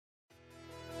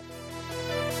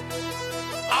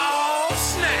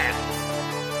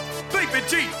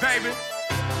Sleeping Jeep, baby.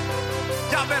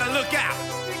 Y'all better look out.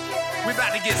 We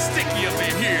about to get sticky up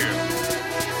in here.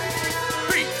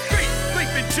 Beat,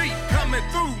 Sleeping Jeep coming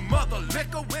through, mother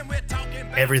liquor when we're talking.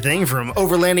 Everything from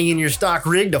overlanding in your stock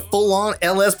rig to full-on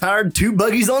LS-powered two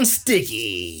buggies on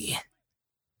sticky.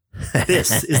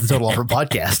 This is the Total Offer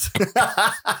Podcast.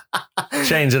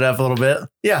 Change it up a little bit.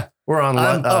 Yeah. We're on.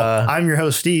 I'm your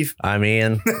host, Steve. I'm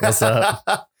Ian. What's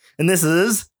up? And this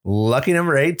is Lucky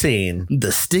number 18.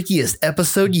 the stickiest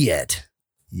episode yet.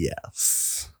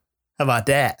 Yes. How about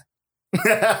that?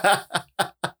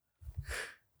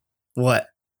 What?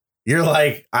 You're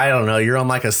like, I don't know. You're on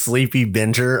like a sleepy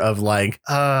binger of like,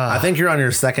 I think you're on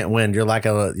your second wind. You're like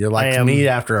me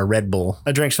after a Red Bull.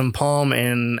 I drank some Palm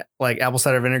and like apple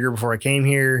cider vinegar before I came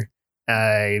here.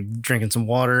 I drinking some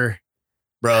water.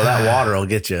 Bro, that water will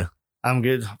get you. I'm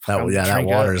good. That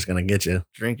water is going to get you.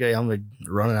 I'm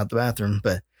running out the bathroom,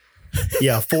 but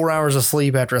yeah, 4 hours of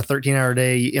sleep after a 13-hour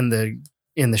day in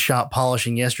the shop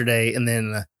polishing yesterday, and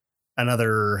then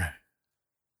another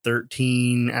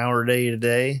 13-hour day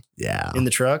today. Yeah, in the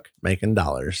truck making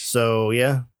dollars. So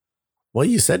yeah. Well,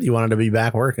 you said you wanted to be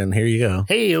back working. Here you go.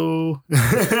 Hey-o.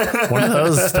 One of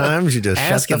those times you just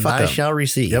ask shut the and fuck I up. shall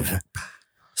receive. Yep.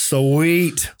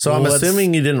 Sweet. So I'm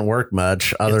assuming you didn't work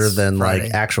much other It's than Friday.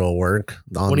 like actual work.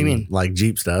 What do you mean? Like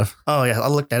Jeep stuff. Oh yeah, I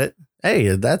looked at it.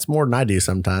 Hey, that's more than I do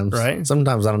sometimes. Right.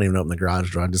 Sometimes I don't even open the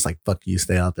garage door. I'm just like, fuck you,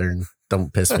 stay out there and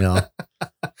don't piss me off.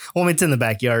 Well, I mean, it's in the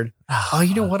backyard. Oh,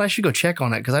 you know what? I should go check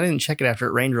on it because I didn't check it after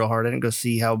it rained real hard. I didn't go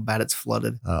see how bad it's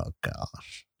flooded. Oh,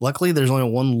 gosh. Luckily, there's only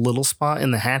one little spot in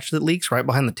the hatch that leaks right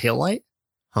behind the taillight.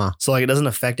 Huh. So like it doesn't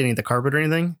affect any of the carpet or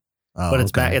anything, Oh, but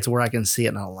it's okay. back. It's where I can see it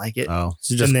and I don't like it. Oh,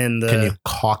 so just, and then can you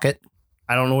caulk it?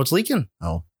 I don't know what's leaking.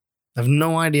 Oh, I have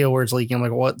no idea where it's leaking. I'm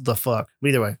like, what the fuck? But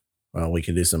either way. well, we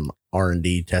can do some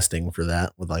R&D testing for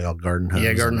that with like a garden hose.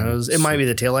 Yeah, garden hose. It might be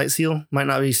the taillight seal. Might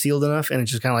not be sealed enough. And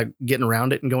it's just kind of like getting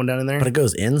around it and going down in there. But it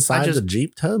goes inside the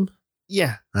Jeep tub?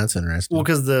 Yeah. That's interesting. Well,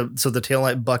 because the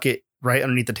taillight bucket right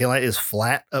underneath the taillight is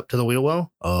flat up to the wheel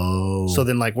well. Oh. So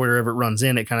then like wherever it runs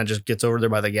in, it kind of just gets over there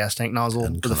by the gas tank nozzle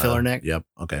And for the filler neck. Yep.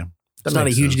 Okay. It's not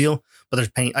a huge deal, but there's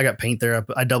paint. I got paint there.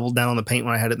 I doubled down on the paint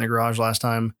when I had it in the garage last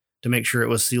time to make sure it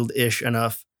was sealed-ish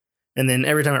enough. And then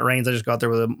every time it rains, I just go out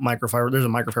there with a microfiber. There's a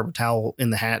microfiber towel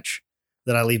in the hatch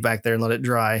that I leave back there and let it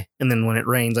dry. And then when it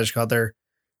rains, I just go out there,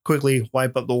 quickly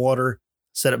wipe up the water,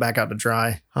 set it back out to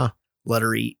dry, let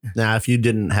her eat. Now, if you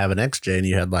didn't have an XJ and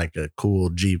you had like a cool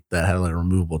Jeep that had a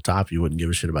removable top, you wouldn't give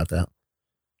a shit about that.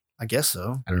 I guess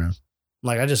so. I don't know.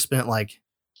 Like I just spent like,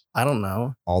 I don't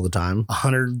know, All the time.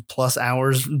 100+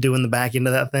 hours doing the back end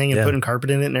of that thing and Yeah. putting carpet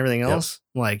in it and everything else.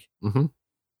 Like,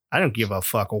 I don't give a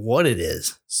fuck what it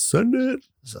is. Send it.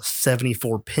 It's a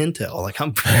 74 Pinto. Like you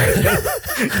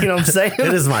know what I'm saying?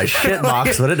 It is my shit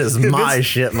box, but it is my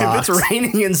shit box. If it's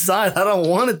raining inside, I don't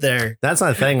want it there. That's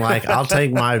my thing. Like, I'll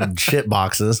take my shit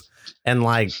boxes and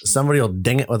like somebody will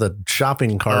ding it with a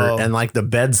shopping cart and like the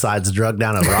bedside's drug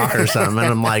down a rock or something. And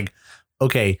I'm like,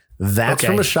 okay, that's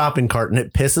from a shopping cart and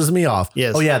it pisses me off.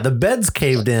 Yes. Oh, yeah. The bed's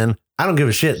caved in. I don't give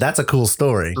a shit. That's a cool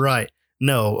story. Right.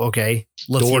 No. Okay.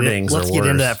 Let's Door get dings are into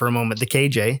worse. that for a moment. The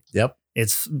KJ. Yep.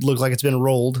 It's looks like it's been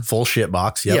rolled. Full shit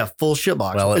box. Yep. Yeah. Full shit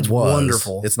box. Well, it's was.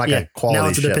 wonderful. It's like a quality Now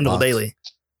it's a shit dependable box. daily.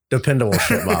 Dependable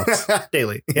shit box.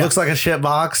 Daily. Yeah. Looks like a shit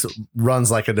box, runs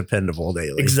like a dependable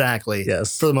daily. Exactly.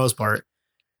 Yes. For the most part.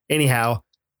 Anyhow,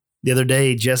 the other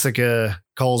day, Jessica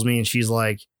calls me and she's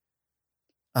like,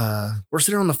 we're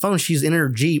sitting on the phone. She's in her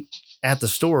Jeep at the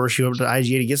store. She went up to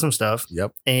IGA to get some stuff.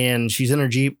 Yep. And she's in her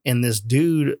Jeep and this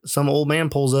dude, some old man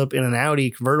pulls up in an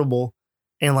Audi convertible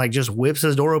and like just whips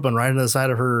his door open right into the side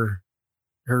of her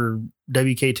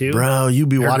WK2. Bro, you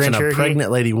be Her watching Grand a Cherokee?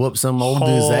 pregnant lady whoop some old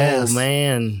dude's ass. Oh,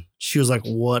 man. She was like,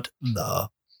 what the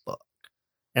fuck?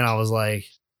 And I was like,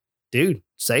 dude,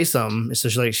 say something. So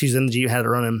she's in the Jeep, had it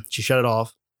running. She shut it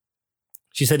off.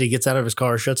 She said he gets out of his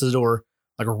car, shuts his door,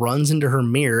 like runs into her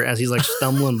mirror as he's like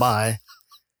stumbling by.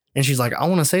 And she's like, I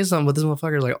want to say something, but this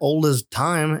motherfucker's like old as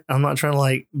time. I'm not trying to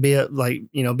like be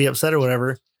upset or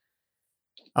whatever.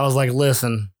 I was like,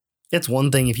 listen, it's one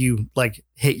thing if you like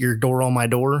hit your door on my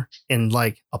door and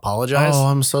like apologize. Oh,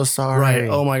 I'm so sorry. Right.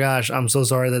 Oh my gosh. I'm so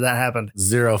sorry that happened.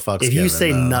 Zero fucks. If you given,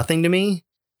 say though. nothing to me,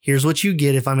 here's what you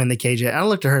get if I'm in the KJ. And I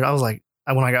looked at her. I was like,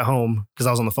 when I got home, because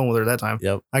I was on the phone with her at that time.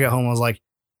 Yep. I got home. I was like,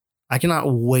 I cannot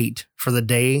wait for the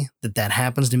day that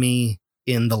happens to me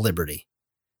in the Liberty.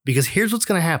 Because here's what's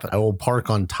going to happen. I will park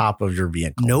on top of your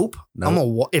vehicle. Nope.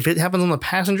 If it happens on the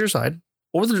passenger side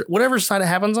or whatever side it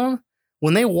happens on,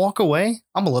 when they walk away,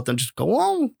 I'm going to let them just go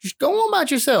on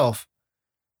about yourself.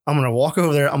 I'm going to walk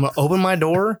over there. I'm going to open my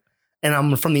door and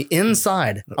I'm from the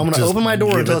inside. I'm going to Just open my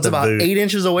door give until it it's the about boot. 8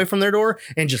 inches away from their door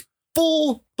and just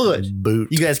full foot. Boot.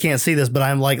 You guys can't see this, but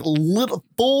I'm like little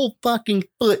full fucking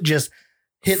foot just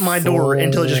hit my door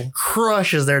until it just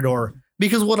crushes their door.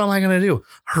 Because what am I going to do?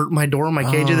 Hurt my door, my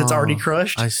cage that's already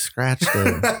crushed? I scratched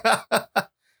it.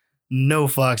 No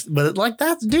fucks. But like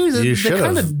that's, dude, You the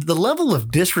kind should've. of the level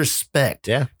of disrespect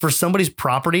Yeah. for somebody's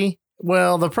property.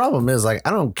 Well, the problem is, like, I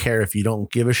don't care if you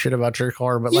don't give a shit about your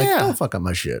car, but like, Yeah. don't fuck up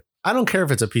my shit. I don't care if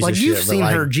it's a piece Like of you've shit. seen but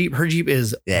like, her Jeep. Her Jeep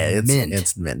is yeah, mint.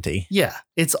 it's minty. Yeah,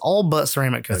 it's all but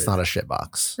ceramic coated. It's not a shit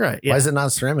box. right. Why Yeah, is it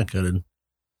not ceramic coated?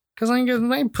 because I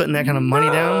ain't putting that kind of money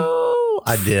down. No,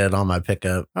 I did on my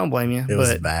pickup. I don't blame you. It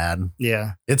was But bad.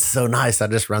 yeah, It's so nice. I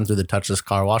just run through the touchless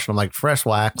car wash and I'm like, fresh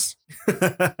wax.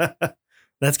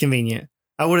 that's convenient.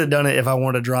 I would have done it if I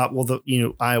wanted to drop. Well,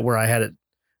 where I had it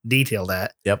detailed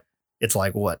at. Yep. It's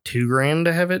like what, $2,000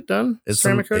 to have it done? It's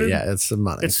ceramic some, coated. yeah, it's some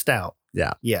money. It's stout.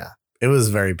 Yeah. Yeah. It was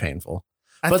very painful.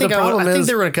 I But the think problem I think is-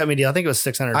 they were gonna cut me a deal. I think it was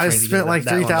 $600. I spent like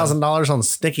 $3,000 on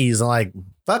stickies. I'm like,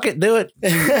 fuck it, do it.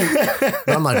 But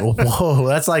I'm like, whoa,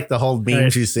 that's like the whole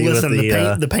memes you see Listen, with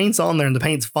the. the paint's on there and the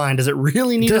paint's fine. Does it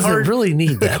really need does hard, it really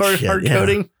need the that hard, shit? hard Yeah.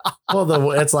 coating?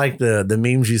 Well, it's like the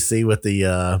memes you see with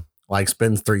the like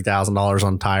spends $3,000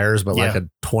 on tires, but like Yeah.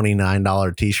 a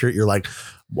 $29 t-shirt. You're like,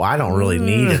 well, I don't really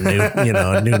need a new,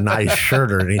 a new nice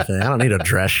shirt or anything. I don't need a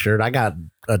dress shirt. I got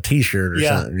a t-shirt or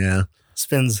Yeah. something. Yeah.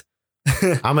 Spends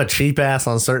I'm a cheap ass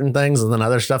on certain things, and then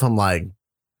other stuff I'm like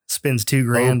spends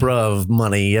 $2,000. Oprah of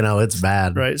money. It's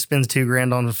bad. Right, spends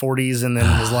 $2,000 on the 40s, and then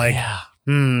is like, yeah.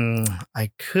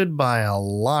 I could buy a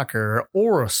locker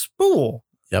or a spool.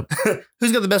 Yep.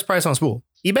 Who's got the best price on a spool?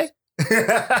 eBay?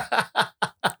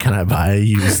 Can I buy a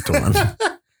used one?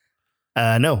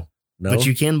 No, No. but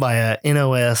you can buy a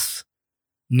NOS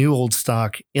new old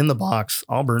stock in the box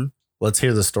Auburn. Let's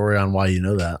hear the story on why you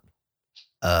know that.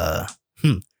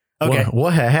 Okay.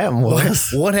 What had happened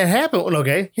was. What had happened?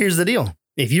 Okay, here's the deal.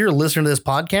 If you're a listener to this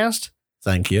podcast,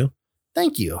 Thank you.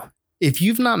 thank you. If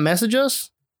you've not messaged us,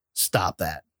 stop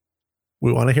that.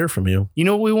 We want to hear from you. You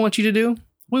know what we want you to do?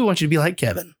 We want you to be like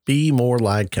Kevin. Be more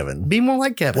like Kevin. Be more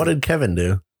like Kevin. What did Kevin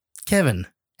do? Kevin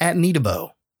at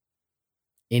Needabo.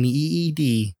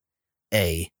 NEEDABOW.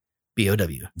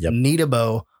 Yep.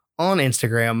 Needabo on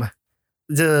Instagram.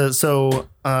 What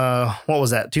was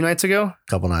that? 2 nights ago?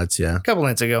 Couple nights, yeah. A couple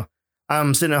nights ago.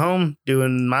 I'm sitting at home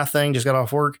doing my thing, just got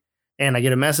off work, and I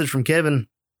get a message from Kevin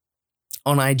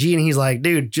on IG, and he's like,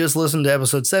 dude, just listened to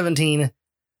episode 17.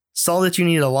 Saw that you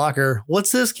needed a locker.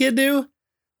 What's this kid do?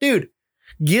 Dude,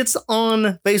 gets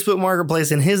on Facebook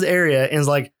Marketplace in his area and is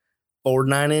like, 4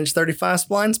 9-inch 35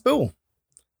 spline spool.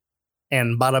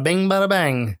 And bada bing, bada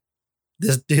bang.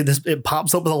 It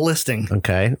pops up with a listing.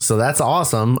 Okay. So that's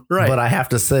awesome. Right. But I have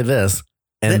to say this.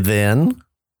 And then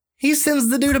He sends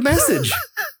the dude a message.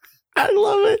 I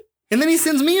love it. And then he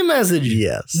sends me a message.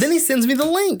 Yes. Then he sends me the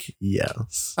link.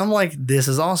 Yes. I'm like, this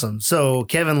is awesome. So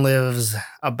Kevin lives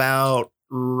about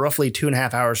roughly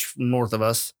 2.5 hours north of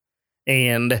us.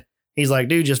 And he's like,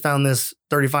 dude, just found this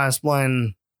 35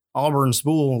 spline Auburn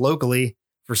spool locally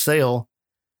for sale.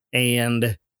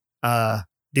 And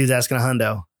dude's asking a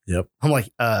hundo. Yep. I'm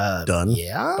like, Done.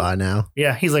 yeah. Bye now.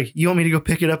 Yeah. He's like, you want me to go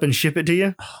pick it up and ship it to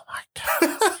you? Oh my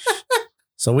God.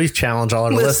 So we challenge all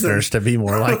our Listen. listeners to be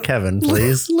more like Kevin,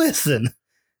 please. Listen.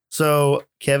 So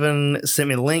Kevin sent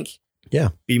me the link. Yeah.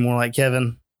 Be more like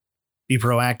Kevin. Be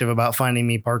proactive about finding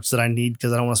me parts that I need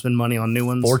because I don't want to spend money on new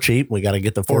ones. For cheap. We got to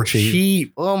get the for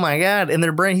cheap. Oh my God. And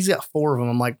they're brand. He's got 4 of them.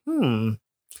 I'm like, I So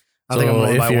think I'm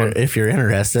going to buy one. if you're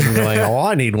interested in going, oh,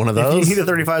 I need one of If those. you need a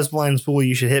 35 spline spool,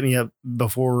 you should hit me up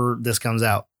before this comes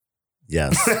out.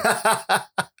 Yes.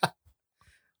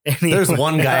 Anyway. There's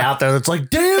one guy out there that's like,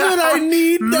 damn it, I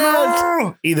need that.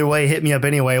 No! Either way, hit me up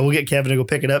anyway. We'll get Kevin to go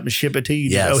pick it up and ship it to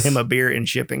you. Yes. Just owe him a beer and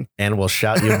shipping. And we'll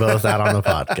shout you both out on the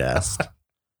podcast.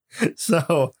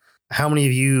 So, how many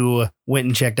of you went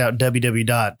and checked out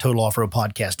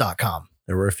www.totaloffroadpodcast.com?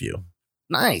 There were a few.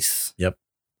 Nice. Yep.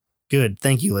 Good.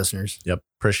 Thank you, listeners. Yep.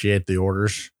 Appreciate the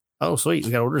orders. Oh, sweet.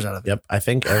 We got orders out of it. Yep. I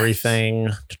think everything,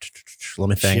 let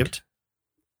me think. Shipped.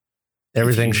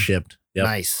 Everything Thank you. shipped. Yep.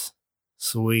 Nice.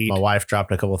 Sweet. My wife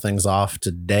dropped a couple things off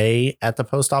today at the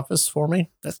post office for me.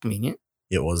 That's convenient.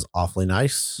 It was awfully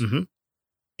nice. Mhm.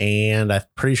 And I'm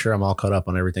pretty sure I'm all caught up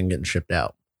on everything getting shipped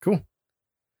out. Cool.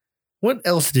 What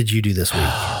else did you do this week?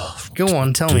 Go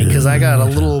on, tell me, because I got a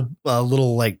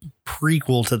little like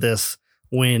prequel to this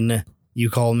when you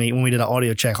called me when we did an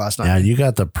audio check last night. Yeah, you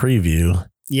got the preview.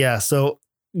 Yeah. So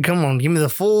come on, give me the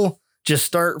full. Just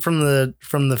start from the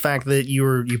fact that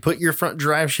you put your front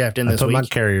drive shaft in I this put week. my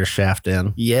carrier shaft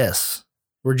in. Yes.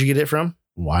 Where'd you get it from?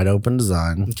 Wide open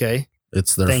design. Okay.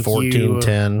 It's their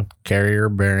 1410 carrier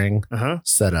bearing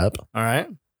setup. All right.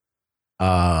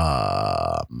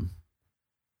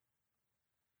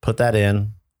 Put that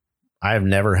in. I have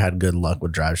never had good luck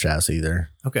with drive shafts either.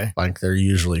 Okay. Like they're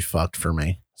usually fucked for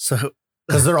me. So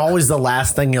because they're always the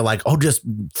last thing you're like, oh, just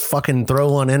fucking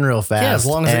throw one in real fast. Yeah, as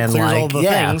long as it clears all the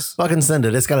things. Fucking send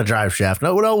it. It's got a drive shaft.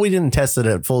 No, we didn't test it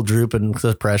at full droop and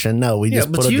suppression. No, we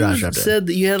just put a drive shaft in. You said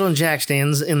that you had on jack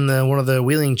stands in one of the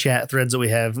wheeling chat threads that we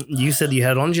have. You said you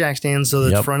had on jack stands so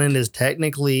the front end is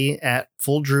technically at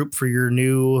full droop for your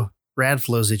new rad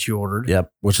flows that you ordered. Yep,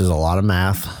 which is a lot of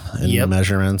math and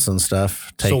measurements and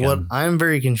stuff. So what I'm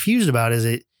very confused about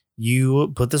is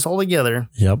you put this all together.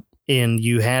 Yep. And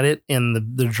you had it,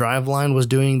 and the drive line was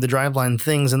doing the drive line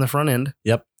things in the front end.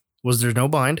 Yep. Was there no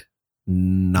bind?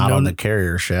 Not on the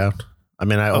carrier shaft. I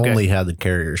mean, I only had the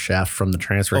carrier shaft from the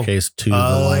transfer case to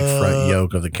the front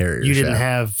yoke of the carrier shaft. You didn't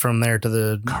have from there to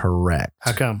the... Correct.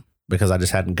 How come? Because I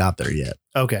just hadn't got there yet.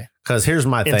 Okay. Because here's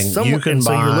my thing. So you're looking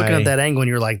at that angle and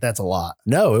you're like, that's a lot.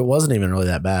 No, it wasn't even really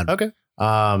that bad. Okay.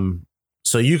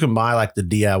 So you can buy like the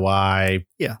DIY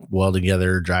weld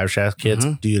together drive shaft kits.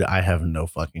 Dude, I have no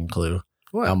fucking clue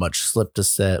how much slip to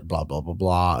set, blah, blah, blah,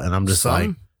 blah. And I'm just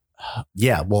like,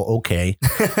 yeah, well, okay.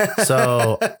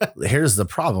 So here's the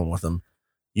problem with them.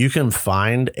 You can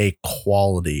find a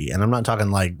quality, and I'm not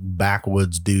talking like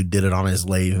backwoods dude did it on his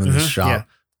lathe in his shop,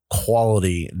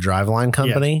 quality driveline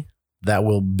company that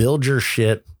will build your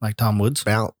shit. Like Tom Woods?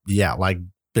 Like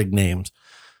big names.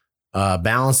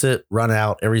 Balance it, run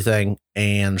out everything,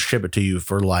 and ship it to you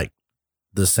for like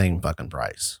the same fucking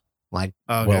price. Like,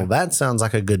 well, that sounds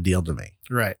like a good deal to me.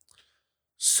 Right.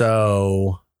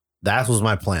 So that was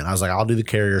my plan. I was like, I'll do the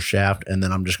carrier shaft, and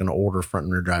then I'm just going to order front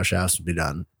and rear drive shafts and be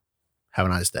done. Have a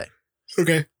nice day.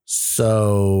 Okay.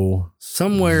 So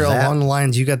somewhere along the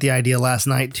lines, you got the idea last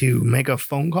night to make a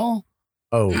phone call.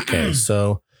 Okay.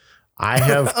 So I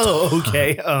have.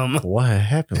 Okay. What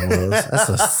happened was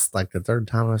that's like the third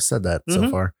time I've said that so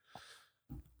far.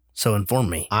 So inform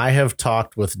me. I have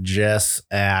talked with Jess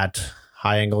at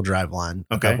High Angle Driveline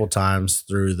a couple times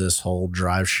through this whole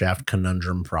drive shaft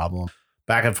conundrum problem.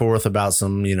 Back and forth about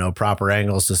some, proper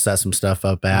angles to set some stuff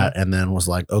up at, and then was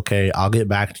like, okay, I'll get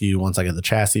back to you once I get the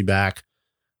chassis back,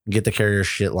 get the carrier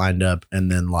shit lined up,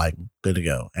 and then like good to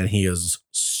go. And he is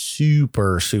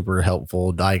super, super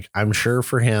helpful. Like, I'm sure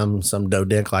for him, some dough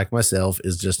dick like myself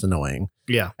is just annoying.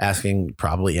 Yeah. Asking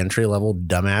probably entry level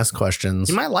dumbass questions.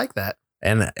 You might like that.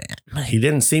 And he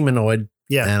didn't seem annoyed.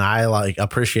 Yeah. And I like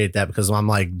appreciate that because I'm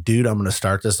like, dude, I'm going to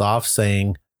start this off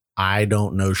saying I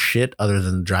don't know shit other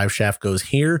than the drive shaft goes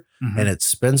here and it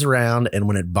spins around. And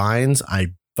when it binds,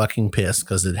 I fucking piss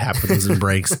because it happens and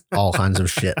breaks all kinds of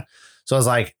shit. So I was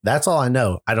like, that's all I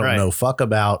know. I don't know fuck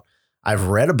about. I've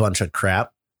read a bunch of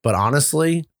crap, but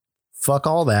honestly, fuck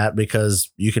all that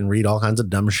because you can read all kinds of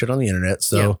dumb shit on the internet.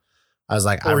 So I was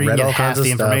like, I read all kinds of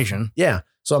information. Yeah.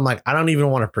 So I'm like, I don't even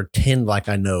want to pretend like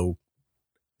I know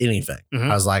anything. I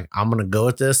was like, I'm going to go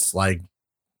at this like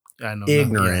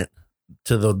ignorant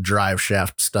to the drive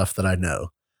shaft stuff that I know.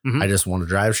 I just want a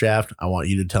drive shaft. I want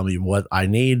you to tell me what I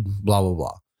need, blah, blah,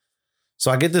 blah. So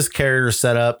I get this carrier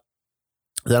set up.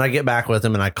 Then I get back with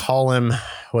him and I call him.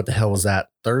 What the hell was that?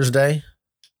 Thursday?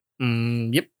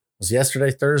 Yep. Was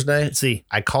yesterday Thursday? Let's see.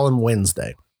 I call him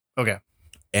Wednesday. Okay.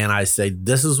 And I say,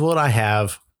 this is what I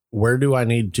have. Where do I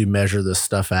need to measure this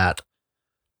stuff at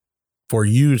for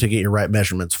you to get your right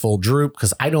measurements? Full droop,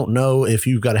 because I don't know if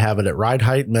you've got to have it at ride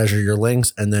height, measure your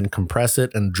links, and then compress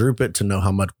it and droop it to know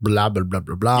how much blah, blah, blah,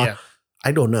 blah, blah. Yeah.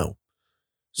 I don't know.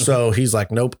 So he's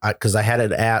like, nope, because I had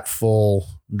it at full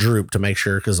droop to make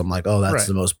sure, because I'm like, oh, that's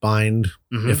the most bind.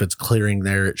 If it's clearing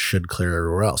there, it should clear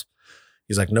everywhere else.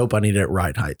 He's like, nope, I need it at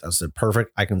ride height. I said,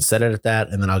 perfect. I can set it at that.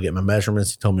 And then I'll get my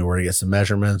measurements. He told me where to get some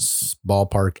measurements,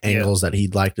 ballpark angles that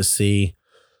he'd like to see.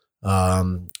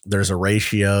 There's a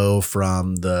ratio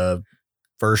from the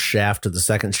first shaft to the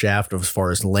second shaft as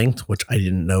far as length, which I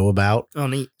didn't know about. Oh,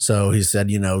 neat. So he said,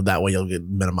 that way you'll get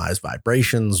minimized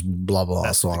vibrations, blah, blah,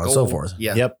 blah, so on and so forth.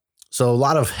 Yeah. Yep. So a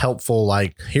lot of helpful,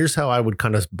 like, here's how I would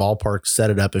kind of ballpark set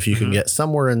it up. If you can get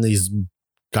somewhere in these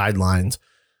guidelines,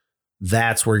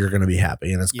 that's where you're going to be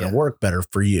happy and it's going to work better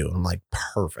for you. I'm like,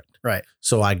 perfect. Right.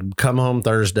 So I come home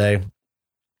Thursday,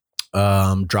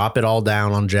 drop it all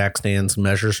down on jack stands,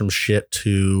 measure some shit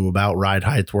to about ride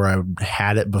height where I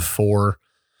had it before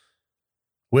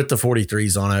with the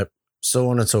 43s on it, so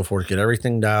on and so forth, get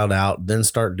everything dialed out, then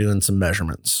start doing some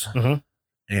measurements.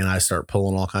 And I start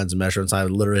pulling all kinds of measurements. I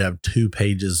literally have 2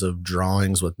 pages of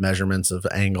drawings with measurements of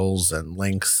angles and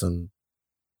lengths and a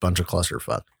bunch of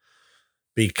clusterfuck.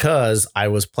 Because I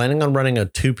was planning on running a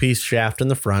 2-piece shaft in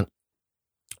the front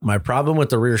My problem with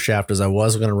the rear shaft is I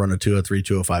was going to run a 203,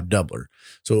 205 doubler.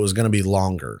 So it was going to be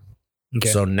longer. Okay.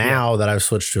 So now that I've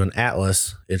switched to an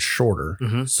Atlas, it's shorter.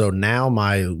 Mm-hmm. So now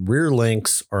my rear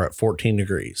links are at 14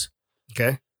 degrees.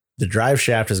 Okay. The drive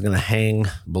shaft is going to hang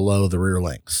below the rear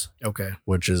links. Okay.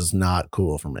 Which is not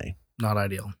cool for me. Not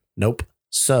ideal. Nope.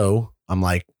 So I'm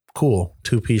like, cool,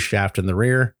 2-piece shaft in the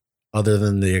rear. Other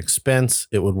than the expense,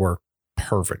 it would work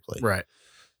perfectly. Right.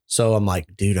 So I'm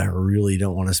like, dude, I really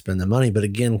don't want to spend the money. But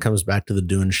again, comes back to the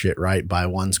doing shit right. Buy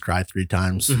once, cry 3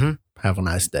 times. Mm-hmm. Have a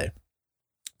nice day.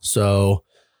 So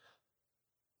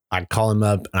I call him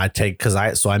up and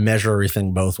I measure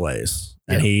everything both ways.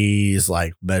 And he's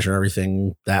like, measure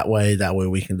everything that way. That way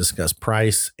we can discuss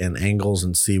price and angles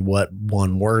and see what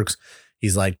one works.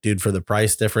 He's like, dude, for the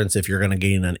price difference, if you're going to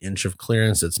gain an inch of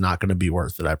clearance, it's not going to be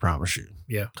worth it. I promise you.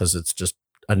 Yeah. Because it's just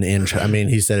an inch. I mean,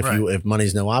 he said, if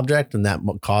money's no object and that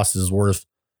cost is worth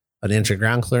an inch of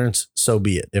ground clearance, so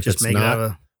be it. If just it's make not, it out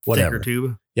of a whatever. thicker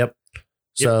tube. Yep.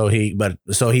 So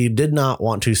he did not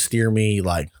want to steer me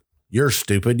like, you're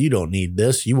stupid. You don't need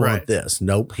this. You want this.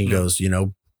 Nope. He goes,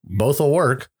 both will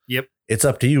work. Yep. It's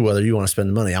up to you whether you want to spend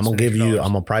the money. I'm going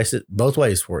to price it both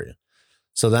ways for you.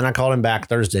 So then I called him back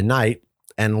Thursday night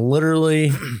and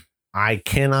literally I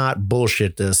cannot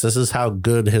bullshit this. This is how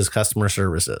good his customer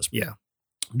service is. Yeah.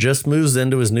 Just moves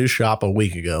into his new shop a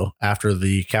week ago after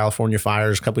the California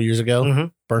fires a couple years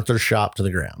ago, burnt their shop to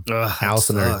the ground, house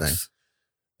and everything.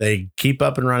 They keep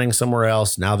up and running somewhere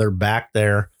else. Now they're back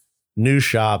there. New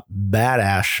shop,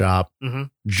 badass shop.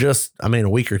 Just, a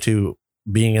week or two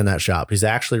being in that shop. He's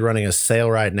actually running a sale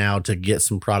right now to get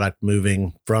some product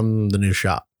moving from the new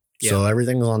shop. Yeah. So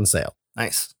everything's on sale.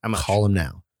 Nice. How much? Call him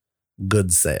now.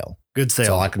 Good sale. Good sale.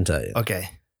 That's all I can tell you. Okay.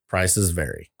 Prices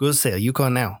vary. Good sale. You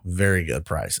call now. Very good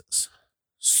prices.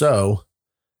 So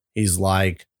he's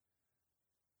like,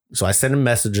 so I send him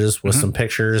messages with some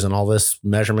pictures and all this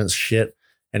measurements shit.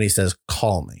 And he says,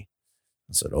 call me.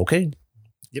 I said, okay.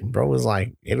 Yep. Bro was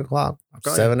like 8 o'clock,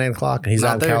 8 o'clock. And he's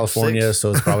out in California. 6.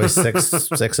 So it's probably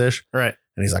 6-ish. Right.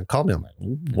 And he's like, call me. I'm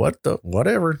like,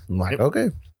 whatever. I'm like, okay.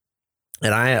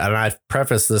 And I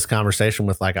preface this conversation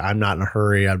with like, I'm not in a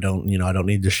hurry. I don't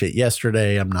need this shit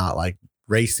yesterday. I'm not like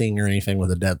racing or anything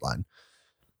with a deadline.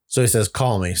 So he says,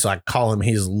 call me. So I call him.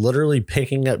 He's literally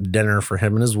picking up dinner for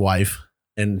him and his wife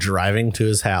and driving to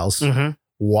his house.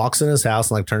 Walks in his house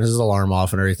and like turns his alarm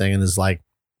off and everything. And is like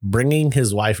bringing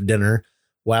his wife dinner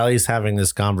while he's having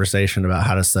this conversation about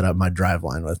how to set up my drive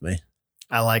line with me.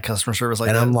 I like customer service like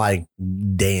that. And I'm like,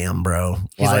 damn, bro.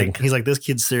 He's like, this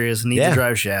kid's serious. Needs a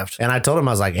drive shaft. And I told him,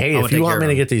 I was like, hey, if you want me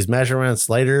to get these measurements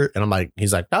later, and I'm like,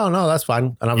 he's like, oh, no, that's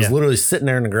fine. And I was literally sitting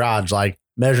there in the garage, like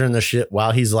measuring the shit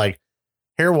while he's like,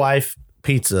 here, wife,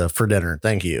 pizza for dinner.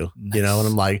 Thank you. Nice. And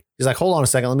I'm like, he's like, hold on a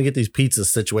second. Let me get these pizzas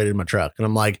situated in my truck. And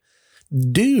I'm like,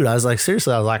 dude, I was like,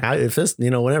 seriously, I was like, if this,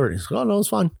 whatever. He's like, oh, no, it's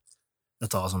fine.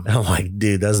 That's awesome. And I'm like,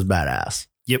 dude, that's badass.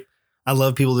 Yep. I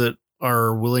love people that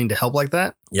are willing to help like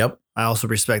that. Yep. I also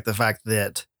respect the fact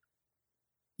that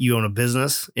you own a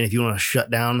business, and if you want to shut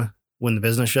down when the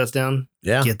business shuts down,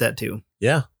 get that too.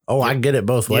 Yeah. Oh, I get it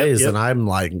both ways. And I'm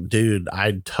like, dude,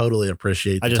 I totally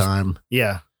appreciate the time.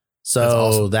 Yeah. So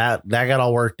awesome. that got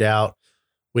all worked out.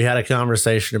 We had a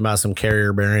conversation about some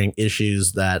carrier bearing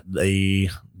issues that the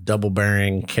double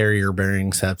bearing carrier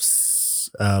bearings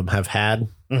have had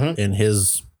in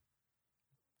his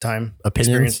time opinions.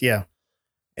 Experience. Yeah.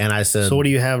 And I said, so what do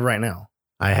you have right now?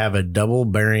 I have a double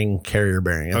bearing carrier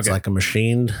bearing. It's like a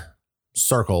machined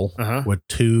circle with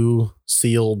 2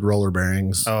 sealed roller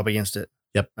bearings. Oh, up against it.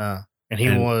 Yep. And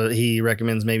he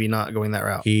recommends maybe not going that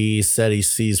route. He said he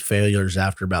sees failures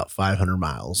after about 500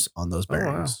 miles on those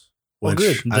bearings. Oh, wow. Well,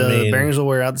 good. The bearings will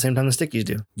wear out the same time the stickies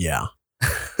do. Yeah.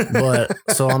 But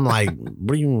so I'm like,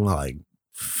 what do you mean like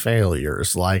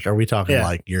failures? Like, are we talking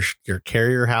like your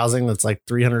carrier housing that's like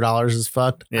 $300 is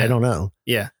fucked? I don't know.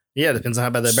 Yeah. Yeah. It depends on how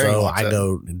bad that bearing So I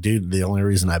go, dude, the only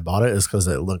reason I bought it is because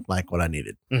it looked like what I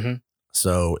needed.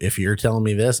 So if you're telling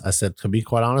me this, I said, to be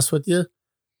quite honest with you,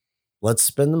 let's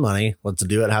spend the money. Let's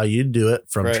do it how you do it,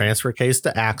 from transfer case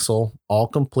to axle, all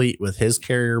complete with his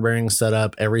carrier bearing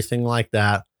setup, everything like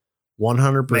that.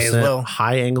 100%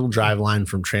 high angle drive line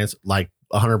from like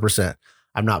 100%.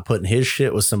 I'm not putting his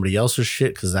shit with somebody else's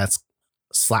shit because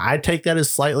I take that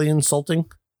as slightly insulting.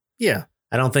 Yeah.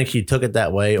 I don't think he took it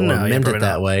that way or meant it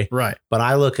that way. Right. But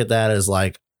I look at that as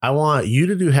like, I want you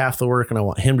to do half the work and I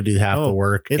want him to do half the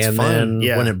work. And then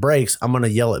when it breaks, I'm going to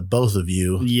yell at both of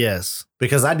you. Yes.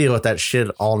 Because I deal with that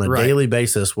shit on a daily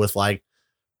basis with like,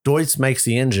 Deutz makes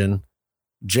the engine.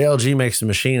 JLG makes a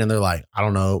machine and they're like, I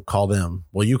don't know, call them.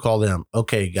 Well, you call them.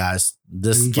 Okay, guys,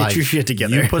 this Get your shit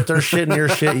together. You put their shit in your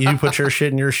shit. You put your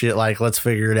shit in your shit. Like, let's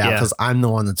figure it out because I'm the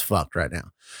one that's fucked right now.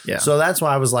 Yeah. So that's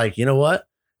why I was like, you know what?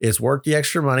 It's worth the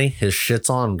extra money. His shit's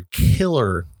on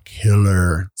killer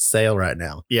sale right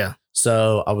now. Yeah.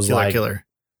 So I was killer.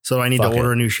 So do I need to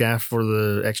order a new shaft for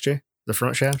the XJ, the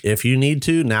front shaft? If you need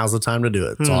to, now's the time to do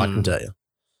it. That's all I can tell you.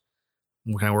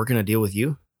 Can I work in a deal with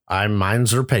you?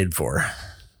 Mines are paid for.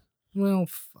 Well,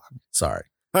 fuck. Sorry.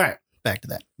 All right. Back to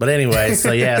that. But anyway,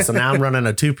 so now I'm running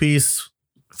a 2-piece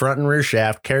front and rear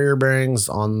shaft, carrier bearings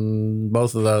on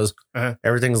both of those. Uh-huh.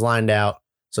 Everything's lined out.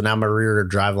 So now my rear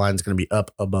drive line is going to be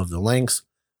up above the links.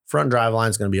 Front drive line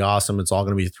is going to be awesome. It's all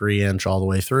going to be 3-inch all the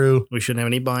way through. We shouldn't have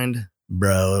any bind.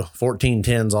 Bro,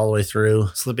 1410s all the way through.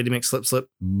 Slippity mix, slip.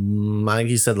 I think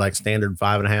he said like standard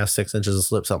 5.5, 6 inches of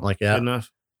slip, something like that. Good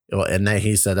enough. Well, and then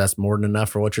he said that's more than enough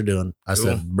for what you're doing. I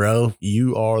said, bro,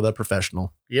 you are the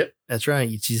professional. Yep, that's right.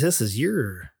 This is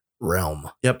your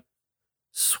realm. Yep.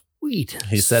 Sweet.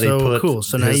 He said he put cool.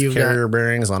 So now you've carrier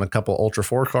bearings on a couple Ultra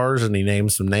 4 cars and he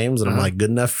named some names and I'm like, good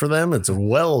enough for them? It's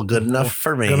good enough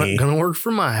for me. Gonna work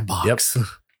for my box. Yep.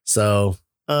 So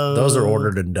those are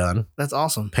ordered and done. That's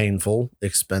awesome. Painful,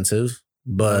 expensive,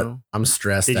 but I'm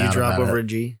stressed out. Did you drop over it. a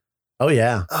G? Oh,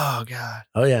 yeah. Oh, God.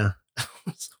 Oh, yeah.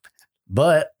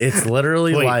 But it's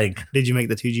literally like. Did you make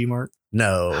the 2G mark?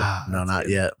 No, not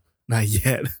yet. Not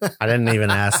yet. I didn't even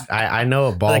ask. I know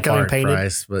a ballpark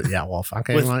price, but yeah, well, if I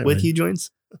can't with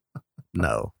U-joints?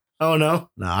 No. Oh, no?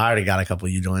 No, I already got a couple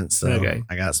U-joints. So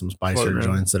I got some Spicer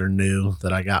joints that are new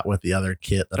that I got with the other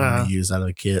kit that I'm going to use out of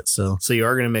the kit. So you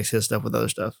are going to mix his stuff with other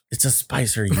stuff? It's a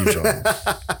Spicer U-joint.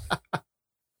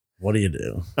 What do you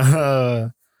do?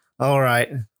 All right.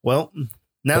 Well,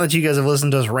 now that you guys have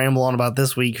listened to us ramble on about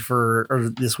this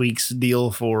week's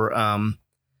deal for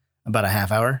about a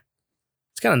half hour,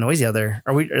 it's kind of noisy out there.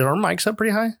 Are our mics up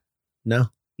pretty high?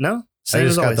 No. Same I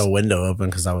just got always. The window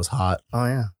open because I was hot. Oh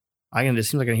yeah, it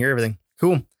seems like I can hear everything.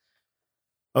 Cool.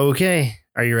 Okay,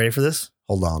 are you ready for this?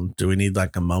 Hold on. Do we need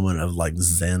like a moment of like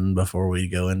zen before we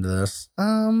go into this?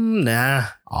 Nah.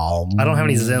 I don't have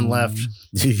any zen left.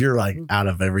 You're like out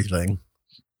of everything.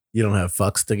 You don't have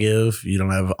fucks to give. You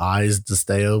don't have eyes to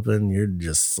stay open. You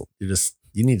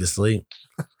need to sleep.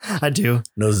 I do.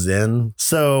 No zen.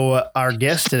 So our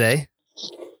guest today,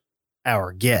 the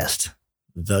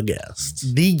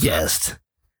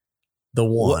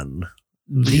one.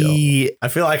 I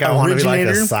feel like I want to be like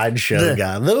a sideshow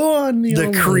guy. The one.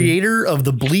 The creator of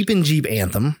the Bleepin' Jeep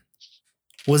anthem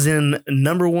was in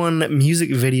 #1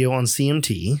 music video on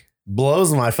CMT.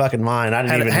 Blows my fucking mind. I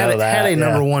didn't even know that. Had a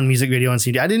 #1 music video on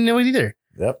CMT. I didn't know it either.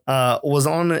 Yep. Was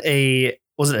on a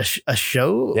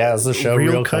show? Yeah, it was a show.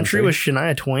 Real Country with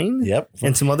Shania Twain. Yep.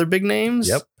 And some other big names.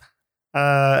 Yep.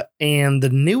 And the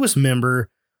newest member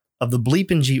of the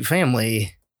Bleepin' Jeep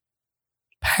family,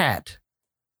 Pat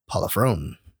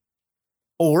Polifrone,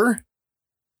 or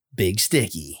Big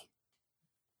Sticky.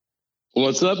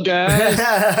 What's up, guys?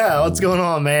 What's going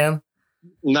on, man?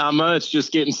 Not much.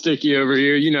 Just getting sticky over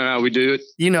here. You know how we do it.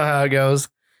 You know how it goes.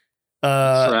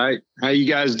 That's right. How you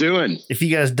guys doing? If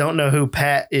you guys don't know who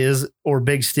Pat is or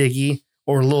Big Sticky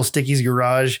or Little Sticky's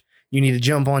Garage, you need to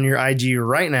jump on your IG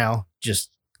right now. Just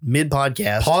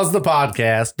mid-podcast. Pause the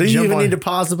podcast. Do you even need to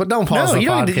pause it? But don't pause the podcast. You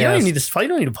don't need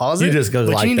to pause it. You just go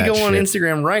but like that. You need to go on shit.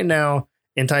 Instagram right now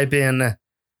and type in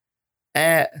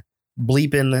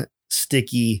 @bleepin'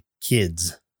 Sticky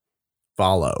Kids.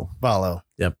 Follow.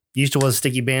 Yep. Used to was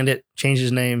Sticky Bandit. Changed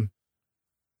his name.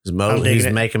 He's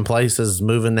making places,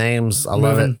 moving names. I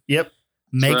love it. Yep.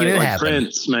 Making it like happen.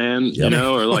 Prince, man. Yep. You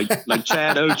know, or like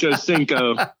Chad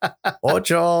Ochocinco.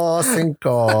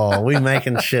 Ochocinco. We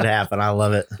making shit happen. I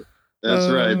love it.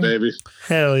 That's right, baby.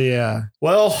 Hell yeah.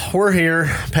 Well, we're here.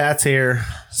 Pat's here.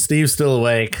 Steve's still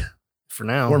awake. For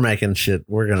now. We're making shit.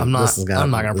 I'm not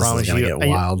gonna promise you. Get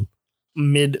wild.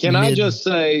 I just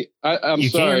say I'm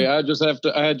sorry. I just have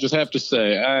to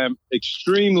say I am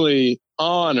extremely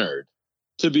honored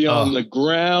to be on the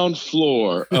ground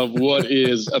floor of what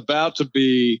is about to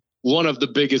be one of the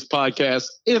biggest podcasts,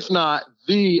 if not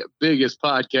the biggest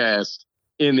podcast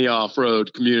in the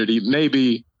off-road community,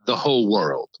 maybe the whole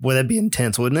world. Would that be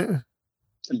intense, wouldn't it?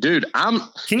 Dude,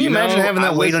 Can you imagine having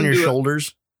that weight on your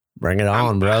shoulders? Bring it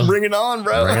on, bro. Bring it on,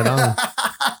 bro. Bring it on.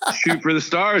 Shoot for the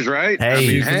stars, right? Hey,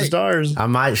 shoot for the stars. I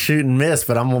might shoot and miss,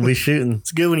 but I'm going to be shooting.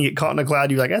 It's good when you get caught in a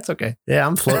cloud. You're like, that's okay. Yeah,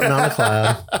 I'm floating on a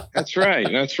cloud. That's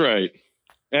right.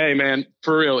 Hey, man,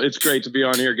 for real, it's great to be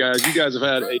on here, guys. You guys have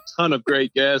had a ton of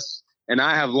great guests, and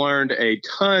I have learned a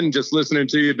ton just listening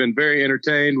to you. Been very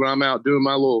entertained when I'm out doing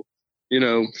my little,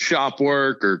 shop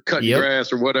work or cutting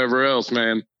grass or whatever else,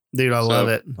 man. Dude, I love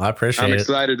it. I appreciate it. I'm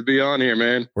excited to be on here,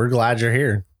 man. We're glad you're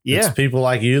here. Yeah. It's people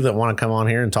like you that want to come on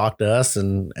here and talk to us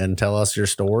and tell us your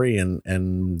story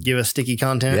and give us sticky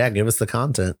content. Yeah, give us the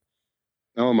content.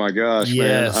 Oh my gosh,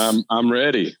 man. I'm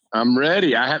ready.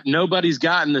 Nobody's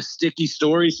gotten the sticky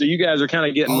story, so you guys are kind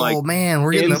of getting we're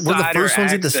the first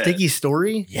ones at the sticky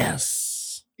story.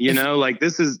 Yes. Like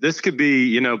this could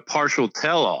be, partial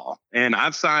tell-all. And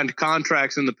I've signed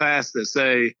contracts in the past that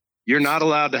say you're not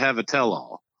allowed to have a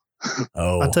tell-all.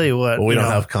 Oh, I'll tell you what. Well, we don't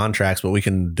have contracts, but we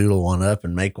can doodle one up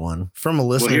and make one. From a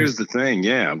listener. Well, here's the thing.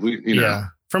 Yeah.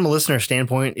 From a listener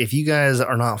standpoint, if you guys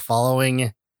are not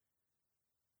following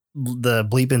the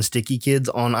Bleeping Sticky Kids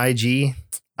on IG,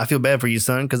 I feel bad for you,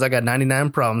 son, because I got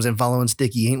 99 problems and following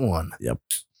Sticky ain't one. Yep.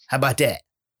 How about that?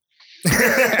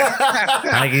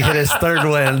 I think he hit his third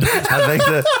wind. I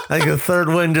think the third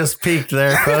wind just peaked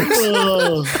there,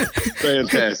 folks.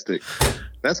 Fantastic.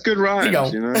 That's good rhymes,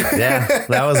 Yeah,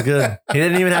 that was good. He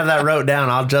didn't even have that wrote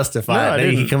down. I'll justify it.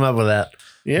 Maybe he come up with that.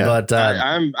 Yeah, but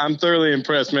I'm thoroughly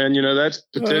impressed, man. That's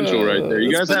potential right there.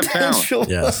 You guys have talent.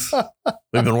 Yes,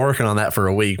 we've been working on that for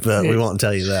a week, but we won't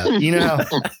tell you that.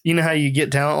 You know how you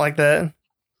get talent like that?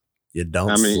 You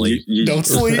don't sleep. You don't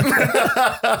sleep.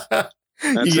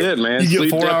 That's it, man. You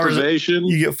sleep get 4 deprivation.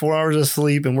 You get 4 hours of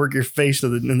sleep and work your face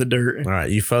in the dirt. All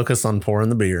right, you focus on pouring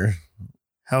the beer.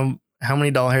 How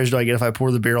many doll hairs do I get if I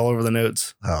pour the beer all over the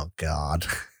notes? Oh God,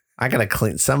 I gotta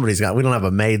clean. We don't have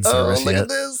a maid service yet. Look at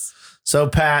this. So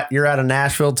Pat, you're out of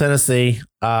Nashville, Tennessee.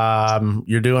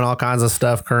 You're doing all kinds of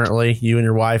stuff currently. You and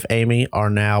your wife Amy are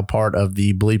now part of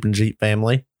the Bleeping Jeep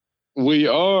family. We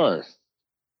are.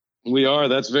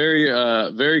 That's very,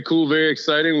 very cool, very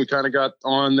exciting. We kind of got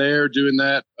on there doing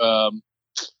that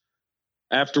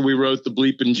after we wrote the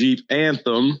Bleeping Jeep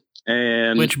anthem,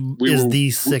 which is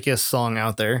the sickest song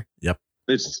out there. Yep.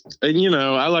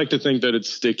 I like to think that it's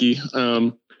sticky.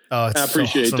 I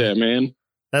appreciate that, man.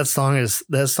 That song is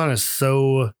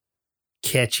so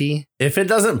catchy. If it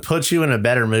doesn't put you in a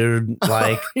better mood,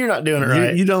 like you're not doing it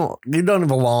right. You don't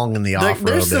belong in the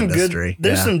off-road industry.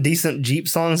 There's some decent Jeep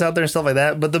songs out there and stuff like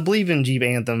that, but the Bleeping Jeep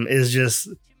anthem is just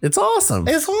it's awesome.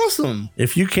 It's awesome.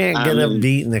 If you can't get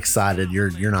upbeat and excited,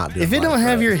 you're not doing. If it don't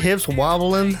have your hips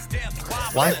wobbling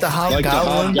like the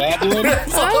hobgoblin,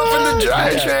 it's all up in the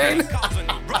drivetrain.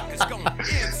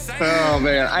 Oh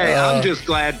man, I'm just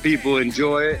glad people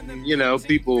enjoy it, and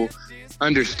people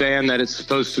understand that it's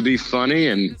supposed to be funny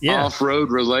and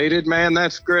off-road related. Man,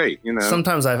 that's great.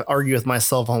 Sometimes I argue with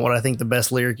myself on what I think the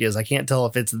best lyric is. I can't tell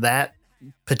if it's that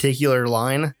particular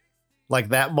line, like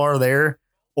that bar there,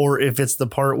 or if it's the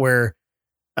part where,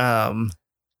 and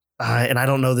I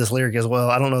don't know this lyric as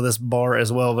well. I don't know this bar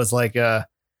as well, but it's like,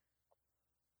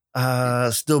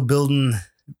 still building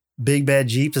big bad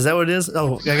Jeeps. Is that what it is?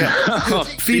 Oh, I got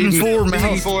feeding 4 mouths.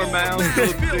 Feeding 4 mouths.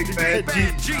 Big bad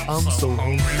Jeep. I'm so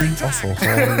hungry.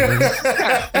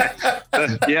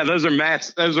 Yeah, those are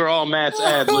Matt's. Those are all Matt's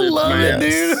ad libs, man.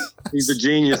 Dude. He's a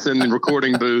genius in the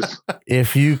recording booth.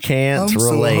 If you can't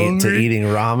relate to eating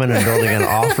ramen and building an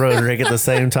off-road rig at the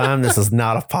same time, this is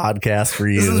not a podcast for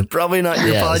you. This is probably not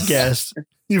your podcast.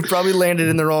 You've probably landed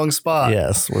in the wrong spot.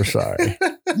 Yes, we're sorry.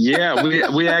 Yeah,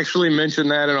 we actually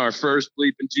mentioned that in our first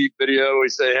Bleeping Jeep video. We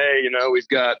say, hey, we've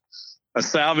got a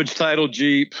salvage title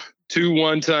Jeep, 2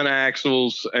 1-ton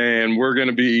axles, and we're going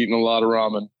to be eating a lot of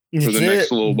ramen for the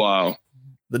next little while.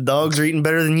 The dogs are eating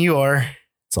better than you are.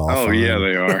 It's all fun. Yeah,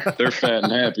 they are. They're fat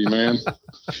and happy, man.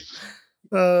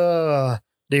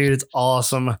 Dude, it's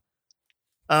awesome.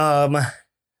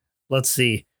 Let's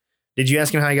see. Did you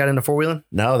ask him how he got into 4-wheeling?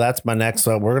 No, that's my next.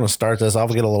 We're going to start this off.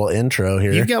 We'll get a little intro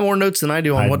here. You've got more notes than I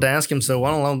do on what to ask him, so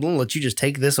why don't I let you just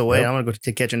take this away? Yep. I'm going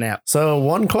to go catch a nap. So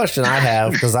one question I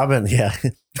have, because I've been,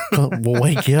 we'll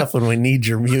wake you up when we need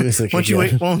your music. Why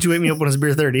don't you wake me up when it's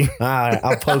beer 30? All right,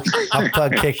 I'll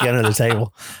kick you under the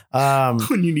table.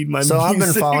 When you need my music. I've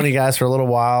been following you guys for a little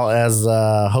while, as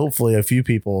hopefully a few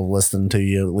people listen to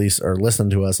you at least, or listen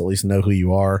to us at least, know who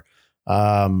you are.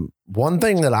 One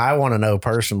thing that I want to know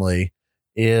personally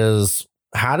is,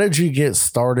 how did you get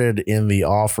started in the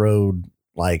off-road,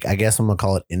 like, I guess I'm gonna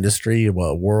call it industry,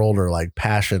 world, or like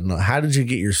passion? How did you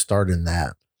get your start in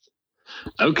that?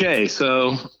 Okay,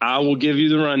 so I will give you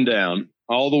the rundown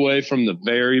all the way from the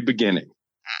very beginning.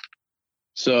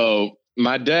 So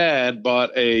my dad bought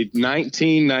a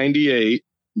 1998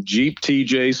 Jeep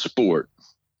TJ Sport.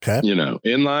 Okay.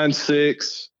 Inline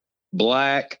 6,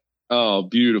 black. Oh,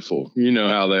 beautiful. You know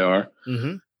how they are.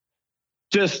 Mm-hmm.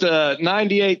 Just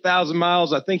 98,000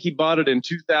 miles. I think he bought it in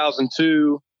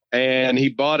 2002, and he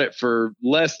bought it for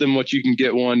less than what you can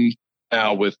get one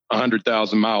now with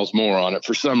 100,000 miles more on it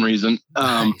for some reason.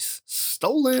 Nice.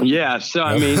 Stolen. Yeah. So,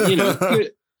 I mean,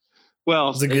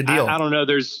 Well, it's a good deal. I don't know.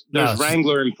 There's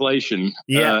Wrangler inflation.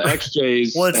 Yeah.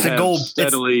 XJs well, it's the gold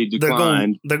steadily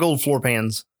declined. The gold floor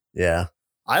pans. Yeah.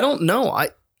 I don't know.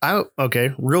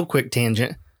 Okay, real quick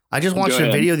tangent. I just watched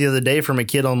a video the other day from a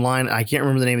kid online. I can't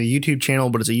remember the name of the YouTube channel,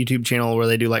 but it's a YouTube channel where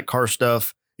they do like car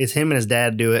stuff. It's him and his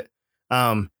dad do it.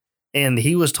 And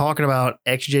he was talking about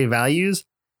XJ values,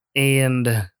 and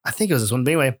I think it was this one.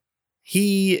 But anyway,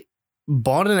 he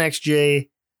bought an XJ,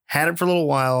 had it for a little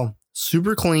while,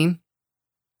 super clean,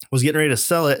 was getting ready to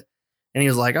sell it, and he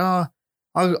was like,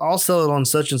 I'll sell it on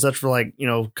such and such for like,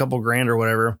 a couple grand or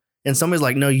whatever. And somebody's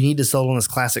like, no, you need to sell it on this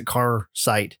classic car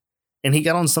site. And he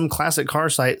got on some classic car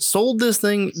site, sold this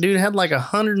thing. Dude had like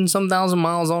 100 and some thousand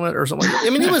miles on it or something. I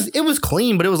mean, it was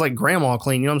clean, but it was like grandma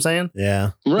clean. You know what I'm saying?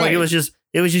 Yeah. Right. Like it was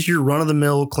just your run of the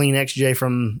mill clean XJ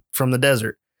from the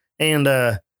desert. And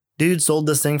dude sold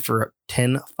this thing for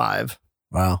 $10,500.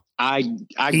 Wow. I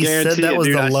he guarantee said that was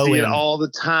dude, the low I see end it all the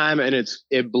time, and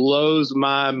it blows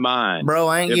my mind. Bro,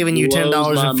 I ain't giving you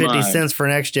 $10.50 for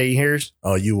an XJ. You hears?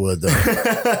 Oh, you would though.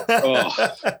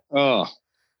 oh.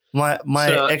 My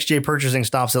XJ purchasing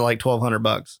stops at like $1,200.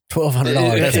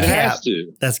 $1,200. That's it cap. has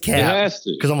to. That's cap. It has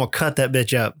to. Because I'm gonna cut that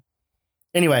bitch up.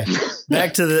 Anyway,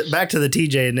 back to the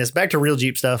TJ and this. Back to real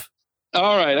Jeep stuff.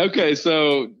 All right. Okay.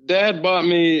 So Dad bought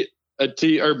me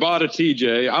bought a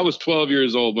TJ. I was 12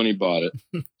 years old when he bought it.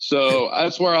 So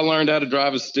that's where I learned how to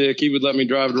drive a stick. He would let me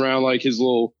drive it around like his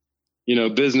little,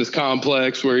 business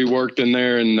complex where he worked in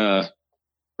there and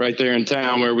right there in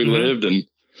town where we lived. And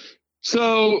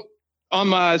so on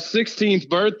my 16th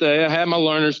birthday, I had my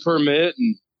learner's permit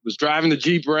and was driving the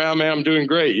Jeep around. Man, I'm doing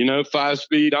great.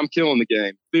 5-speed. I'm killing the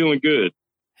game. Feeling good.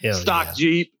 Hell stock yeah.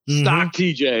 Jeep, stock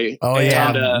TJ. Oh,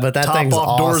 yeah. And, but that top thing's off,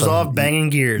 awesome. doors off,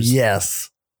 banging gears. Yes.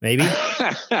 Maybe.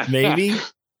 Maybe.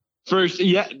 First,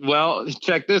 yeah. Well,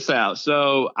 check this out.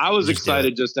 So I was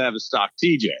excited just to have a stock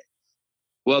TJ.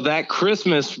 Well, that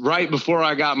Christmas, right before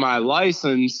I got my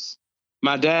license,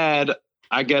 my dad,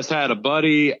 I guess, had a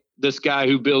buddy, this guy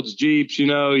who builds Jeeps.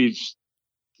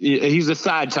 He's a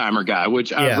side timer guy,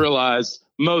 which I've realized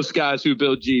most guys who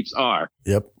build Jeeps are.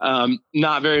 Yep.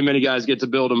 Not very many guys get to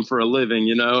build them for a living,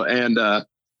 And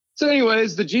so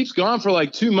anyways, the Jeep's gone for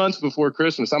like 2 months before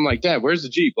Christmas. I'm like, Dad, where's the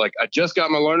Jeep? Like, I just got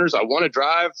my learners. I want to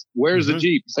drive. Where's the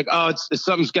Jeep? It's like, oh, it's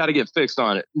something's got to get fixed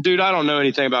on it. Dude, I don't know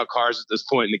anything about cars at this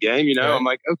point in the game. Right. I'm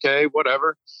like, okay,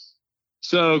 whatever.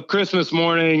 So Christmas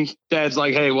morning, Dad's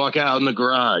like, hey, walk out in the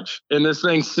garage. And this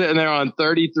thing's sitting there on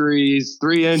 33s,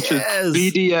 3 inches,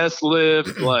 BDS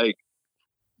lift. Like,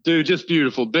 dude, just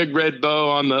beautiful. Big red bow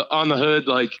on the hood.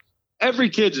 Like,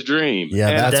 every kid's dream.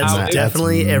 Yeah, that's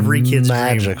definitely every kid's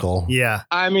magical. Dream. Yeah.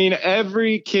 I mean,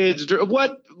 every kid's dream.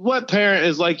 What parent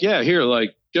is like, yeah, here,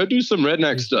 like, go do some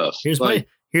redneck stuff.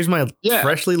 Here's my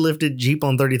freshly lifted Jeep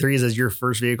on 33s as your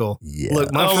first vehicle. Yeah.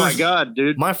 Look, my God,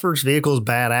 dude. My first vehicle is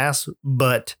badass,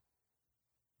 but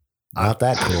not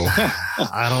that cool.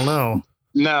 I don't know.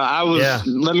 No, I was,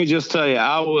 let me just tell you,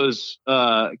 I was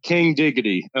King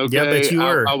Diggity. Okay. Yeah, but you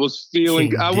were. I was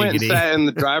feeling, King I went and Diggity. sat in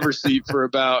the driver's seat for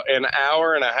about an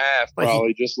hour and a half,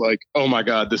 probably just like, oh my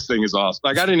God, this thing is awesome.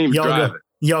 Like, I didn't even drive it.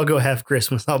 Y'all go have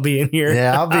Christmas. I'll be in here.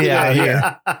 Yeah, I'll be out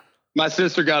here. My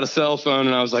sister got a cell phone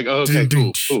and I was like, oh, okay,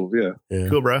 cool. Yeah.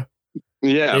 Cool, bro.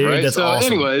 Yeah. Dude, right. that's So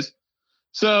awesome. anyways,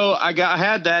 so I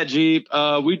had that Jeep.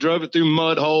 We drove it through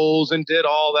mud holes and did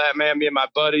all that, man. Me and my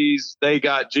buddies, they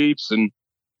got Jeeps, and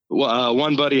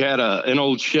one buddy had an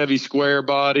old Chevy Square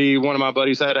body. One of my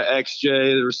buddies had an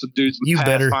XJ. There were some dudes with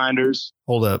Pathfinders.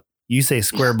 Hold up. You say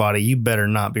square body, you better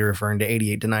not be referring to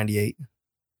 88 to 98.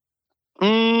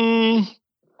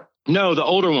 No, the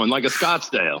older one, like a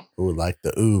Scottsdale. Ooh, like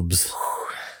the oobs.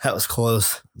 That was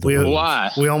close.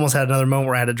 Why? We almost had another moment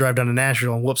where I had to drive down to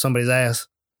Nashville and whoop somebody's ass.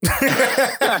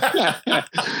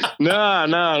 No.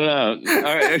 All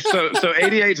right, so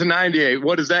 88 to 98,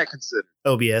 what is that considered?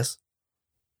 OBS.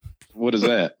 What is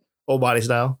that? Old body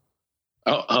style.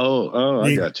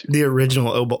 I got you. The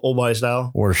original old body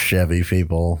style. We're Chevy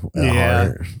people at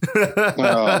heart.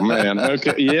 Oh, man.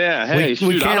 Okay. Yeah. Hey,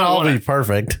 we can't all be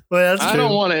perfect. Well, that's I true.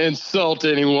 don't want to insult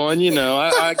anyone.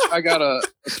 I got a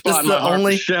spot in my heart for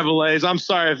Chevrolets. I'm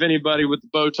sorry if anybody with the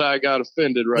bow tie got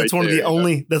offended That's one of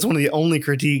the only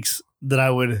critiques that I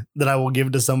will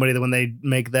give to somebody that when they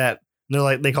make that, they're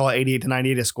like, they call it 88 to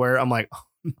 98 a square. I'm like,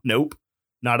 nope.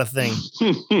 Not a thing.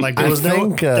 Like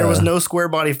there was no square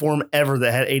body form ever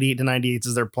that had 88 to 98s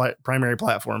as their primary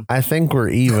platform. I think we're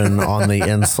even on the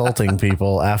insulting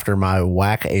people after my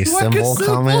whack a cymbal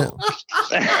comment.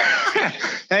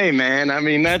 Hey man, I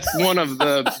mean that's one of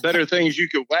the better things you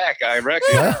could whack, I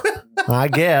reckon. Well, I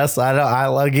guess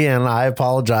I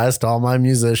apologize to all my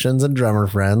musicians and drummer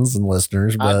friends and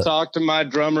listeners. But I talked to my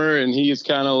drummer, and he's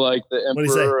kind of like the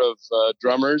emperor of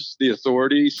drummers, the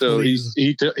authority. So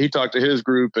he talked to his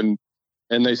group, and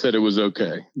they said it was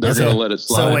okay. They're going to let it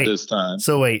slide this time.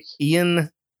 So wait, Ian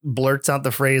blurts out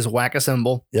the phrase "whack a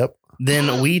cymbal." Yep.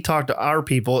 Then we talk to our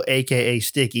people, aka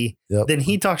Sticky. Yep. Then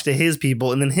he talks to his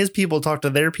people, and then his people talk to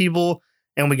their people,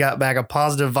 and we got back a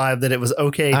positive vibe that it was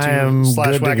okay to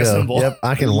whack a cymbal. Yep,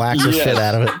 I can whack the shit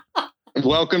out of it.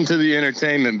 Welcome to the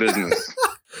entertainment business.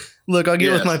 Look, I'll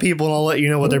get with my people, and I'll let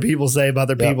you know what their people say about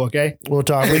their people. Okay, we'll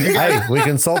talk. We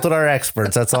consulted our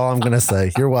experts. That's all I'm going to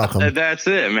say. You're welcome. That's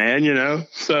it, man.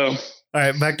 So all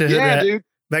right, back to Hood Rat. Dude.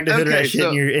 Back to Hood Rat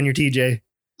shit in your TJ.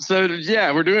 So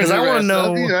we're doing because I want to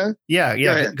know. Stuff, Yeah,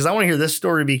 because I want to hear this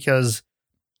story because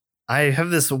I have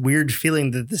this weird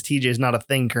feeling that this TJ is not a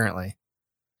thing currently.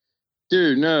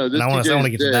 Dude, no, I want to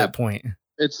get to that point.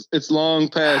 It's long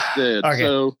past dead.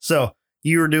 Okay, so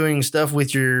you were doing stuff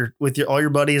with your all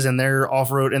your buddies and their off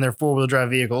road and their 4-wheel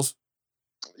drive vehicles.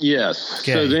 Yes.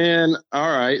 Okay. So then,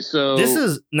 all right. So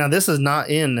this is not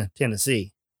in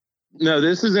Tennessee. No,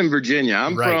 this is in Virginia.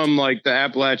 I'm from like the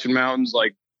Appalachian Mountains,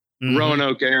 like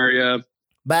Roanoke area.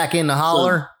 Back in the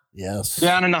holler. Yes.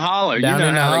 Down in the holler. Down you know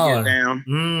in the how holler. to get down.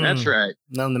 That's right.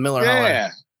 Down in the Miller holler.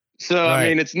 Yeah. So, I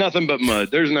mean, it's nothing but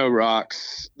mud. There's no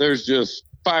rocks. There's just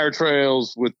fire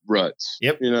trails with ruts.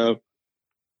 Yep.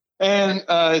 And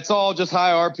it's all just high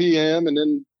RPM. And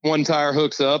then one tire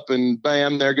hooks up and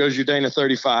bam, there goes your Dana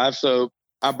 35. So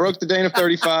I broke the Dana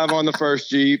 35 on the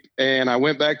first Jeep. And I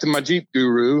went back to my Jeep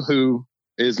guru, who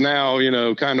is now,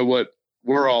 kind of what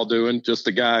we're all doing, just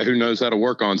a guy who knows how to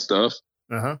work on stuff.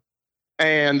 Uh-huh.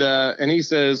 And he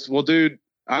says, well, dude,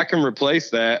 I can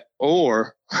replace that.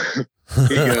 Or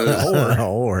he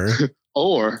goes,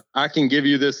 or I can give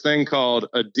you this thing called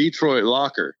a Detroit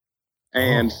locker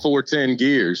and 410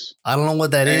 gears. I don't know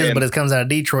what that is, but it comes out of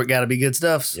Detroit. Got to be good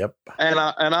stuff. Yep. And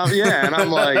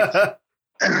I'm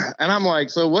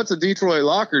like, so what's a Detroit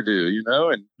locker do?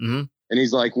 And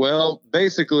he's like, well,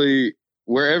 basically,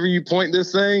 wherever you point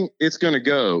this thing, it's going to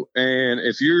go. And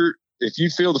if you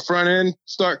feel the front end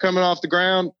start coming off the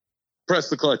ground, press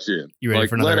the clutch in. You ready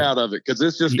for another? Let out of it, because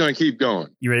it's just going to keep going.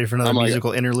 You ready for another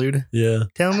musical interlude? Yeah.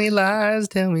 Tell me lies,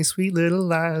 tell me sweet little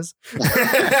lies.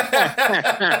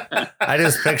 I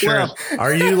just picture,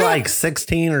 are you like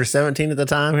 16 or 17 at the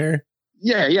time here?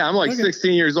 Yeah. I'm like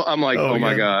 16 years old. I'm like, oh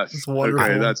my gosh. That's wonderful.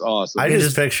 Okay, that's awesome. I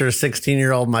just picture a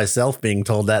 16-year-old myself being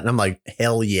told that, and I'm like,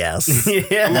 hell yes.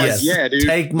 Yes. Yeah, dude.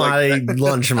 Take my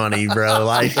lunch money, bro.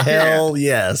 Like, hell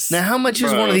yes. Now, how much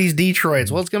is one of these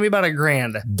Detroits? Well, it's going to be about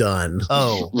 $1,000. Done.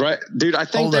 Oh. Right. Dude, I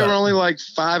think they were only like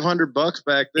 $500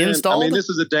 back then. Installed? I mean, this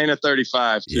is a Dana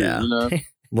 35 too, Yeah.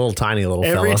 Little tiny little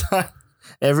fella.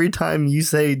 Every time you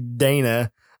say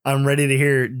Dana, I'm ready to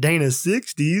hear Dana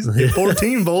 60s at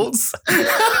 14 volts.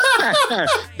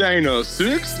 Dana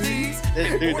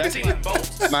 60s? Dude,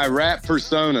 that's my rap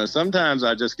persona. Sometimes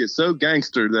I just get so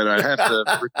gangster that I have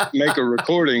to make a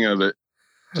recording of it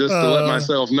just to let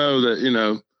myself know that,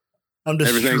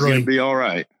 everything's going to be all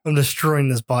right. I'm destroying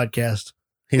this podcast.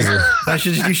 You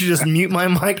should just mute my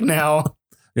mic now.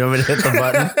 You want me to hit the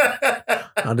button?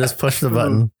 I'll just push the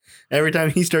button. Every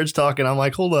time he starts talking, I'm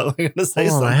like, hold up, I'm going to say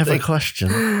something. I have a question.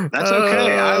 That's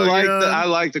okay. I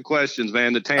like the questions,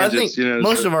 man. The tangents, I think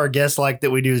most of our guests like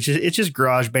that we do. It's just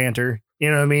garage banter.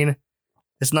 You know what I mean?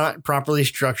 It's not properly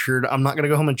structured. I'm not going to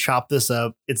go home and chop this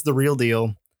up. It's the real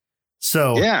deal.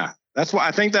 So yeah, that's why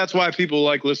people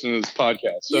like listening to this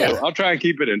podcast. So I'll try and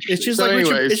keep it interesting. It's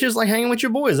just like hanging with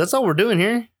your boys. That's all we're doing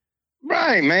here.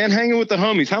 Right, man. Hanging with the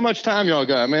homies. How much time y'all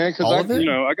got, man? Because I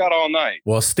got all night.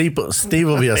 Well, Steve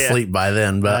will be asleep by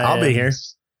then, but I'll be here.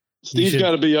 Steve's got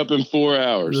to be up in 4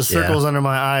 hours. The circles under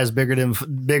my eyes bigger than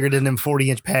them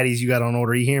 40-inch patties you got on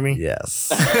order. You hear me?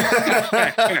 Yes.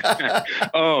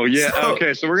 Oh yeah.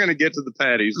 Okay, so we're gonna get to the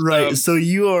patties, right? So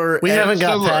you are. We haven't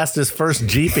got past his first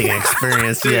jeeping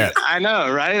experience yet. I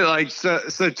know, right? Like, so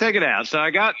check it out. So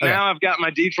now I've got my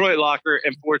Detroit locker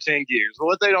and 410 gears. Well,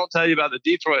 what they don't tell you about the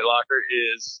Detroit locker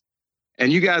is,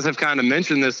 and you guys have kind of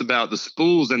mentioned this about the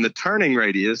spools and the turning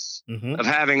radius of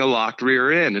having a locked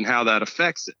rear end and how that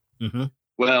affects it. Mm-hmm.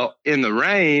 Well, in the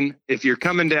rain, if you're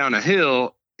coming down a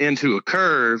hill into a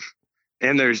curve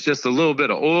and there's just a little bit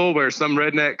of oil where some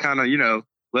redneck kind of,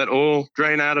 let oil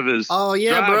drain out of his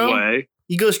driveway. Bro.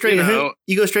 You go straight to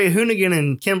Hoonigan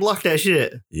and can't block that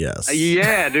shit. Yes.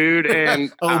 Yeah, dude. And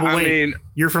I mean,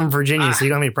 you're from Virginia, so you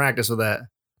don't have any practice with that.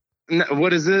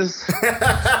 What is this?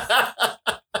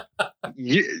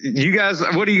 you guys,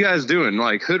 what are you guys doing?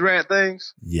 Like hood rat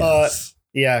things? Yes.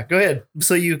 Yeah, go ahead.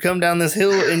 So you come down this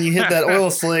hill and you hit that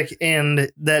oil slick,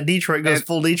 and that Detroit goes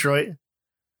full Detroit.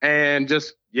 And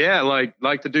just like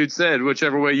the dude said,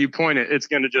 whichever way you point it, it's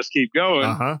going to just keep going.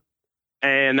 Uh-huh.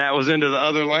 And that was into the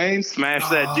other lane. Smash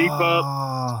that Jeep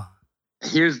up.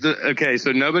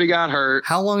 So nobody got hurt.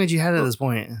 How long had you had it at this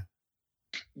point?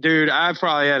 Dude, I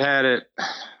probably had it.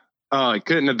 Oh, it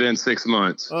couldn't have been 6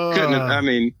 months. Couldn't have. I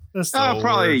mean,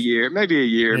 probably a year, maybe a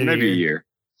year.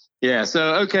 Yeah.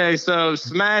 So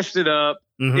smashed it up.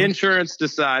 Mm-hmm. Insurance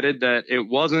decided that it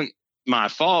wasn't my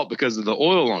fault because of the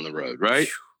oil on the road, right?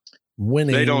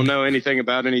 Winning. They don't know anything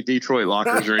about any Detroit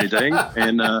lockers or anything.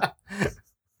 And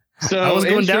so I was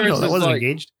going downhill. I wasn't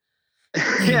engaged.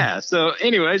 Yeah. So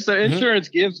anyway, insurance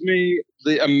gives me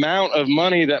the amount of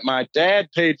money that my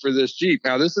dad paid for this Jeep.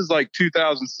 Now, this is like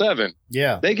 2007.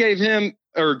 Yeah. They gave me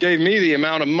the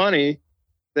amount of money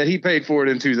that he paid for it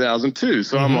in 2002.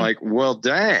 So I'm like, well,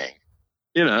 dang.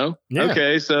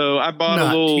 Okay. So I bought a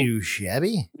little. Not too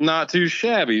shabby. Not too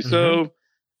shabby. So,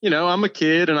 I'm a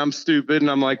kid and I'm stupid. And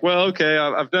I'm like, well, okay,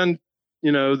 I've done,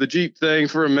 the Jeep thing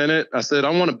for a minute. I said, I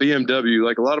want a BMW.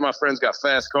 Like a lot of my friends got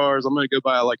fast cars. I'm going to go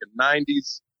buy like a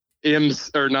 90s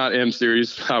not M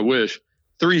series. I wish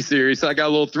 3 series. So I got a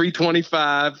little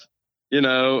 325,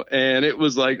 and it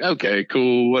was like, okay,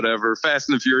 cool, whatever. Fast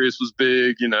and the Furious was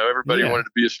big. Everybody wanted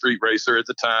to be a street racer at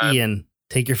the time. Ian,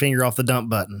 take your finger off the dump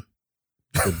button.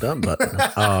 The dump button.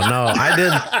 Oh no,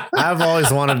 I've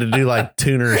always wanted to do like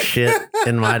tuner shit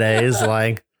in my days.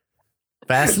 Like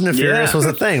Fast and the Furious was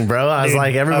a thing, bro. I was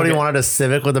like, everybody wanted a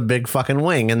Civic with a big fucking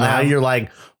wing. And now you're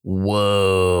like,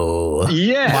 whoa.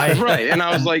 Yeah, right. And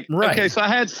I was like, okay, so I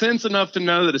had sense enough to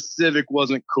know that a Civic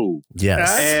wasn't cool.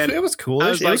 Yes. And it was cool. I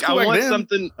was like, I want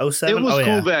something. 07? It was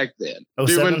cool back then.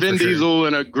 Dude, when Vin Diesel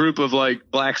and a group of like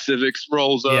black Civics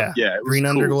rolls up. Yeah. It was green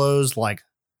underglows, like.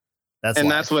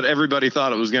 That's what everybody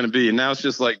thought it was going to be. And now it's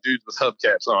just like dudes with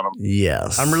hubcaps on them.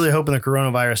 Yes. I'm really hoping the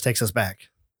coronavirus takes us back.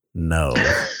 No.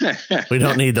 We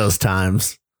don't need those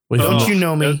times. Don't you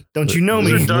know me? Don't you know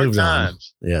me? These are dark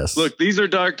times. Yes. Look, these are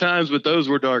dark times, but those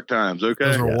were dark times. Okay.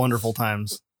 Those were wonderful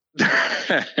times.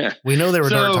 We know they were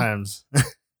dark times.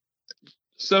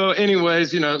 So anyways,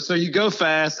 so you go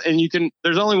fast and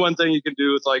there's only one thing you can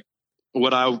do with like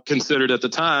what I considered at the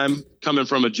time coming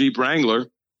from a Jeep Wrangler.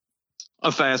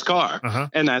 A fast car,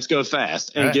 and that's go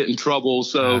fast and get in trouble.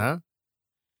 So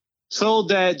sold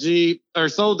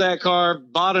that car,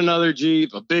 bought another Jeep,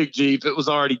 a big Jeep. It was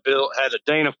already built, had a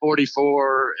Dana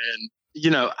 44. And,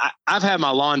 I've had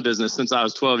my lawn business since I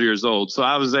was 12 years old. So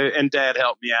I was there and Dad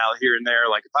helped me out here and there.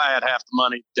 Like if I had half the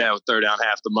money, Dad would throw down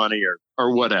half the money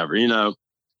or whatever,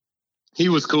 He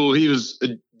was cool.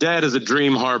 Dad is a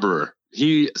dream harborer.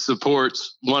 He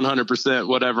supports 100%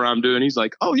 whatever I'm doing. He's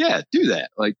like, oh, yeah, do that.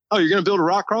 Like, oh, you're going to build a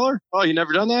rock crawler? Oh, you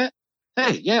never done that?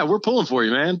 Hey, yeah, we're pulling for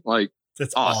you, man. Like,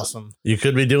 that's awesome. You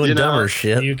could be doing dumber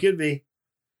shit. You could be.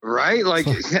 Right? Like,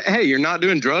 hey, you're not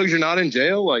doing drugs. You're not in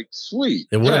jail. Like, sweet.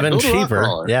 It would have been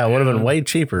cheaper. Yeah, it would have been way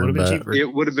cheaper.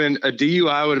 It would have been a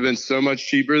DUI would have been so much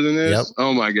cheaper than this. Yep.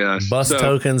 Oh, my gosh. Bus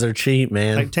tokens are cheap,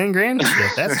 man. Like 10 grand?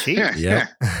 That's cheap. Yeah.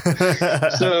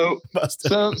 So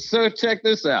check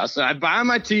this out. So I buy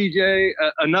my TJ,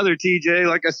 another TJ.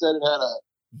 Like I said, it had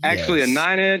actually a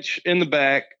 9-inch in the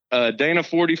back, Dana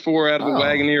 44 out of the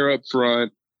Wagoneer up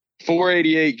front.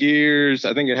 488 gears.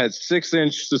 I think it had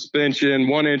 6-inch suspension,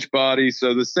 1-inch body.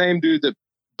 So the same dude that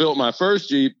built my first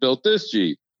Jeep built this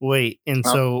Jeep. Wait, and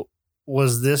so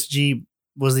was the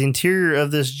interior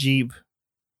of this Jeep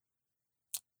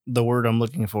the word I'm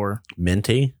looking for?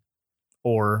 Minty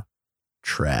or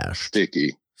trash?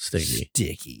 Sticky.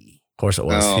 Of course it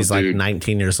was. He's like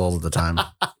 19 years old at the time.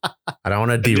 I don't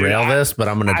want to derail this, but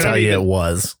I'm going to tell you it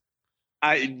was.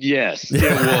 Yes, it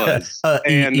was.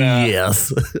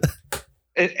 Yes.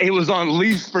 It was on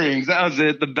leaf springs. That was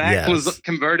it. The back was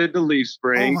converted to leaf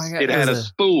springs. It had a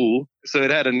spool. So it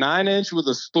had a 9-inch with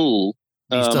a spool.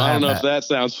 I don't know if that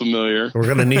sounds familiar. We're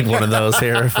going to need one of those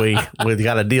here if we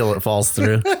got a deal that falls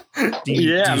through.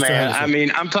 Man. I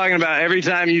mean, I'm talking about every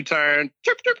time you turn,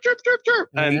 chirp, chirp, chirp, chirp, chirp.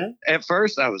 And at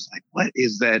first I was like, what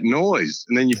is that noise?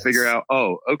 And then you figure out,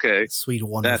 oh, okay. Sweet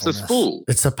wonderfulness. That's a spool.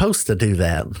 It's supposed to do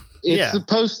that. It's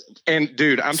supposed, and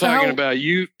dude, I'm talking about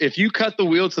if you cut the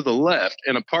wheel to the left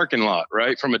in a parking lot,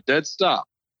 right, from a dead stop,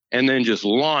 and then just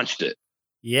launched it.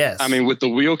 Yes. I mean, with the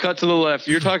wheel cut to the left,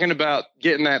 you're talking about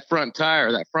getting that front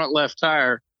left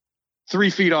tire, 3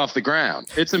 feet off the ground.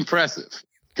 It's impressive.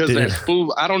 because that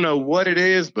spool, I don't know what it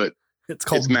is, but it's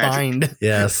called bind.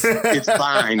 Yes. It's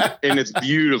bind, and it's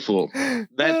beautiful.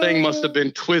 That thing must have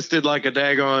been twisted like a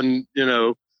daggone,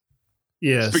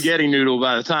 spaghetti noodle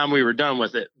by the time we were done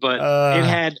with it. But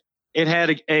it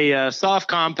had a soft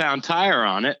compound tire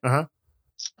on it.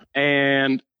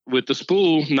 And with the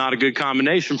spool, not a good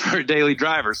combination for a daily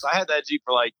driver. So I had that Jeep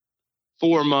for like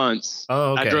 4 months.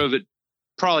 Oh, okay. I drove it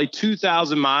probably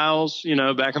 2,000 miles,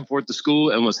 back and forth to school,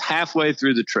 and was halfway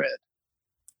through the tread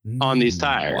on these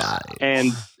tires.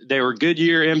 And they were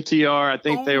Goodyear MTR. I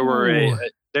think they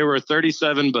were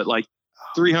 37, but like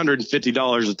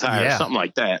 $350 a tire, something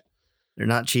like that. They're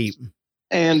not cheap.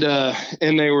 And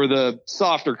they were the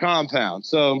softer compound.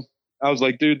 So I was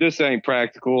like, dude, this ain't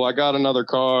practical. I got another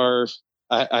car.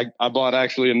 I bought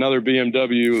actually another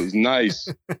BMW. It was nice.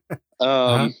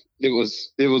 It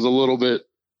was a little bit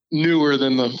newer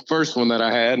than the first one that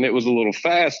I had, and it was a little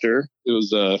faster. It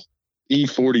was a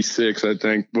E46, I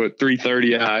think, but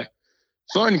 330i.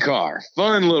 Fun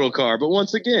little car. But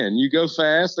once again, you go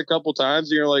fast a couple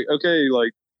times, and you're like, okay,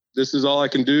 like this is all I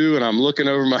can do, and I'm looking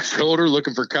over my shoulder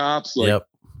looking for cops. Like,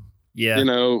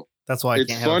 that's why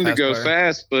it's fun to go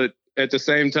fast, but at the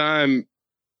same time,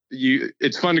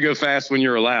 it's fun to go fast when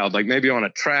you're allowed, like maybe on a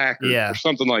track or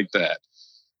something like that.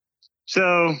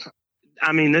 So,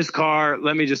 I mean, this car,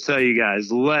 let me just tell you guys,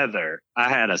 leather.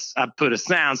 I put a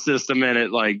sound system in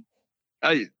it, like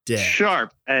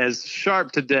sharp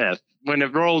to death. When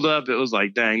it rolled up, it was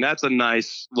like, dang, that's a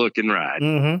nice looking ride.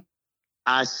 Mm-hmm.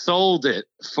 I sold it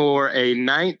for a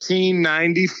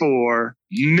 1994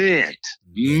 mint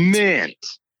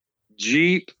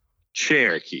Jeep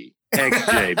Cherokee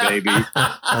XJ, baby.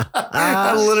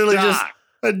 I literally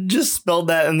just spelled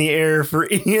that in the air for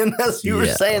Ian as you were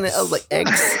saying it. I was like,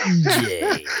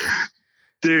 XJ.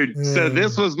 Dude, so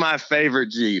this was my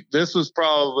favorite Jeep. This was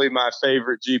probably my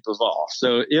favorite Jeep of all.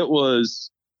 So it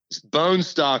was bone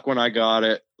stock when I got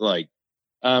it. Like,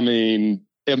 I mean,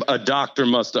 a doctor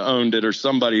must have owned it, or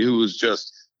somebody who was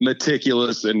just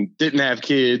meticulous and didn't have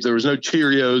kids. There was no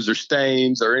Cheerios or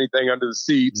stains or anything under the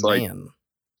seats. Man. Like,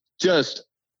 just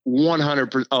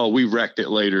 100%. Oh, we wrecked it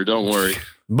later. Don't worry.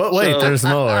 But wait, there's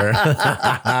more.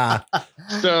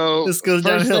 So this goes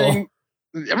downhill.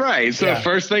 Right. So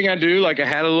first thing I do, like I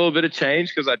had a little bit of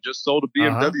change because I just sold a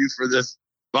BMW for this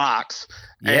box.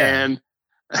 And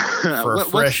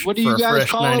what do you guys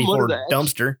call them? What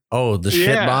dumpster? Oh, the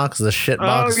shit box, the shit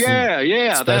box. Oh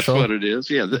yeah, special? That's what it is.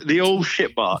 Yeah, the old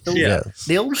shit box. Yeah,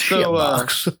 the old shit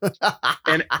box.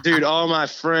 And dude, all my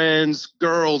friends,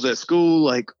 girls at school,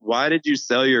 like, why did you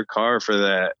sell your car for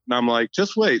that? And I'm like,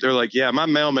 just wait. They're like, yeah, my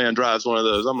mailman drives one of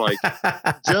those. I'm like,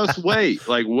 just wait.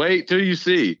 Like, wait till you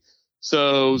see.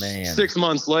 So 6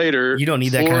 months later, you don't need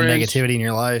that kind of negativity in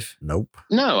your life. Nope.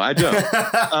 No, I don't.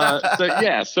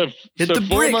 So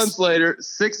 4 months later,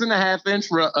 6.5-inch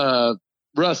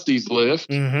Rusty's lift.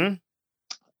 Mm-hmm.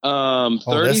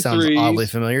 33. That sounds oddly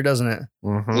familiar, doesn't it?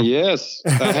 Mm-hmm. Yes,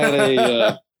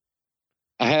 I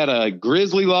had a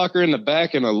Grizzly locker in the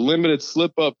back and a limited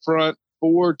slip up front.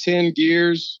 410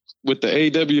 gears with the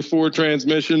AW4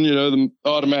 transmission. The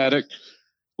automatic,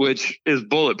 which is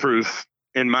bulletproof.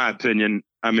 In my opinion,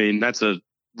 I mean, that's a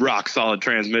rock solid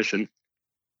transmission.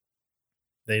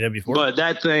 The AW4? But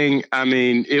that thing, I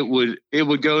mean, it would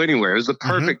go anywhere. It was a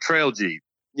perfect trail Jeep,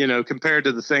 compared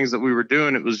to the things that we were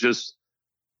doing. It was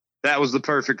that was the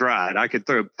perfect ride. I could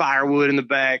throw firewood in the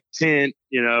back, tent,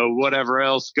 whatever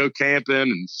else, go camping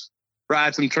and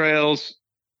ride some trails.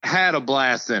 Had a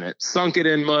blast in it. Sunk it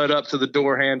in mud up to the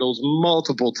door handles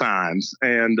multiple times.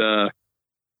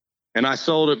 And I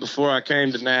sold it before I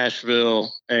came to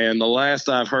Nashville. And the last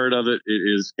I've heard of it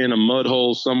is in a mud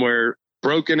hole somewhere,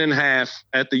 broken in half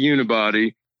at the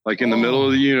unibody, like in the middle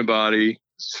of the unibody,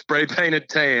 spray painted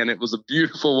tan. It was a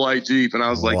beautiful white Jeep. And I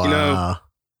was like,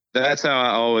 that's how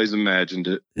I always imagined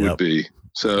it would be.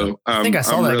 So I think I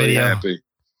saw that really video. Happy.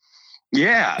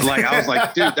 Yeah. Like I was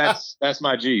like, dude, that's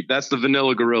my Jeep. That's the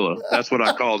Vanilla Gorilla. That's what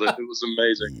I called it. It was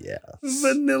amazing. Yeah.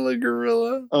 Vanilla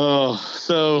Gorilla. Oh,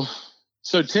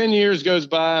 So 10 years goes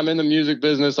by. I'm in the music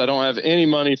business. I don't have any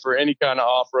money for any kind of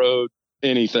off-road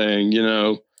anything,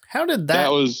 How did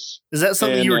that is that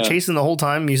something you were chasing the whole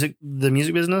time? The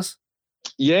music business?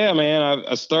 Yeah, man.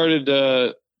 I started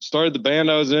the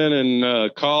band I was in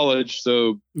college.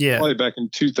 So probably back in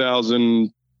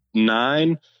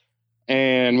 2009.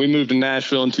 And we moved to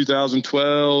Nashville in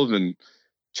 2012 and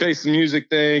chased the music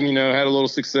thing, had a little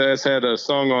success, had a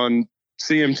song on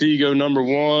CMT go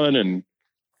 #1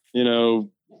 and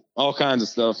all kinds of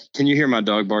stuff. Can you hear my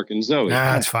dog barking? Zoe.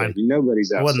 Nah, that's fine.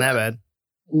 Nobody's outside. It wasn't that bad.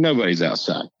 Nobody's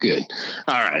outside. Good.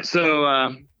 All right. So,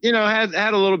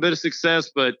 had a little bit of success,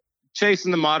 but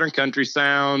chasing the modern country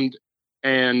sound,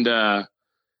 and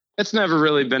it's never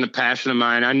really been a passion of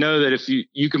mine. I know that if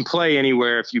you can play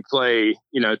anywhere if you play,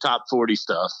 top 40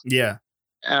 stuff. Yeah.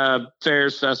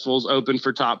 Fairs, festivals open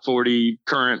for top 40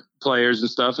 current players and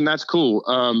stuff, and that's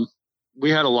cool. We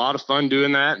had a lot of fun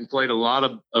doing that and played a lot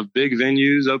of big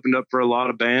venues, opened up for a lot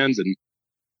of bands, and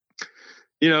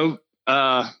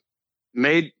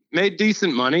made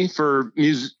decent money for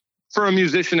a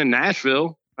musician in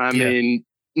Nashville. I mean,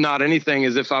 not anything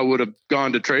as if I would have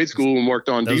gone to trade school and worked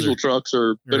on diesel trucks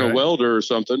or been a welder or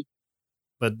something.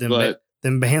 But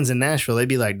them bands in Nashville, they'd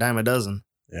be like dime a dozen.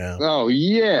 Yeah. Oh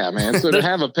yeah, man. So to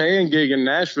have a paying gig in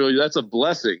Nashville, that's a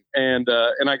blessing. And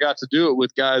I got to do it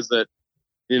with guys that,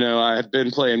 I had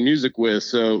been playing music with.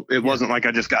 So it wasn't like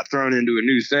I just got thrown into a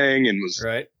new thing and was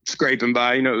scraping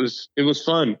by. It was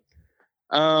fun.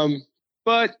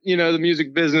 But the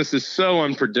music business is so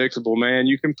unpredictable, man.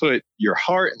 You can put your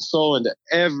heart and soul into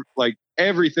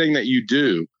everything that you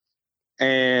do,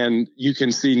 and you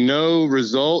can see no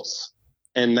results,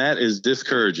 and that is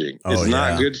discouraging. It's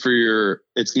not good for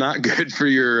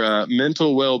your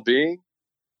mental well-being,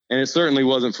 and it certainly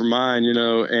wasn't for mine,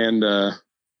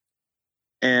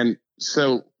 and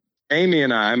so Amy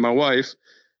and I, my wife,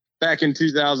 back in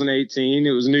 2018,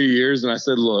 it was New Year's, and I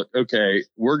said, look, okay,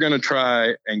 we're going to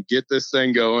try and get this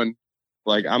thing going.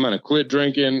 Like, I'm going to quit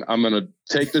drinking. I'm going to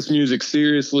take this music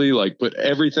seriously, like put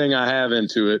everything I have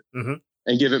into it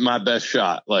and give it my best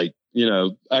shot. Like,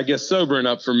 I guess sobering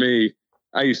up for me,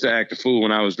 I used to act a fool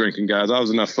when I was drinking, guys. I was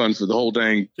enough fun for the whole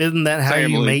dang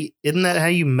family. Isn't that how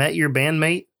you met your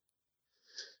bandmate?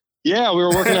 Yeah, we were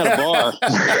working at a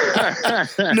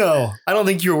bar. No, I don't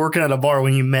think you were working at a bar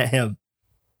when you met him.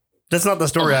 That's not the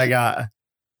story I got.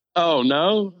 Oh,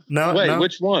 no? No. Wait, no.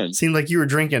 which one? Seemed like you were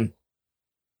drinking.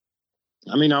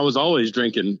 I mean, I was always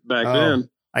drinking back then.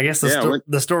 I guess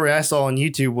the story I saw on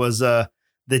YouTube was that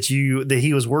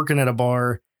he was working at a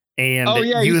bar and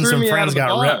you and some friends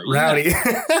got rowdy.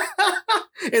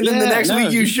 And then the next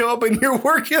week you show up and you're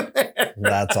working there.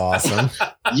 That's awesome.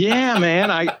 Yeah, man.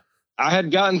 I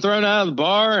had gotten thrown out of the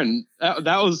bar, and that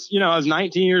was, I was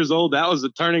 19 years old. That was a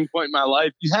turning point in my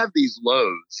life. You have these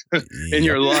lows in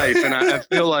your life, and I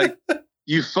feel like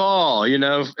you fall,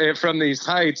 from these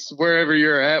heights wherever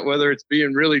you're at, whether it's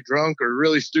being really drunk or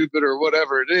really stupid or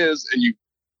whatever it is, and you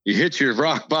hit your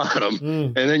rock bottom,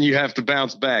 and then you have to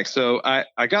bounce back. So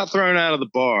I got thrown out of the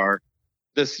bar.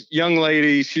 This young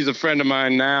lady, she's a friend of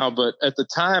mine now, but at the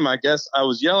time, I guess I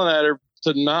was yelling at her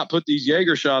to not put these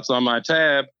Jaeger shots on my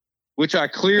tab, which I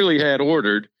clearly had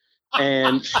ordered.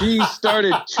 And she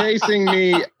started chasing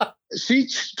me. She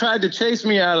tried to chase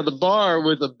me out of the bar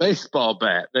with a baseball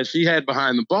bat that she had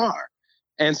behind the bar.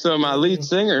 And so my lead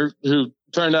singer, who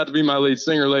turned out to be my lead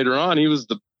singer later on, he was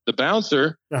the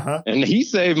bouncer, and he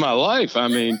saved my life. I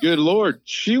mean, good Lord,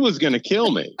 she was going to kill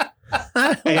me.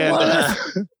 And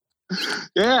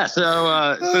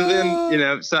so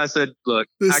then, so I said, look,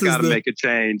 I got to make a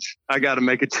change. I got to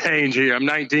make a change here. I'm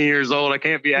 19 years old. I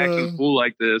can't be acting a fool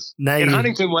like this. In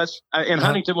Huntington, West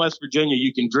Virginia,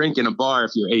 you can drink in a bar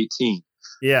if you're 18.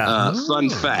 Yeah. Fun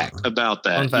fact about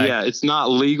that. Yeah. It's not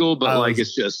legal, but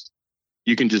it's just,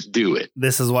 you can just do it.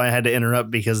 This is why I had to interrupt,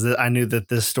 because I knew that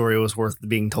this story was worth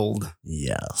being told.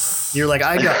 Yes. You're like,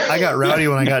 I got rowdy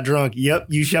when I got drunk. Yep,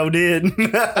 you sure did.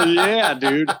 Yeah,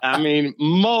 dude. I mean,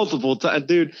 multiple times,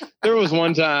 dude. There was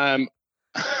one time.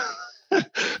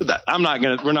 we're not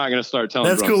gonna start telling.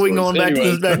 That's cool. We can go on back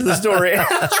to the story.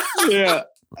 Yeah.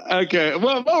 Okay.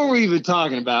 Well, what were we even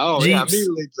talking about? Oh, Jeeps. Yeah, me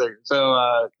lead singer.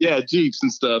 So, Jeeps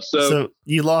and stuff. So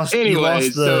you lost.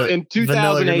 Anyways, so in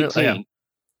 2018. Yeah.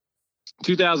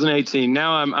 2018.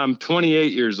 Now I'm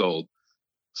 28 years old.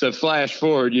 So flash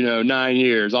forward, 9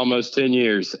 years, almost 10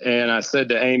 years. And I said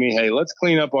to Amy, hey, let's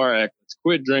clean up our act. Let's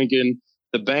quit drinking.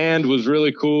 The band was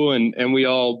really cool. And we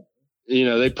all,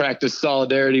 they practiced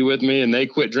solidarity with me, and they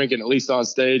quit drinking, at least on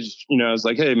stage. I was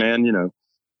like, hey man,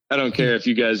 I don't care if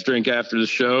you guys drink after the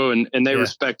show. And they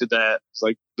respected that. It's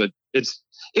like, but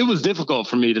it was difficult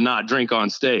for me to not drink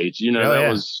on stage.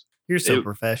 You're so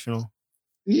professional.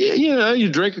 Yeah, you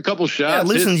drink a couple shots,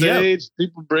 hit stage,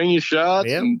 people bring you shots,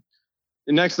 and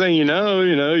the next thing you know,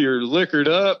 you're liquored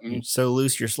up. And you're so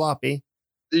loose, you're sloppy.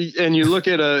 And you look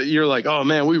at you're like, oh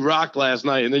man, we rocked last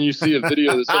night. And then you see a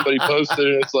video that somebody posted,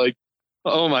 and it's like,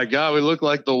 oh my God, we look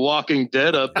like the Walking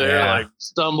Dead up there, like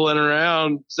stumbling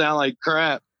around, sound like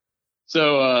crap.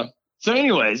 So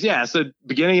anyways, so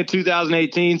beginning of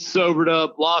 2018, sobered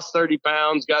up, lost 30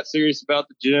 pounds, got serious about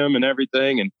the gym and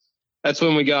everything. And that's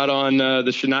when we got on the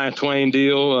Shania Twain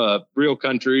deal, Real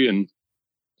Country. And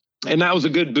that was a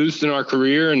good boost in our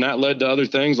career. And that led to other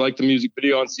things like the music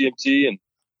video on CMT. And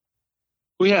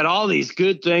we had all these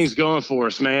good things going for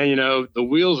us, man. You know, the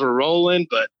wheels were rolling,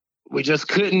 but we just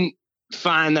couldn't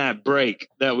find that break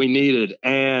that we needed.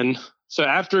 And so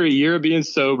after a year of being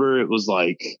sober, it was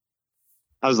like,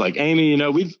 I was like, Amy, you know,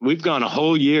 we've gone a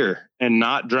whole year and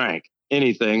not drank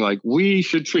anything. Like, we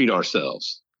should treat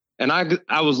ourselves. And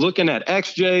I was looking at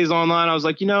XJs online. I was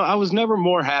like, you know, I was never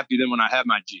more happy than when I had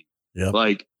my Jeep. Yep.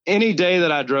 Like, any day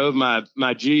that I drove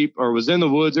my Jeep or was in the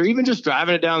woods or even just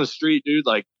driving it down the street, dude,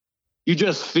 like, you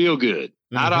just feel good.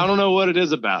 Mm-hmm. I don't know what it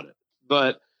is about it,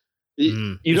 but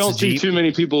you don't see too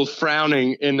many people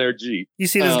frowning in their Jeep. You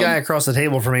see this guy across the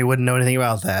table from me wouldn't know anything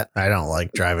about that. I don't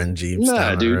like driving Jeeps.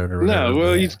 No, dude. No,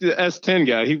 well, he's the S10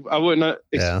 guy. I wouldn't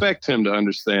expect him to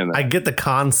understand that. I get the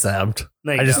concept.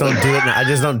 I just don't do it. I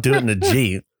just don't do it in a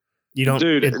Jeep. You don't,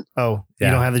 dude. You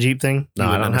don't have the Jeep thing? No,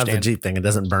 I don't have the Jeep thing. It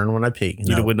doesn't burn when I pee.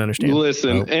 No. You wouldn't understand.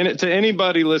 Listen, and to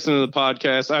anybody listening to the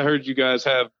podcast, I heard you guys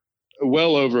have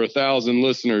well over 1,000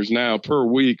 listeners now per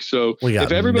week. So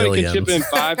if everybody can chip in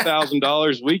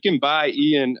 $5,000, we can buy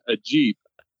Ian a Jeep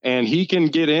and he can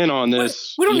get in on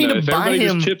this. We don't need to buy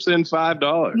him. Just chips in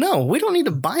 $5. No, we don't need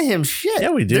to buy him shit. Yeah,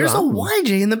 we do. There's a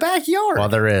YJ in the backyard. Well,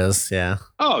 there is. Yeah.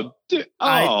 Oh,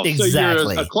 exactly. So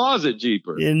you're a closet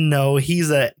Jeeper. No,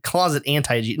 he's a closet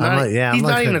anti-Jeep. He's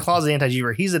not even a closet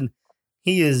anti-Jeeper.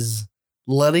 He is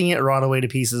letting it rot away to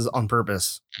pieces on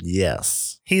purpose.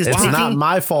 Yes. It's not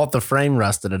my fault the frame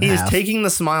rusted in half. He is taking the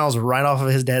smiles right off of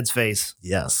his dad's face.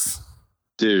 Yes.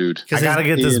 Dude. I got to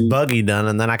get this buggy done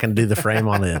and then I can do the frame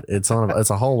on it. It's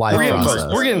a whole life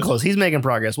process. We're getting close. He's making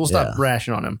progress. We'll stop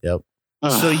rashing on him. Yep.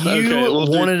 So you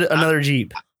wanted another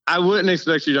Jeep. I wouldn't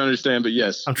expect you to understand, but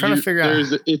yes. I'm trying to figure out.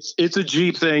 It's a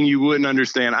Jeep thing you wouldn't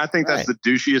understand. I think that's the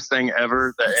douchiest thing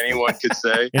ever that anyone could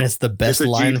say. And it's the best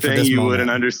line Jeep for thing this you moment. wouldn't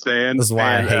understand. This is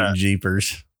why I hate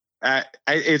Jeepers.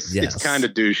 It's kind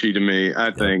of douchey to me,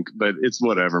 I think, but it's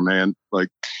whatever, man. Like,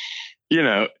 you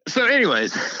know. So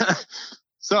anyways,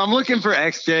 so I'm looking for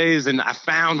XJs and I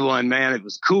found one, man. It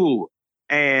was cool.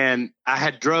 And I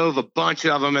had drove a bunch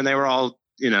of them and they were all,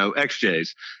 you know, XJs.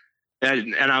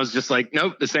 And I was just like,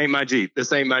 nope, this ain't my Jeep.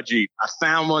 This ain't my Jeep. I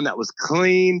found one that was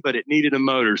clean, but it needed a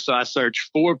motor. So I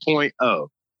searched 4.0,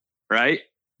 right?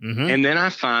 Mm-hmm. And then I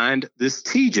find this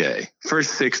TJ for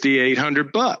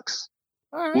 $6,800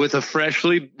 with a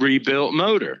freshly rebuilt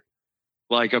motor,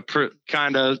 like a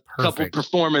couple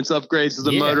performance upgrades to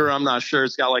the motor. I'm not sure.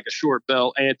 It's got like a short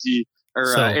belt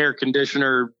air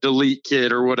conditioner delete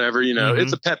kit or whatever. You know,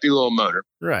 It's a peppy little motor.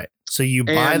 Right. So you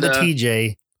buy the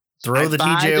TJ. Throw the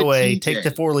TJ away, take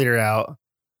the 4-liter out.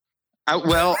 I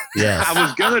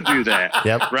was going to do that.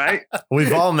 Yep. Right?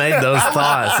 We've all made those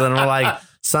thoughts and we're like,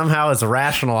 somehow it's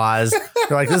rationalized.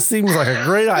 You're like, this seems like a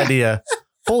great idea.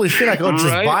 Holy shit, I could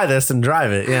just buy this and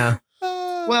drive it. Yeah.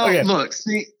 Well, look,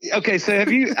 see, okay, so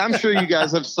I'm sure you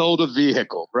guys have sold a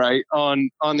vehicle, right? On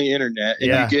the internet.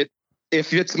 And you get,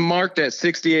 if it's marked at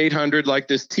 6,800 like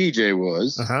this TJ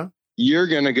was, you're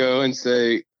going to go and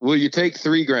say, will you take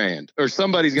 $3,000? Or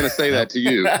somebody's going to say that to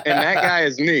you. And that guy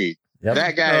is me. Yep.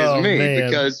 That guy is me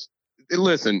because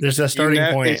listen, there's a starting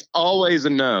point. It's always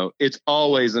a no. It's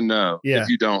always a no if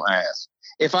you don't ask.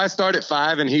 If I start at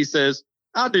 5 and he says,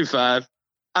 I'll do 5,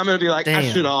 I'm going to be like, I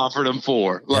should have offered him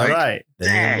 4. Like,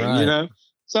 dang, you know?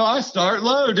 So I start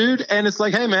low, dude. And it's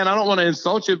like, hey, man, I don't want to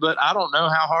insult you, but I don't know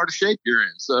how hard a shape you're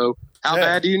in. So how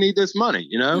bad do you need this money?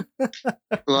 You know,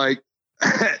 like,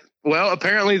 well,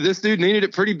 apparently this dude needed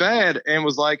it pretty bad and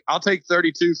was like, I'll take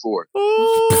 32 for it.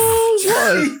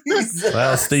 Oh,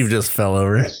 well, Steve just fell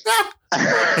over.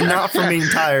 And not from being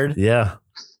tired. Yeah.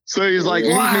 So he's like,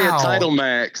 meet me at Title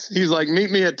Max. He's like,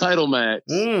 meet me at Title Max.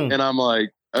 And I'm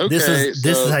like, okay. This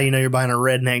is how you know you're buying a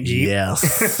redneck Jeep.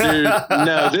 Yes. Dude,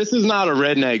 no, this is not a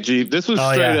redneck Jeep. This was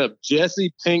straight up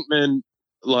Jesse Pinkman,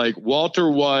 like Walter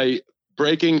White,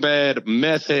 Breaking Bad,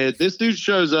 meth head. This dude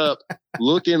shows up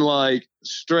looking like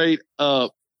straight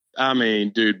up, I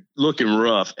mean, dude, looking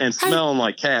rough and smelling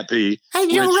like cat pee. Hey,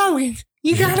 Joe Rogan,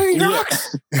 you got any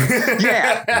rocks?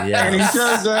 Yeah. And he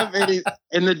shows up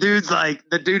and the dude's like,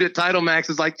 the dude at Title Max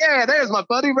is like, yeah, there's my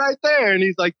buddy right there. And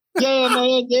he's like, yeah,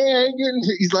 man, yeah.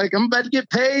 He's like, I'm about to get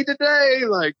paid today.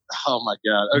 Like, oh my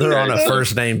God. Okay. They're on a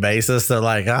first name basis. They're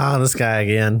like, this guy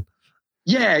again.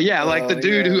 Yeah. Like the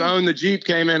dude who owned the Jeep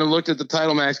came in and looked at the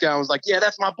Title Max guy and was like, yeah,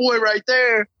 that's my boy right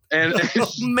there. And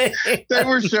they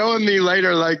were showing me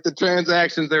later, like the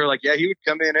transactions. They were like, yeah, he would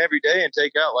come in every day and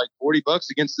take out like $40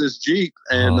 against this Jeep.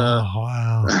 And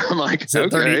wow. I'm like, is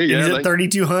it like,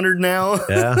 3,200 now?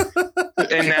 Yeah.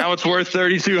 And now it's worth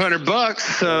 $3,200.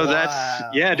 So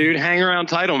that's, dude, hang around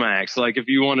Title Max. Like if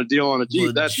you want to deal on a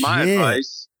Jeep, that's my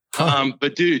advice.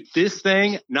 But dude, this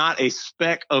thing, not a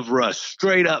speck of rust,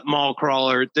 straight up mall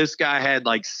crawler. This guy had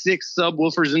like 6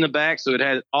 subwoofers in the back. So it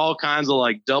had all kinds of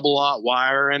like double-aught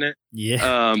wire in it.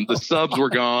 Yeah. The subs were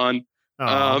gone.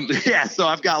 Yeah. So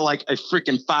I've got like a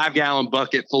freaking 5-gallon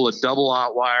bucket full of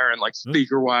double-aught wire and like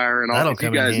speaker wire and all. If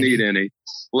you guys need any,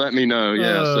 let me know.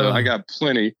 Yeah. So I got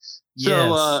plenty.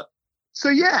 So,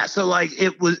 yes. So like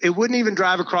it wouldn't even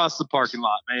drive across the parking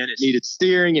lot, man. It needed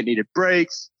steering. It needed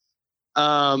brakes.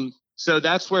 So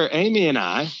that's where Amy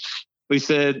and we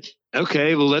said,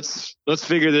 okay, well, let's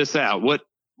figure this out.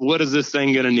 What is this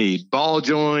thing going to need? Ball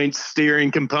joints,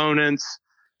 steering components.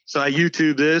 So I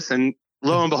YouTube this, and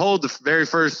lo and behold, the very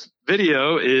first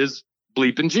video is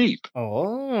Bleepin' Jeep.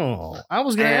 Oh, I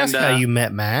was going to ask how you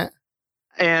met Matt.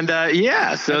 And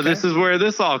so this is where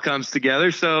this all comes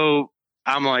together. So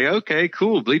I'm like, okay,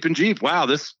 cool. Bleepin' Jeep. Wow.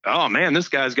 This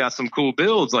guy's got some cool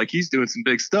builds. Like, he's doing some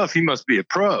big stuff. He must be a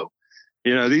pro.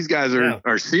 You know, these guys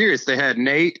are serious. They had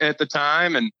Nate at the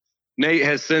time, and Nate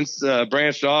has since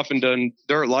branched off and done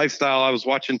dirt lifestyle. I was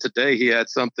watching today. He had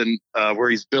something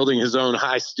where he's building his own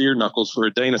high steer knuckles for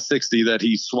a Dana 60 that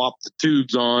he swapped the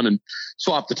tubes on and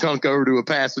swapped the trunk over to a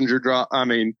passenger drop. I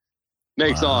mean,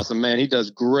 Nate's awesome, man. He does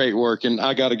great work, and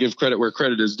I got to give credit where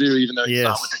credit is due, even though he's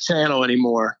not with the channel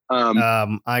anymore.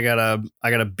 I got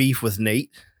a beef with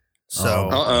Nate.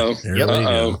 So,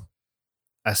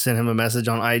 I sent him a message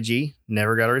on IG,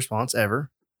 never got a response ever.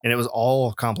 And it was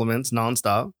all compliments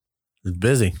nonstop. He's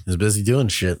busy. He's busy doing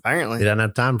shit. Apparently. He doesn't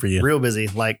have time for you. Real busy.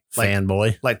 Like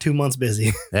fanboy. Like 2 months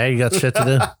busy. Yeah, you got shit to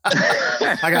do.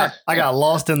 I got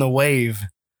lost in the wave.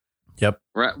 Yep.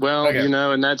 Right. Well,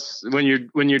 and that's when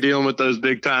you're dealing with those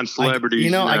big time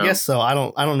celebrities. I guess so. I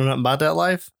don't know nothing about that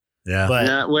life. Yeah.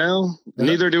 But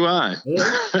neither do I.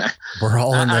 We're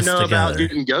all in this together. I know about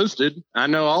getting ghosted. I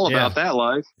know all about that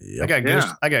life. Yep.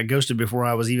 I got ghosted before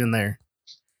I was even there.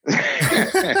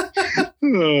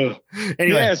 Anyway.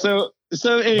 Yeah. So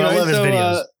anyway. I love his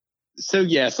videos.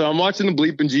 So I'm watching the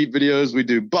Bleepin' Jeep videos. We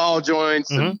do ball joints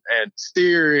and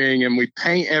steering, and we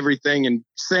paint everything and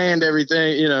sand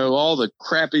everything. You know, all the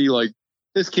crappy, like,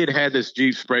 this kid had this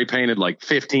Jeep spray painted like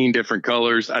 15 different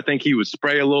colors. I think he would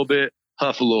spray a little bit,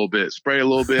 huff a little bit, spray a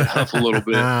little bit, huff a little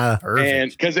bit.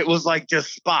 And because it was like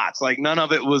just spots, like none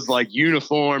of it was like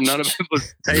uniform. None of it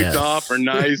was taped off or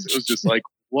nice. It was just like,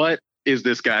 what is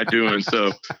this guy doing?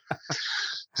 So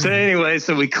anyway,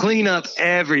 so we clean up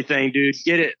everything, dude.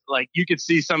 Get it. Like, you could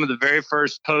see some of the very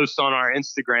first posts on our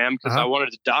Instagram because I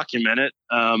wanted to document it.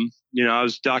 I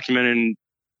was documenting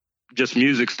just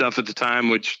music stuff at the time,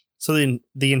 which. So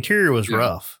the interior was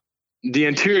rough. The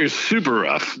interior is super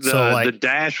rough. The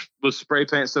dash was spray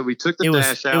paint, so we took the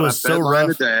dash out. It was so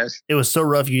rough. It was so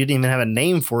rough you didn't even have a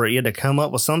name for it. You had to come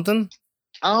up with something.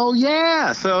 Oh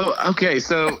yeah. So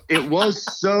it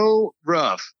was so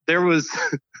rough. There was,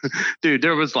 dude.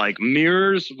 There was like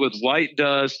mirrors with white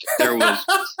dust. There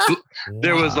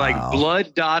was like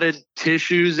blood dotted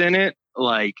tissues in it.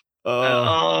 Like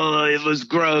it was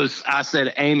gross. I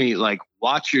said, Amy, like,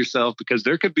 watch yourself because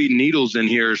there could be needles in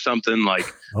here or something. Like,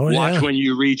 watch when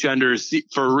you reach under a seat.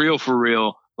 For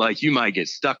real. Like, you might get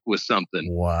stuck with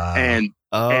something. Wow. And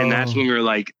that's when we were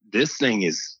like, this thing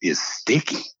is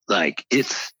sticky. Like,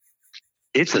 it's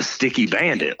a sticky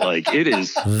bandit. Like, it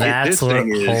is.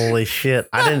 Holy shit.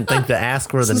 I didn't think to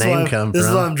ask where the name come from. This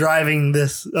is why I'm driving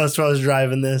this. That's why I was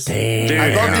driving this. Damn. Dude,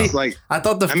 I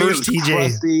thought the first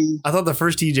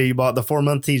TJ you bought, the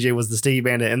 4-month TJ, was the sticky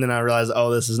bandit. And then I realized,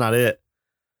 this is not it.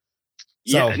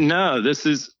 So, no, this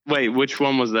is. Wait, which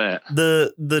one was that?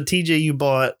 The TJ you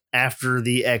bought after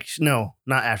the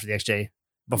not after the XJ.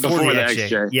 Before the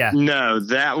XJ. Yeah. No,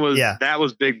 that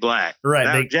was Big Black.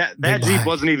 Right. That Jeep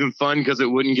wasn't even fun because it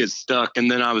wouldn't get stuck.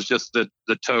 And then I was just the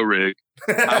tow rig.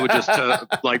 I would just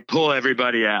pull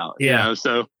everybody out. Yeah. You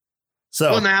know?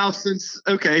 So now so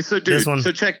dude,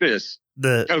 so check this.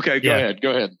 Go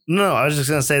ahead. No, I was just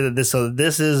going to say that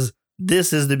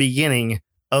this is the beginning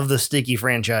of the Sticky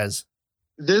franchise.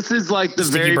 This is like the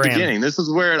very beginning. This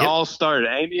is where it all started.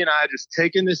 Amy and I just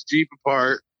taking this Jeep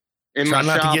apart in my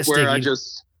shop where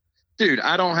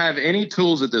I don't have any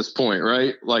tools at this point,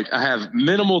 right? Like, I have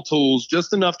minimal tools,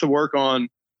 just enough to work on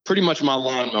pretty much my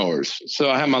lawnmowers. So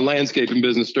I have my landscaping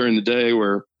business during the day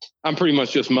where I'm pretty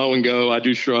much just mow and go. I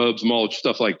do shrubs, mulch,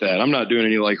 stuff like that. I'm not doing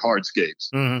any like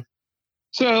hardscapes. Mm-hmm.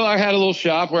 So I had a little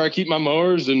shop where I keep my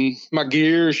mowers and my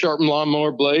gear, sharpen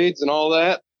lawnmower blades and all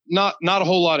that. Not a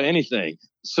whole lot of anything.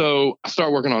 So I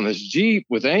start working on this Jeep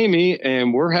with Amy,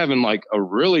 and we're having like a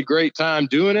really great time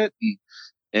doing it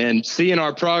and seeing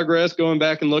our progress, going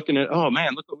back and looking at, oh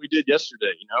man, look what we did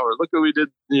yesterday, or look what we did,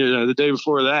 the day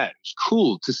before that. It was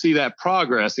cool to see that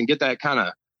progress and get that kind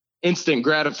of instant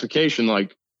gratification.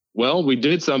 Like, well, we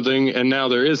did something and now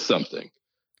there is something.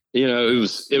 You know,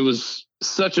 it was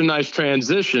such a nice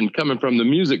transition coming from the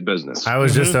music business. I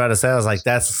was just about to say, I was like,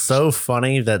 that's so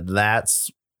funny that's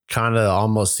kind of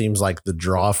almost seems like the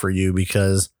draw for you,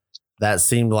 because that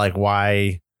seemed like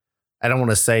why, I don't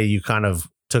want to say you kind of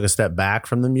took a step back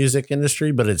from the music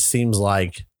industry, but it seems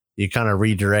like you kind of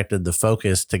redirected the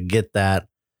focus to get that,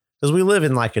 because we live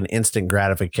in like an instant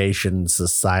gratification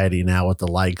society now with the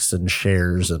likes and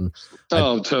shares and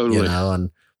totally, you know,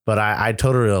 but I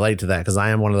totally relate to that, because I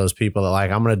am one of those people that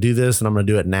like, I'm going to do this and I'm going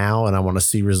to do it now and I want to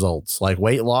see results. Like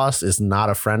weight loss is not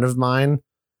a friend of mine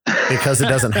because it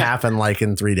doesn't happen like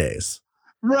in 3 days.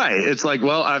 Right. It's like,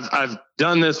 well, I've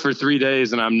done this for 3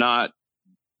 days and I'm not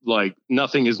like,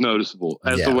 nothing is noticeable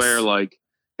as to where like,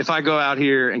 if I go out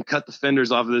here and cut the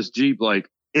fenders off of this Jeep, like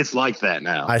it's like that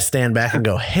now. I stand back and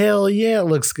go, hell yeah, it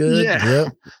looks good. Yeah.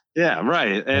 Yep. Yeah,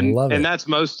 right. And that's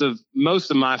most of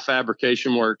my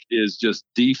fabrication work is just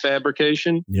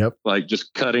defabrication. Yep. Like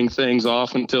just cutting things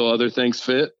off until other things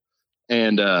fit.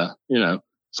 And you know,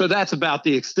 so that's about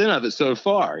the extent of it so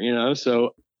far, you know.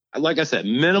 So like I said,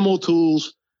 minimal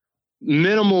tools,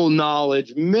 minimal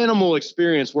knowledge, minimal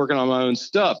experience working on my own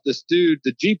stuff. This dude,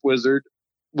 the Jeep Wizard,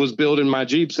 was building my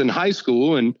Jeeps in high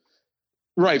school, and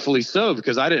rightfully so,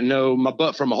 because I didn't know my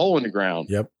butt from a hole in the ground.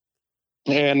 Yep.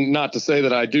 And not to say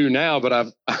that I do now, but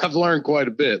I've learned quite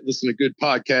a bit. Listen to good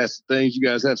podcasts and things. You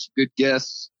guys have some good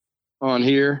guests on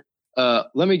here.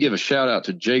 Let me give a shout out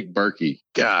to Jake Berkey.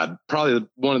 God, probably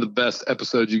one of the best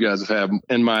episodes you guys have had,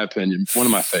 in my opinion. One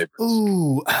of my favorites.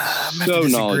 Ooh, I'm so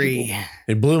knowledgeable.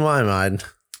 It blew my mind.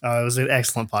 It was an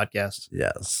excellent podcast.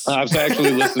 Yes. I was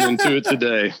actually listening to it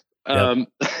today.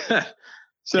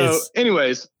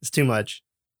 Anyways, it's too much.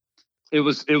 It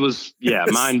was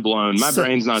mind blown. My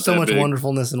brain's not so that much big.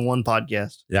 Wonderfulness in one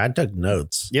podcast. Yeah, I took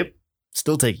notes. Yep.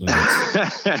 Still taking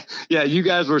notes. Yeah, you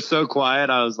guys were so quiet.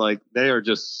 I was like, they are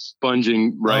just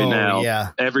sponging right now.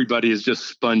 Yeah. Everybody is just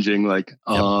sponging like,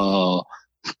 oh,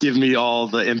 give me all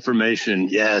the information.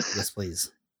 Yes, please.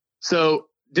 So,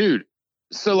 dude,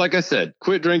 like I said,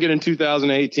 quit drinking in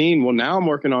 2018. Well, now I'm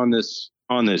working on this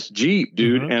Jeep,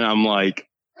 dude. Mm-hmm. And I'm like,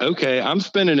 okay, I'm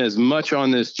spending as much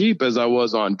on this Jeep as I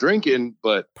was on drinking,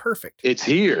 but perfect. It's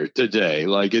here today.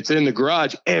 Like it's in the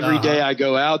garage every day I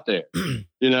go out there,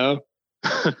 you know.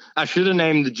 I should have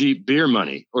named the Jeep Beer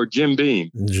Money or Jim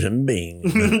Beam. Jim Beam.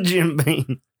 Jim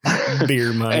Beam.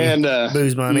 Beer money. And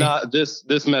booze money. Not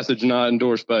this message not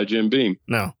endorsed by Jim Beam.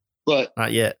 No. But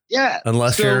not yet. Yeah.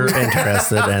 Unless you're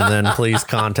interested, and then please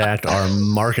contact our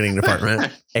marketing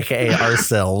department, aka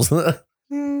ourselves.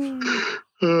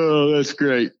 Oh, that's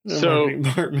great. So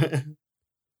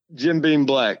Jim Beam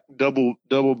Black, double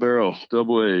barrel,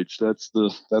 double age.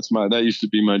 That used to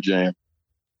be my jam.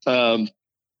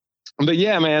 But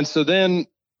yeah, man. So then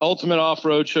Ultimate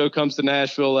Off-Road Show comes to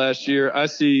Nashville last year. I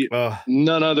see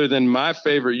none other than my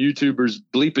favorite YouTubers,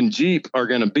 Bleepin' Jeep, are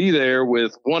going to be there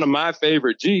with one of my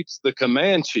favorite Jeeps, the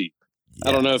Comanche. Yes.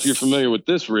 I don't know if you're familiar with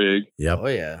this rig. Yep. Oh,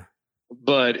 yeah.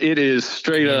 But it is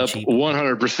straight Comanche. Up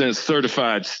 100%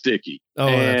 certified sticky. Oh,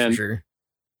 that's for sure.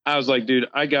 I was like, dude,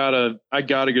 I gotta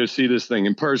go see this thing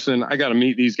in person. I gotta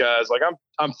meet these guys. Like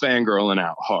I'm fangirling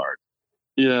out hard,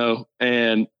 you know,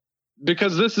 and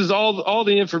because this is all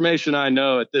the information I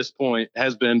know at this point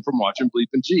has been from watching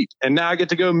Bleepin' Jeep. And now I get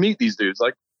to go meet these dudes.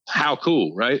 Like, how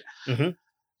cool, right? Mm-hmm.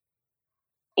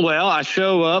 Well, I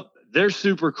show up. They're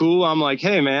super cool. I'm like,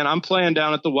 hey, man, I'm playing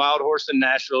down at the Wild Horse in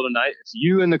Nashville tonight. If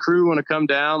you and the crew want to come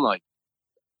down, like,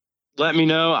 let me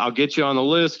know. I'll get you on the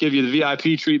list, give you the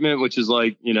VIP treatment, which is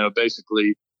like, you know,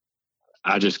 basically,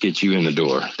 I just get you in the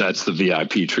door. That's the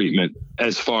VIP treatment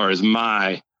as far as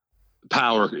my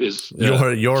power is.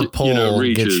 Your pull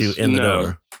gets you in the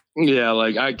door. Yeah,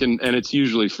 like I can, and it's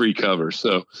usually free cover.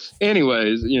 So,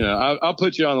 anyways, you know, I'll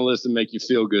put you on the list and make you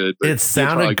feel good. It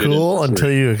sounded cool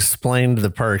until you explained the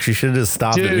perks. You should have just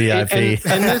stopped at VIP.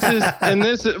 And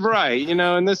this is right, you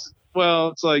know,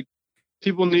 it's like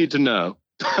people need to know.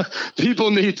 People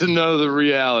need to know the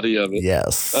reality of it.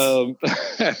 Yes.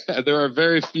 There are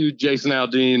very few Jason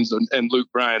Aldeans and Luke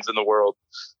Bryans in the world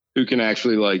who can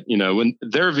actually, like, you know, when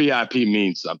their VIP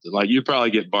means something. Like you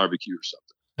probably get barbecue or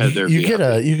something. You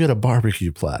get a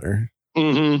barbecue platter.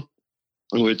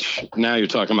 Mm-hmm. Which now you're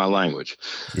talking my language.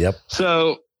 Yep.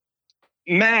 So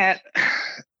Matt,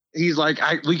 he's like,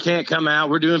 we can't come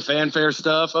out. We're doing fanfare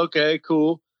stuff. Okay,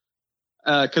 cool.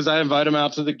 Because I invite him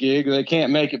out to the gig. They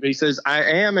can't make it. But he says, I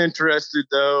am interested,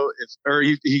 though.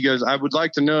 He goes, I would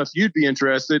like to know if you'd be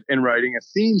interested in writing a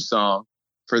theme song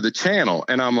for the channel.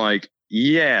 And I'm like,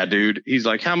 yeah, dude. He's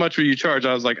like, how much will you charge?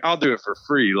 I was like, I'll do it for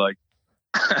free. Like,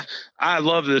 I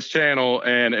love this channel,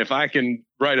 and if I can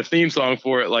write a theme song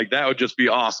for it, like that would just be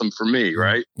awesome for me,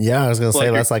 right? Yeah, I was gonna say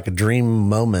that's like a dream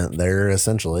moment there,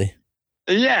 essentially.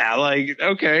 Yeah, like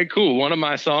okay, cool. One of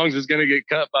my songs is gonna get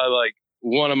cut by like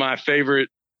one of my favorite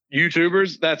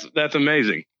YouTubers. That's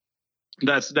amazing.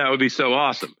 That would be so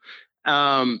awesome.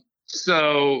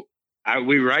 So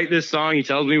we write this song. He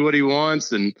tells me what he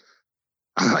wants, and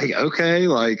I'm like, okay,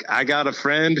 like I got a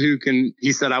friend who can.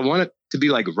 He said I want it to be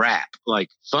like rap, like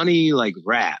funny, like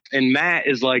rap. And Matt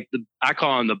is like I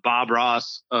call him the Bob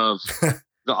Ross of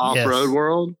the off-road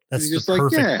world. That's just the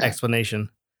perfect explanation.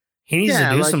 He needs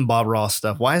to do some Bob Ross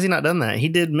stuff. Why has he not done that? He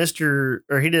did Mr.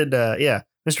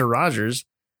 Rogers.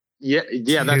 Yeah,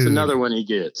 dude, that's another one he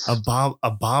gets. A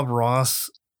Bob Ross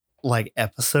like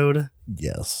episode.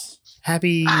 Yes.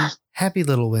 Happy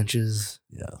little winches.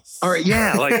 Yes. All right,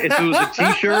 yeah. Like if it was a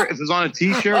t-shirt, if it was on a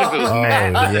t-shirt, if it was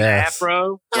Matt with an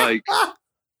afro, like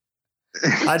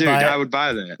I would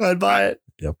buy that. I'd buy it.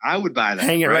 Yep. I would buy that.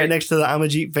 Hang it right next to the I'm a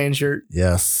Jeep fan shirt.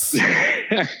 Yes.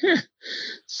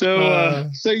 So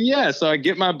I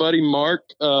get my buddy Mark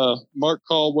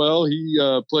Caldwell.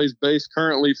 He plays bass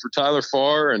currently for Tyler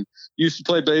Farr and used to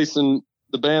play bass in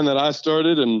the band that I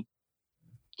started, and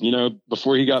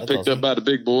before he got picked up by the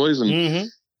big boys, and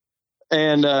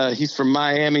he's from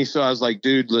Miami. So I was like,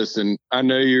 dude, listen, I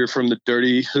know you're from the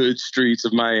dirty hood streets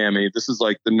of Miami. This is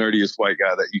like the nerdiest white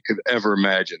guy that you could ever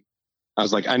imagine. I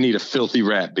was like, I need a filthy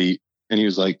rap beat. And he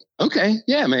was like, okay,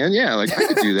 yeah, man. Yeah. Like I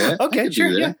could do that. Okay, sure.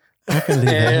 Yeah.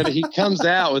 And he comes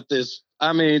out with this.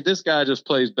 I mean, this guy just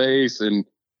plays bass and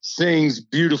sings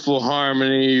beautiful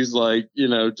harmonies. Like,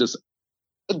 just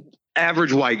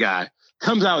average white guy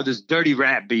comes out with this dirty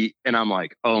rap beat. And I'm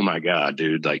like, oh my God,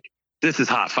 dude, like this is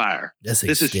hot fire. This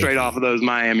is straight off of those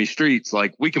Miami streets.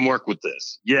 Like we can work with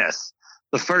this. Yes.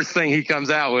 The first thing he comes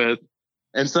out with.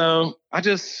 And so I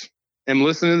just am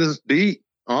listening to this beat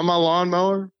on my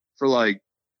lawnmower for like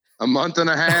a month and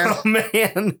a half. Oh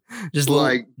man, just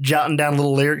like jotting down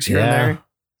little lyrics here and there.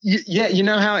 Yeah, you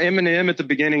know how Eminem at the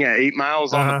beginning at 8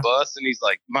 Miles on the bus, and he's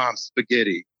like, "Mom,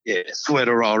 spaghetti, yeah,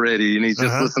 sweater already," and he's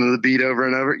just listening to the beat over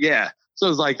and over. Yeah, so it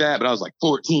was like that, but I was like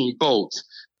 14 volts,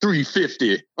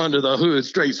 350 under the hood,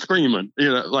 straight screaming.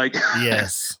 Like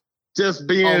yes, just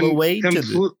being all the way to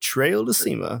the Trail to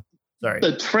SEMA. Sorry,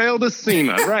 the Trail to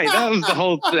SEMA. Right, that was the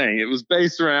whole thing. It was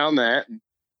based around that.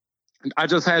 I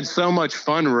just had so much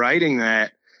fun writing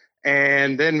that.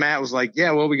 And then Matt was like,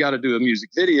 yeah, well, we got to do a music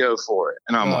video for it.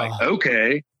 And I'm like,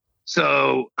 okay.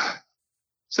 So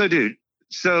dude,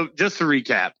 just to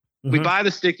recap, we buy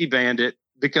the Sticky Bandit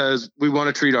because we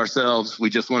want to treat ourselves. We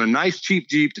just want a nice, cheap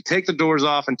Jeep to take the doors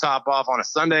off and top off on a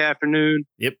Sunday afternoon.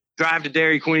 Yep. Drive to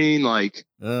Dairy Queen, like,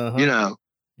 and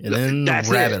then that's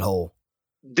the rabbit hole.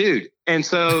 Dude. And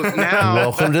so now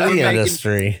welcome to the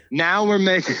industry. Now we're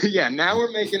making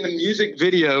the music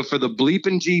video for the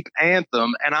Bleepin' Jeep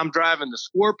anthem, and I'm driving the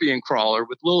Scorpion Crawler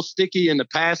with Lil Sticky in the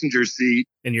passenger seat.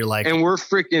 And you're like, and we're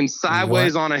freaking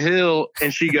sideways on a hill,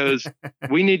 and she goes,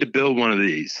 we need to build one of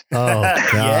these. Oh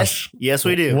gosh. Yes,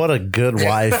 we do. What a good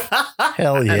wife.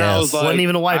 Hell yes. And I was like, wasn't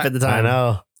even a wife at the time. I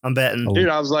know. I'm betting. Dude,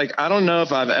 I was like, I don't know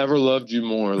if I've ever loved you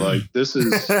more. Like, this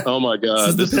is, oh my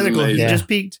God. This is the pinnacle. You just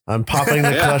peaked. I'm popping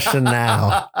the question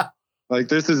now. Like,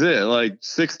 this is it. Like,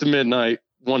 6 to midnight,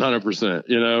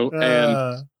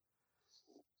 100%,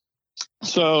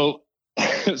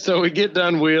 And so we get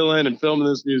done wheeling and filming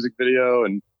this music video.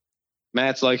 And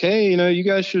Matt's like, hey, you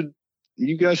guys should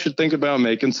think about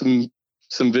making some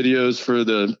videos for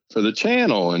the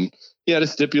channel. And he had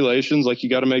his stipulations, like, you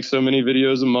got to make so many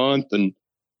videos a month. And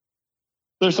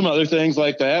there's some other things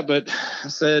like that, but I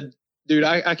said, dude,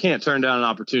 I can't turn down an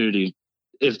opportunity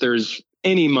if there's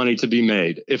any money to be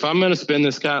made. If I'm going to spend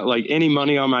this like any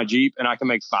money on my Jeep and I can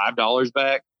make $5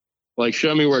 back, like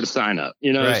show me where to sign up,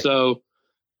 Right. So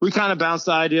we kind of bounced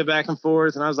the idea back and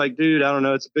forth, and I was like, dude, I don't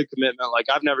know. It's a big commitment. Like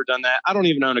I've never done that. I don't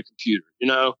even own a computer,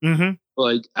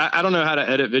 Like I don't know how to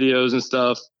edit videos and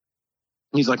stuff.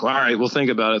 He's like, well, all right, we'll think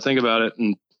about it.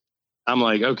 And I'm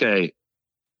like, okay,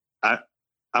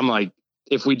 I'm like,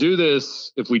 if we do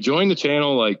this, if we join the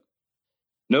channel, like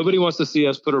nobody wants to see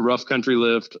us put a rough country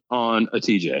lift on a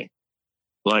TJ.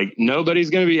 Like nobody's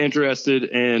going to be interested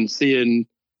in seeing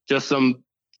just some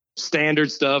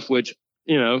standard stuff, which,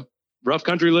 rough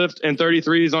country lift and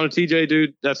 33s on a TJ,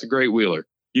 dude, that's a great wheeler.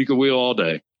 You can wheel all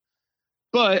day.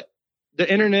 But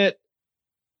the internet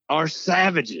are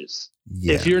savages.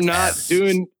 Yes. If you're not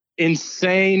doing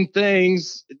insane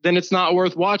things, then it's not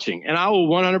worth watching. And I will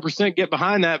 100% get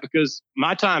behind that because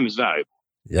my time is valuable.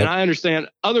 Yep. And I understand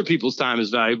other people's time is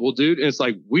valuable, dude. And it's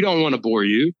like, we don't want to bore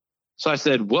you. So I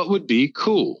said, what would be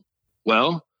cool?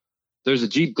 Well, there's a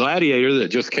Jeep Gladiator that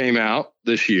just came out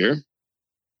this year,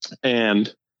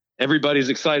 and everybody's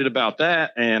excited about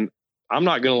that. And I'm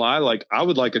not going to lie, like I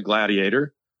would like a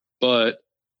Gladiator, but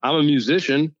I'm a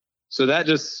musician. So that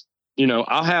just,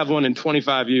 I'll have one in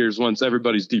 25 years once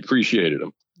everybody's depreciated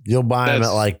them. You'll buy them at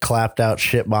like clapped out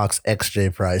shitbox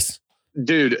XJ price.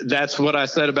 Dude, that's what I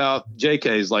said about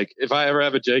JKs. Like if I ever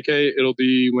have a JK, it'll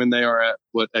be when they are at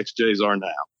what XJs are now.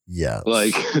 Yeah.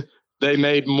 Like they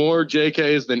made more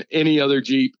JKs than any other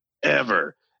Jeep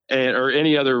ever, or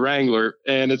any other Wrangler.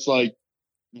 And it's like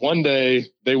one day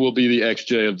they will be the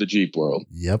XJ of the Jeep world.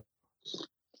 Yep.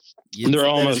 And they're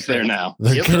almost there now.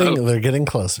 They're getting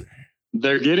closer.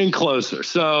 They're getting closer.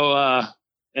 So,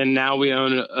 and now we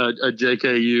own a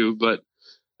JKU, but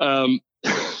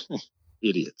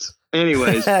idiots.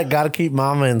 Anyways. Got to keep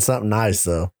mama in something nice,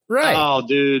 though. Right. Oh,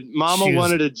 dude. Mama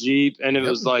wanted a Jeep, and it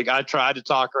was like, I tried to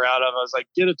talk her out of it. I was like,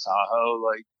 get a Tahoe.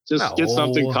 Like, just get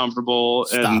something comfortable.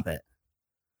 Stop it.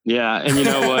 Yeah. And you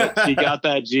know what? She got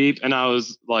that Jeep, and I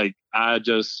was like, I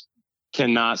just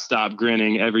cannot stop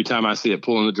grinning every time I see it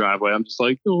pull in the driveway. I'm just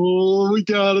like, oh, we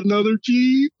got another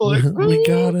Jeep. Like, we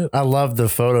got it. I love the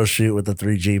photo shoot with the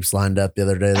 3 Jeeps lined up the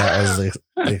other day. That was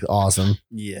like awesome.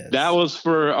 Yes. That was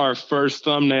for our first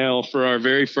thumbnail for our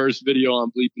very first video on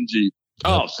Bleeping Jeep.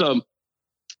 Oh, so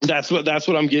that's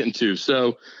what I'm getting to.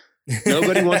 So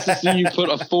nobody wants to see you put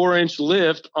a 4-inch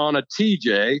lift on a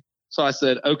TJ. So I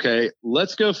said, okay,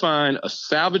 let's go find a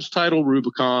salvage title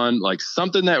Rubicon, like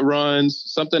something that runs,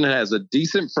 something that has a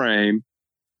decent frame.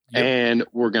 Yep. And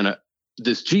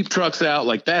this Jeep truck's out.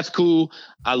 Like, that's cool.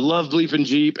 I love Bleeping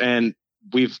Jeep. And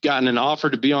we've gotten an offer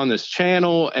to be on this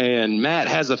channel. And Matt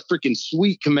has a freaking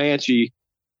sweet Comanche,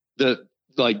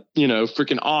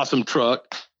 freaking awesome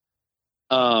truck.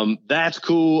 That's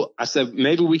cool. I said,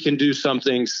 maybe we can do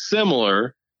something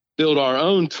similar, build our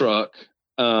own truck.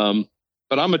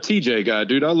 But I'm a TJ guy,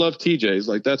 dude. I love TJs.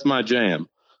 Like, that's my jam.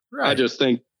 Right.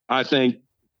 I think,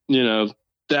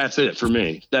 that's it for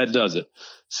me. That does it.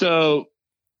 So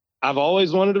I've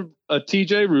always wanted a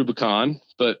TJ Rubicon,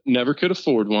 but never could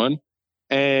afford one.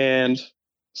 And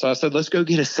so I said, let's go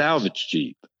get a salvage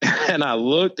Jeep. And I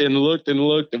looked and looked and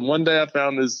looked. And one day I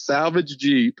found this salvage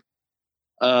Jeep,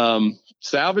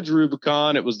 salvage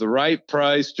Rubicon. It was the right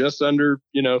price, just under,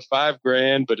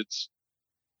 $5,000, but it's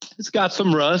got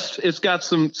some rust. It's got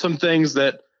some things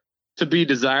that to be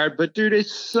desired, but dude,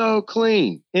 it's so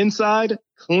clean inside,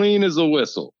 clean as a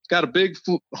whistle. It's got a big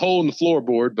hole in the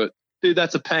floorboard, but dude,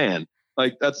 that's a pan.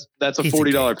 Like that's a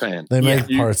 $40 pan. They make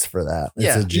parts for that.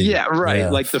 It's a Jeep. Yeah, right. Yeah.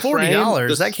 Like the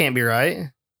 $40. That can't be right.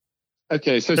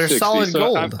 Okay, so they're 60. solid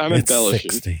gold. I'm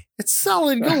embellishing. 60. It's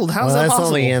solid gold. How's that possible? That's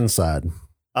on the inside.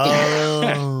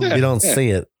 Oh, you don't see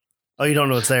it. Oh, you don't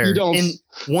know it's there. And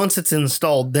once it's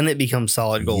installed, then it becomes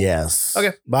solid gold. Yes.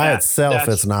 Okay. By itself,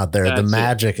 it's not there. The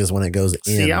magic is when it goes in.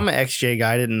 See, I'm an XJ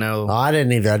guy. I didn't know. Oh, I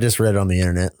didn't either. I just read it on the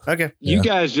internet. Okay. You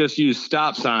guys just use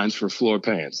stop signs for floor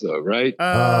pans, though, right?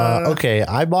 Okay.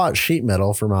 I bought sheet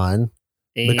metal for mine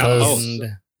because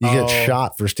you get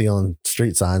shot for stealing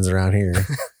street signs around here.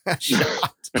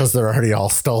 Because they're already all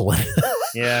stolen.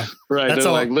 Yeah. Right. That's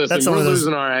they're like, listen, we're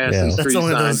losing our ass in street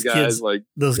signs, guys. Kids, like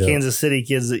those Kansas City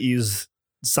kids that use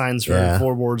signs for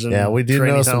floorboards. And we do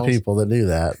know some people that do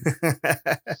that.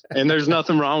 And there's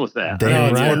nothing wrong with that.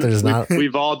 Damn right, there's not.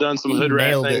 We've all done some hood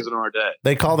rat things in our day.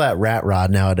 They call that rat rod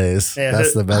nowadays. Yeah,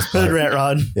 that's the best part. Hood rat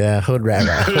rod. Yeah, hood rat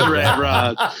rod. Hood rat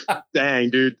rod. Dang,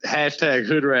 dude. Hashtag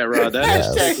hood rat rod. That's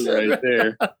a sticker right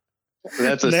there.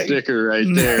 That's a sticker right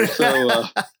there.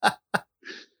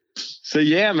 So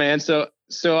yeah, man. So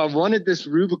I wanted this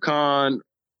Rubicon,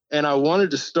 and I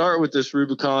wanted to start with this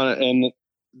Rubicon, and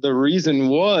the reason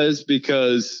was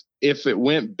because if it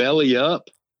went belly up,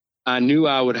 I knew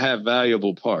I would have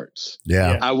valuable parts.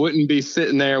 Yeah. I wouldn't be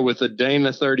sitting there with a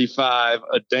Dana 35,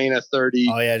 a Dana 30,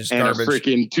 and garbage. A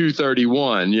freaking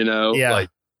 231, Yeah. Like,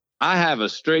 I have a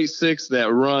straight 6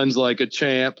 that runs like a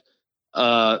champ.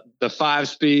 The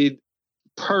 5-speed,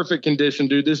 perfect condition,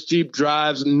 dude. This Jeep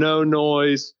drives, no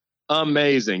noise.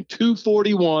 Amazing.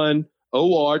 241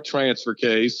 OR transfer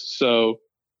case. So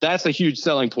that's a huge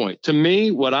selling point. To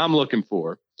me, what I'm looking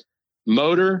for,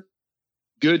 motor,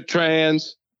 good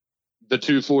trans, the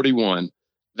 241.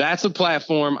 That's a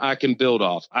platform I can build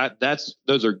off.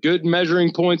 Those are good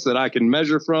measuring points that I can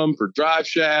measure from for drive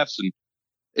shafts, and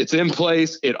it's in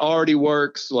place. It already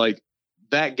works. Like,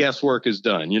 that guesswork is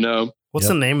done, What's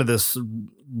the name of this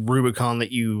Rubicon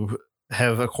that you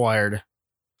have acquired?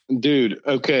 Dude,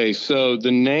 okay, so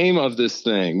the name of this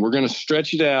thing, we're going to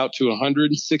stretch it out to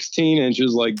 116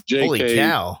 inches like JK. Holy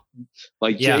cow.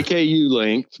 Like JKU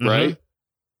length, right?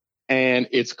 And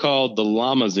it's called the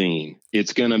Lamazine.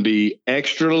 It's going to be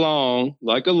extra long,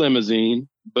 like a limousine,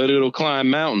 but it'll climb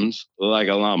mountains like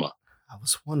a llama. I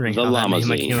was wondering the how that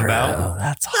name came about. Oh,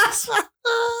 that's awesome.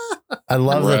 I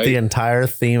love that the entire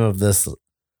theme of this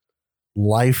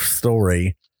life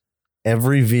story,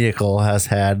 every vehicle has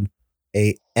had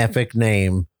a epic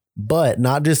name, but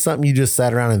not just something you just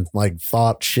sat around and like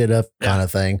thought shit up kind of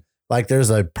thing. Like there's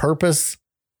a purpose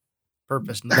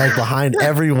like behind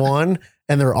every one,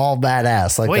 and they're all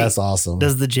badass. Like, that's awesome.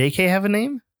 Does the JK have a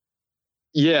name?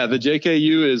 Yeah, the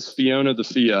JKU is Fiona the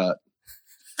Fiat.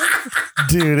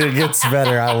 Dude, it gets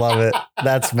better. I love it.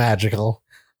 That's magical.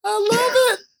 I love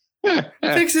it.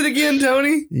 Fix it again,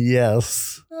 Tony.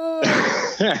 Yes.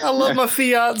 I love my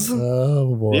Fiats.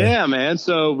 Oh boy. Yeah, man.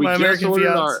 So we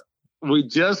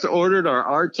just ordered our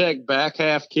Artec back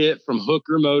half kit from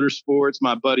Hooker Motorsports.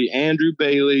 My buddy Andrew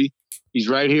Bailey. He's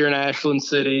right here in Ashland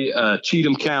City,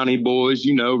 Cheatham County boys,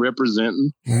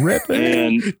 representing.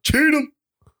 And Cheatham.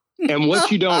 And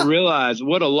what you don't realize,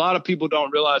 what a lot of people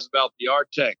don't realize about the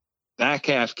Artec back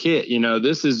half kit,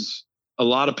 this is a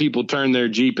lot of people turn their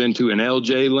Jeep into an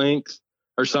LJ length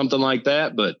or something like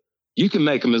that, but you can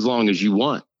make them as long as you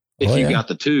want if you got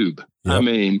the tube. Yep. I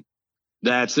mean,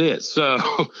 that's it. So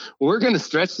we're going to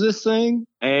stretch this thing,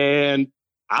 and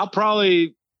I'll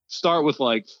probably start with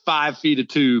like 5 feet of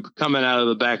tube coming out of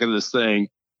the back of this thing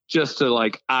just to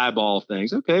like eyeball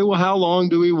things. Okay, well, how long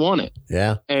do we want it?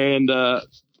 Yeah. And,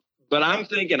 but I'm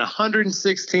thinking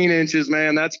 116 inches,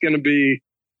 man, that's going to be,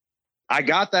 I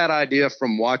got that idea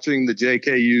from watching the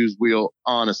JKU's wheel,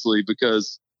 honestly,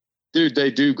 because, dude,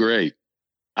 they do great.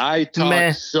 I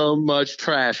talked so much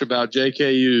trash about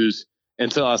JKU's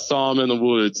until I saw them in the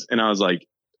woods, and I was like,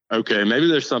 okay, maybe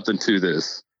there's something to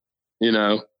this,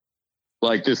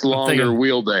 like this longer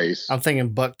wheelbase. I'm thinking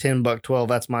buck 10, buck 12.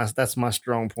 That's my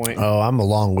strong point. Oh, I'm a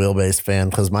long wheelbase fan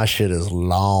because my shit is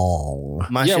long.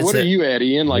 What are you at,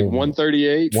 Ian? Like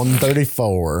 138?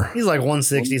 134. He's like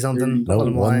 160 something. No,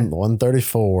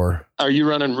 134. Are you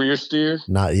running rear steer?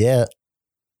 Not yet.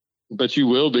 But you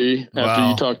will be after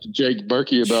you talk to Jake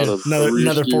Berkey about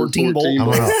another 14 bolt.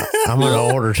 I'm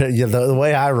gonna order two. Yeah, the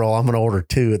way I roll, I'm gonna order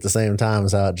two at the same time.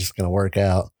 Is how it's just gonna work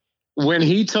out. When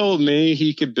he told me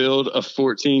he could build a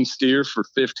 14 steer for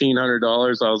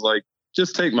 $1,500, I was like,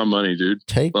 just take my money, dude.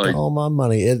 Take all my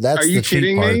money. That's the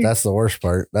cheap part. Me? That's the worst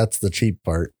part. That's the cheap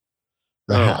part.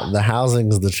 The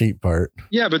housing's the cheap part.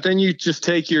 Yeah, but then you just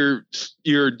take your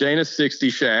Dana 60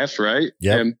 shafts, right?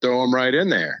 Yep. And throw them right in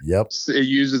there. Yep. It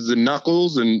uses the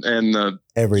knuckles and the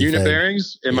unit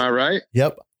bearings. Am I right?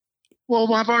 Yep.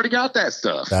 Well, I've already got that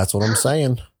stuff. That's what I'm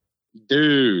saying.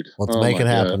 Dude. Let's make it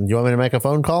happen. God. You want me to make a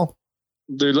phone call?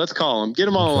 Dude, let's call him. Get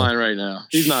him on the line right now.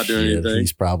 He's not doing anything.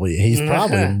 He's probably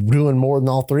doing more than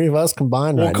all three of us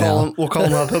combined now. We'll call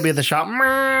him up. He'll be at the shop.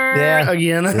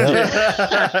 Again.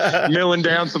 Yep. Milling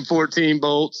down some 14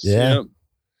 bolts. Yeah. Yep.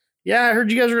 Yeah, I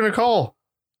heard you guys were going to call.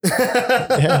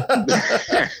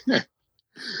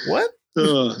 What?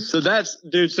 So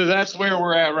that's where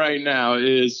we're at right now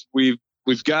is we've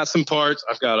got some parts.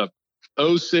 I've got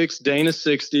a 06 Dana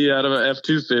 60 out of an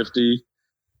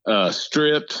F250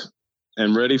 stripped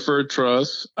and ready for a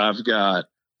truss. I've got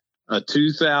a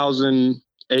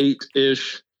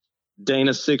 2008-ish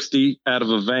Dana 60 out of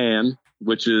a van,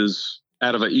 which is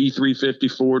out of an E350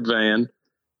 Ford van.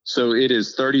 So it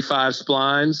is 35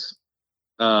 splines,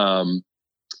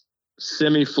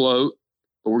 semi-float,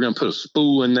 but we're going to put a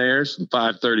spool in there, some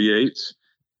 538s.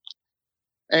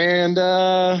 And,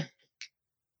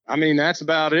 that's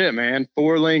about it, man.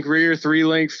 4-link rear,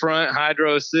 3-link front,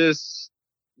 hydro assist,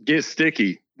 get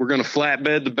sticky. We're going to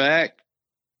flatbed the back,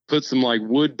 put some like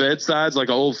wood bedsides, like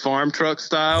an old farm truck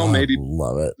style.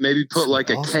 Love it. Maybe put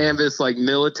like a canvas, like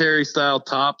military style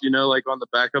top, like on the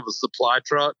back of a supply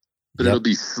truck, but it'll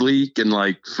be sleek and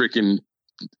like freaking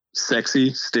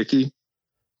sexy, sticky.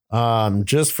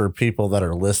 Just for people that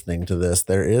are listening to this,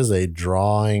 there is a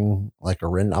drawing, like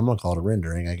I'm going to call it a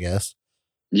rendering, I guess.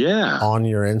 Yeah. On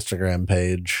your Instagram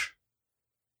page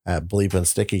at Bleepin'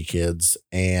 Sticky Kids.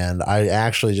 And I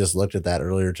actually just looked at that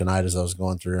earlier tonight as I was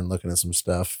going through and looking at some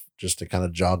stuff just to kind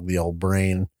of jog the old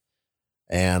brain.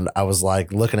 And I was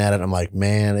like looking at it. I'm like,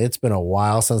 man, it's been a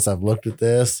while since I've looked at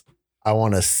this. I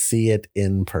want to see it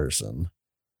in person.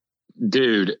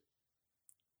 Dude.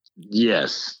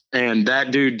 Yes. And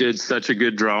that dude did such a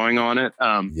good drawing on it.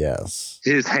 Yes.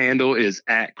 His handle is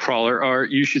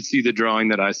 @CrawlerArt. You should see the drawing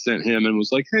that I sent him and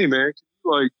was like, hey, man,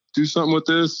 can you do something with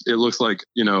this? It looks like,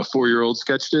 a 4-year-old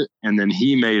sketched it. And then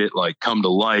he made it come to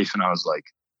life. And I was like,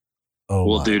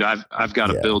 dude, I've got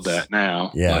to build that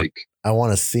now. Yeah. I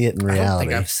want to see it in reality. I don't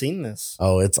think I've seen this.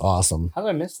 Oh, it's awesome. How did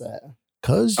I miss that?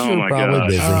 Because you're probably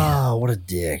busy. Oh, what a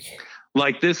dick.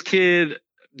 like this kid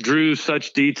drew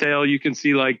such detail. You can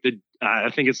see like I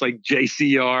think it's like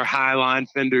JCR Highline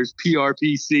fenders,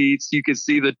 PRP seats. You can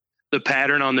see the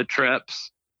pattern on the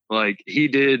treps. Like he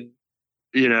did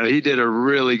a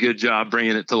really good job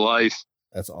bringing it to life.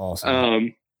 That's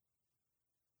awesome.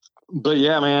 But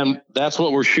yeah, man, that's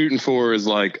what we're shooting for is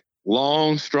like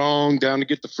long, strong, down to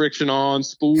get the friction on,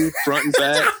 spool front and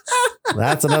back.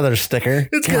 That's another sticker.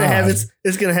 It's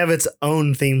gonna have its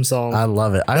own theme song. I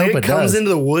love it. I hope it comes does. into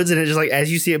the woods and it just like as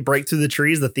you see it break through the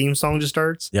trees, the theme song just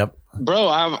starts. Yep. Bro,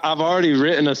 I've already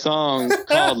written a song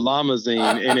called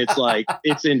Lamazine, and it's like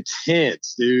it's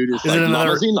intense, dude. It's like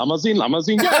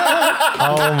Lamazine. Yeah!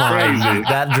 Oh my!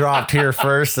 That dropped here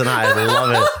first, and I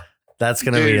love it. That's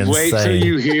gonna be insane. Wait till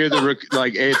you hear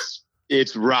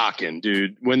it's rocking,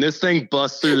 dude. When this thing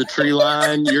busts through the tree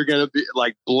line, you're gonna be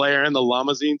like blaring the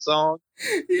Lamazine song.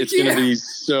 It's gonna be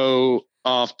so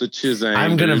off the chisel.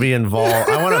 I'm gonna be involved.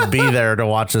 I want to be there to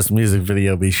watch this music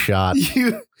video be shot.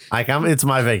 It's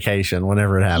my vacation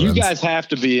whenever it happens. You guys have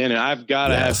to be in it. I've got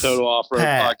to have Total Off-Road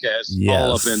Podcast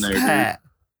all up in there, Pat,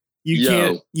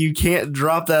 dude. You can't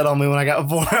drop that on me when I got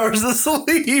 4 hours of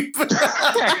sleep.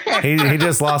 he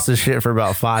just lost his shit for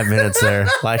about 5 minutes there.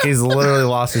 Like he's literally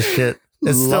lost his shit.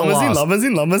 It's still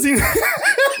Lamazine.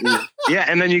 Yeah,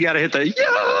 and then you got to hit the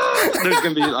There's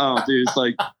gonna be dude, it's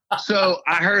like. So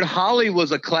I heard Holly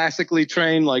was a classically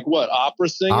trained opera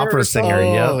singer. Opera singer,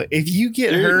 yeah. If you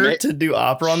get her to do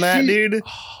opera on that, dude.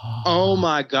 Oh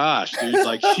my gosh, dude!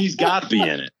 Like she's got to be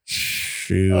in it.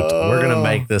 Shoot, we're gonna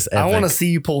make this epic. I want to see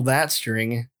you pull that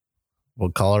string.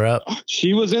 We'll call her up.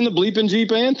 She was in the Bleepin'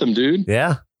 Jeep anthem, dude.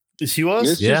 Yeah, she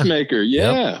was. Mischief Maker.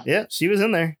 Yeah, yep. Yeah, she was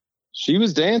in there. She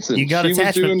was dancing. You got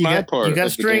attachment. You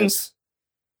got strings.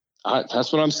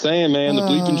 That's what I'm saying, man. The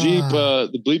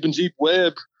Bleepin' Jeep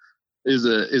web is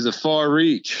a far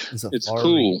reach. It's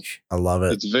cool. Reach. I love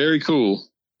it. It's very cool.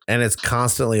 And it's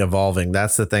constantly evolving.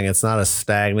 That's the thing. It's not a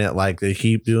stagnant, like they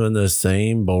keep doing the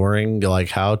same boring, like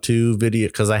how-to video.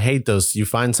 Cause I hate those. You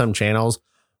find some channels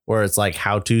where it's like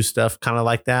how-to stuff kind of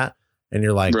like that. And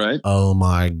you're like, right. Oh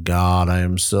my God, I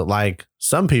am so like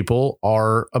some people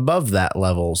are above that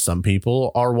level. Some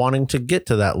people are wanting to get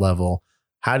to that level.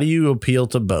 How do you appeal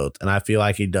to both? And I feel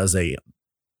like he does a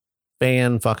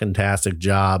fan-fucking-tastic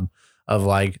job of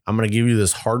like, I'm going to give you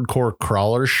this hardcore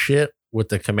crawler shit with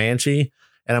the Comanche,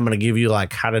 and I'm going to give you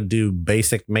like how to do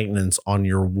basic maintenance on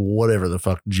your whatever the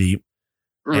fuck Jeep.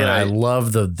 Right. And I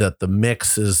love that the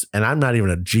mix is, and I'm not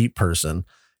even a Jeep person,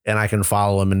 and I can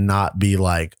follow him and not be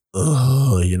like,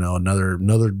 oh,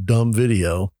 another dumb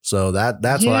video. So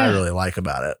that's what I really like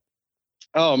about it.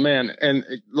 Oh man. And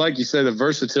like you said, the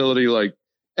versatility, like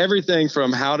everything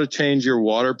from how to change your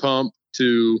water pump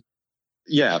to,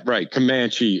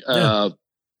 Comanche,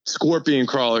 Scorpion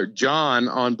Crawler. John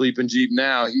on Bleepin' Jeep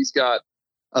now, he's got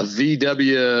a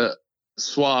VW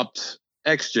swapped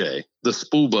XJ, the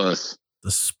spool bus.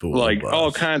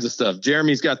 All kinds of stuff.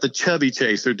 Jeremy's got the Chubby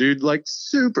Chaser, dude, like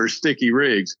super sticky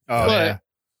rigs. Oh, yeah.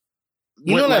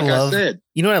 You know what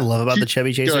I love about the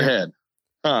Chubby Chaser? Go ahead.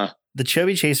 The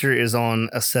Chubby Chaser is on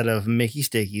a set of Mickey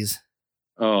Stickies.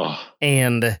 Oh.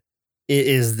 And it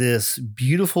is this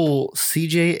beautiful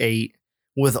CJ8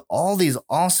 with all these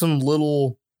awesome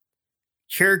little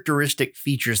characteristic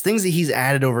features, things that he's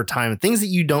added over time, things that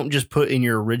you don't just put in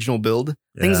your original build,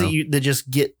 things that just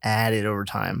get added over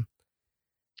time.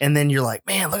 And then you're like,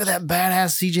 man, look at that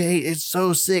badass CJ8. It's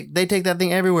so sick. They take that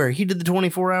thing everywhere. He did the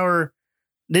 24-hour.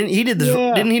 Didn't he do the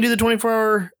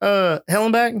 24-hour hell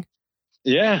and back?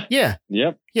 Yeah. Yeah.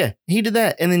 Yep. Yeah. He did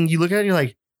that. And then you look at it and you're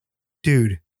like,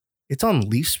 dude, it's on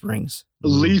leaf springs.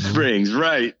 Leaf springs,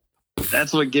 right.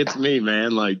 That's what gets me,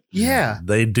 man. Like, yeah,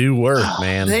 they do work,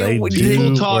 man.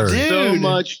 People talk so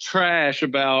much trash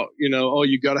about,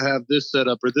 you got to have this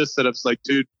setup or this setup. It's like,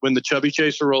 dude, when the Chubby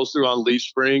Chaser rolls through on leaf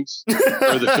springs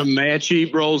or the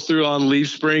Comanche rolls through on leaf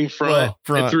spring front.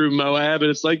 And through Moab,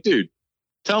 and it's like, dude,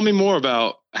 tell me more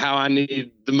about how I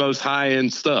need the most high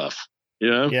end stuff.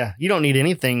 Yeah, you don't need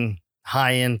anything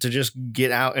high end to just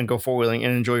get out and go four wheeling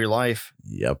and enjoy your life.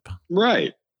 Yep.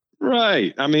 Right.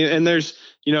 I mean, and there's,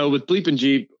 with Bleepin'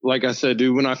 Jeep, like I said,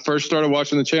 dude, when I first started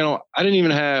watching the channel, I didn't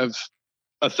even have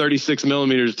a 36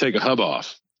 millimeter to take a hub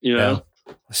off, I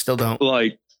still don't.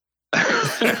 Like,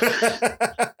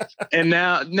 and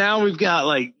now we've got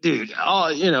like, dude,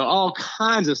 all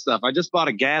kinds of stuff. I just bought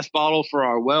a gas bottle for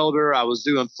our welder. I was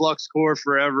doing flux core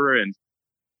forever. And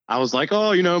I was like,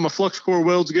 my flux core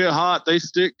welds get hot. They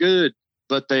stick good,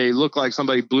 but they look like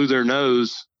somebody blew their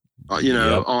nose,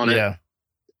 on it. Yeah.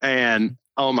 And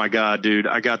oh my God, dude,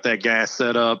 I got that gas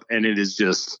set up and it is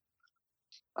just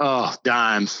Oh,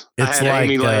 dimes. It's I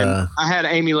had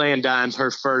Amy laying dimes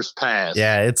her first pass.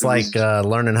 Yeah, it's like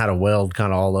learning how to weld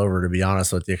kind of all over, to be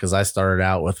honest with you, because I started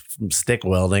out with stick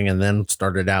welding and then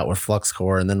started out with flux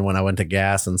core. And then when I went to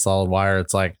gas and solid wire,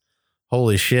 it's like,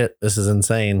 holy shit, this is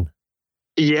insane.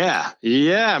 Yeah.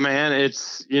 Yeah, man.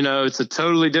 It's, it's a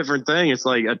totally different thing. It's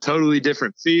like a totally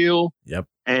different feel. Yep.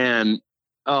 And,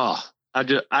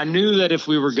 I knew that if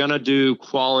we were going to do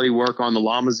quality work on the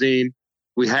Lamazine,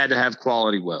 we had to have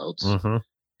quality welds. Mm-hmm.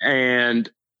 And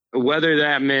whether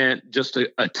that meant just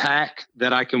a tack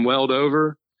that I can weld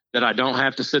over, that I don't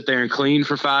have to sit there and clean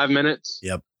for 5 minutes.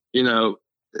 Yep.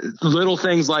 Little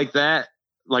things like that.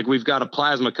 Like we've got a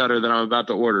plasma cutter that I'm about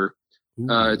to order.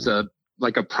 It's a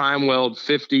prime weld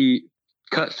 50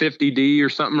 cut 50D or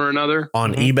something or another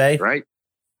on eBay. Right.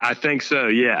 I think so.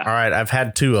 Yeah. All right. I've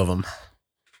had 2 of them.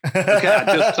 Okay, I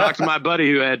just talked to my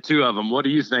buddy who had 2 of them. What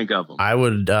do you think of them? I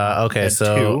would. Okay,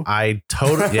 so 2? I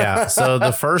totally. Yeah. So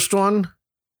the first one,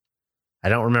 I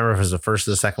don't remember if it was the first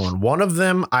or the second one. One of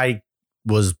them, I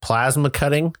was plasma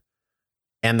cutting,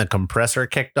 and the compressor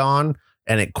kicked on,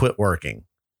 and it quit working.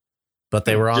 But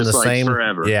they were on just the same.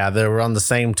 Forever. Yeah, they were on the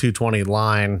same 220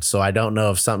 line. So I don't know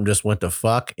if something just went to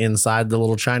fuck inside the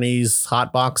little Chinese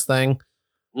hot box thing.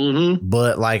 Mm-hmm.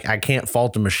 But like, I can't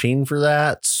fault the machine for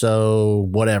that. So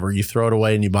whatever, you throw it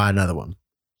away and you buy another one.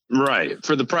 Right.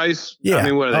 For the price. Yeah. I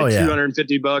mean, what are they?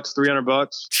 $250, $300?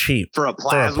 Cheap for a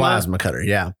plasma cutter.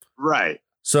 Yeah. Right.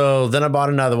 So then I bought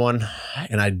another one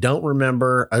and I don't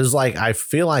remember. I was like, I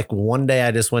feel like one day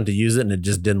I just went to use it and it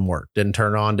just didn't work. Didn't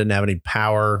turn on, didn't have any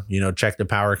power, check the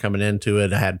power coming into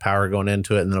it. I had power going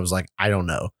into it. And then I was like, I don't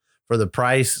know. For the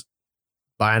price,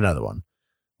 buy another one.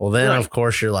 Well, then, of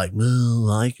course, you're like, well,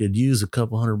 I could use a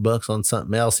couple $100 on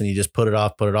something else. And you just put it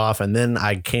off. And then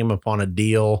I came upon a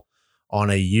deal on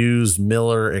a used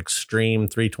Miller Extreme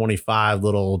 325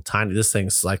 little tiny. This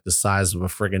thing's like the size of a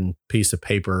friggin' piece of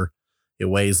paper. It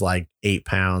weighs like 8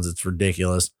 pounds. It's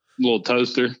ridiculous. Little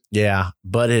toaster. Yeah.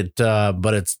 But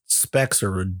its specs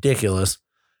are ridiculous.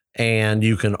 And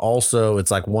you can also, it's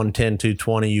like 110,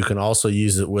 220. You can also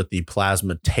use it with the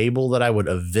plasma table that I would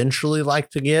eventually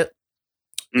like to get.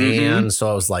 Mm-hmm. And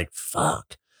so I was like,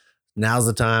 fuck, now's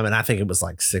the time. And I think it was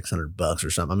like $600 or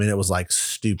something. I mean, it was like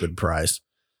stupid price.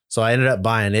 So I ended up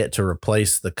buying it to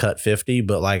replace the Cut 50.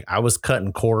 But like I was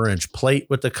cutting 1/4-inch plate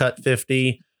with the Cut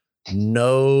 50.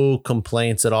 No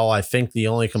complaints at all. I think the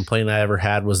only complaint I ever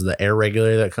had was the air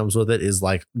regulator that comes with it is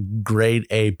like grade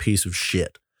A piece of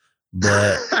shit.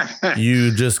 But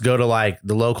you just go to like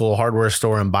the local hardware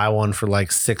store and buy one for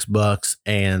like $6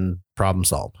 and problem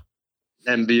solved.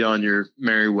 And be on your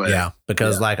merry way. Yeah.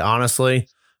 Because like, honestly,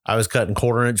 I was cutting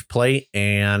 1/4-inch plate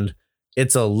and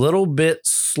it's a little bit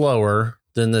slower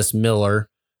than this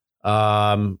Miller.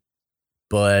 But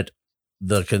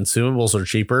the consumables are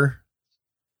cheaper.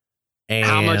 And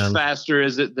how much faster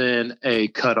is it than a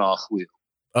cutoff wheel?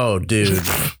 Oh, dude.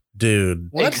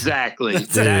 What? Exactly.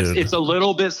 It's a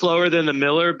little bit slower than the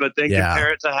Miller, but then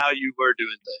compare it to how you were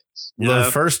doing things.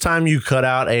 The first time you cut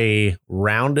out a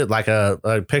rounded, like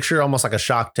a picture, almost like a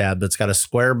shock tab that's got a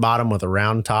square bottom with a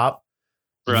round top.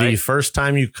 Right. The first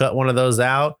time you cut one of those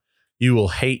out, you will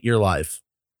hate your life.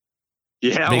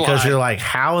 Yeah. Because you're like,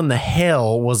 how in the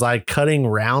hell was I cutting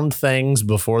round things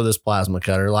before this plasma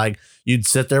cutter? Like you'd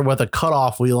sit there with a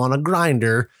cutoff wheel on a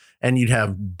grinder and you'd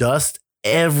have dust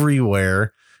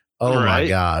everywhere. Oh my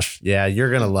gosh. Yeah,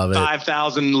 you're going to love it.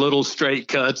 5,000 little straight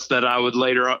cuts that I would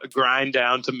later grind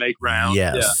down to make round.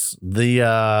 Yes.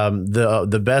 Yeah.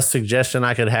 The best suggestion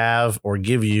I could have or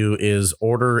give you is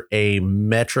order a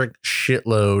metric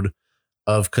shitload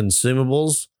of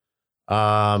consumables.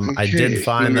 I did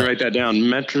find write that down.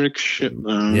 Metric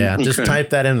shitload. Yeah, just type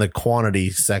that in the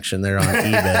quantity section there on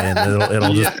eBay and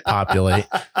it'll just populate.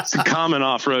 It's a common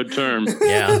off-road term.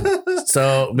 Yeah.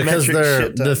 So because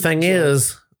the thing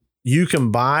is, you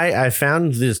can buy, I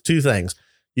found there's 2 things.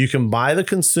 You can buy the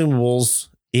consumables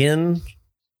in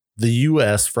the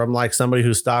US from like somebody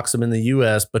who stocks them in the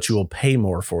US, but you will pay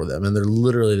more for them. And they're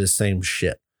literally the same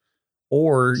shit.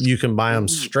 Or you can buy them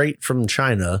straight from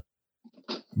China,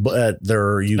 but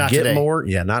get more.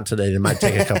 Yeah, not today. They might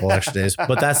take a couple extra days,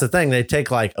 but that's the thing. They take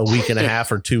like a week and a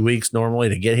half or 2 weeks normally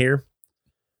to get here.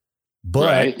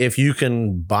 But if you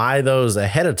can buy those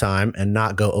ahead of time and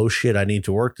not go, oh shit, I need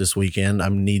to work this weekend, I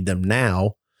need them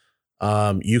now.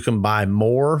 You can buy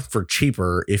more for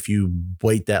cheaper if you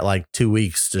wait that like 2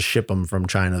 weeks to ship them from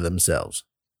China themselves.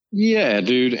 Yeah,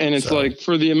 dude. And it's like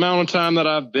for the amount of time that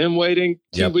I've been waiting,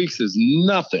 2 weeks is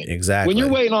nothing. Exactly. When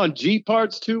you're waiting on Jeep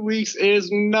parts, 2 weeks is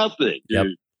nothing, dude. Yep.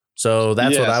 So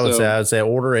that's what I would say. I would say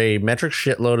order a metric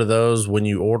shitload of those when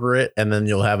you order it, and then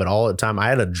you'll have it all at the time. I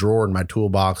had a drawer in my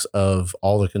toolbox of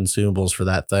all the consumables for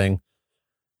that thing.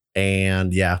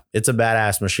 And yeah, it's a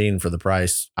badass machine for the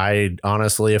price. I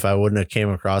honestly, if I wouldn't have came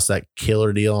across that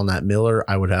killer deal on that Miller,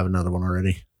 I would have another one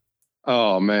already.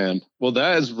 Oh man. Well,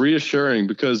 that is reassuring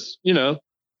because, you know,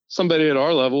 somebody at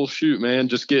our level, shoot, man,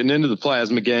 just getting into the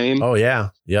plasma game. Oh yeah.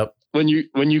 Yep. When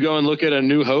you go and look at a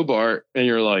new Hobart and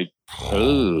you're like,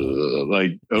 oh,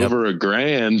 like over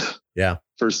 $1,000. Yeah.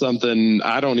 For something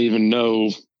I don't even know.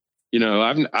 You know,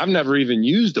 I've never even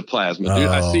used a plasma. Dude,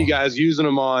 I see guys using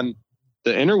them on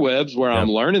the interwebs where I'm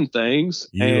learning things.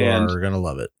 You are gonna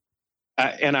love it.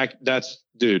 I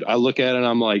look at it and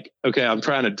I'm like, okay, I'm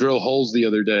trying to drill holes the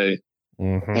other day.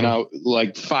 Mm-hmm. And I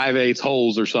like 5/8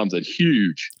 holes or something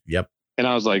huge. Yep. And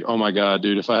I was like, oh my God,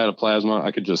 dude, if I had a plasma,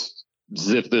 I could just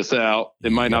zip this out.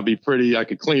 It might not be pretty. I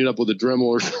could clean it up with a Dremel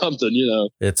or something, you know.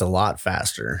 It's a lot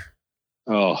faster.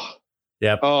 Oh.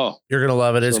 Yep. Oh. You're gonna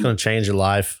love it. It's gonna change your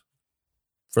life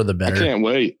for the better. I can't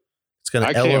wait. It's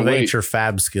gonna elevate your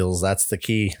fab skills. That's the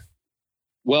key.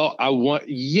 Well,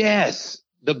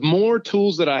 the more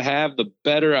tools that I have, the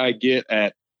better I get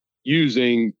at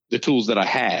using the tools that I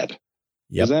had.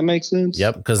 Yep. Does that make sense?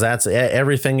 Yep. Because that's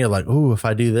everything. You're like, ooh, if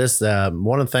I do this,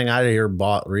 one thing I here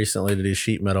bought recently to do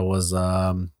sheet metal was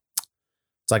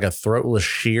it's like a throatless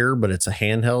shear, but it's a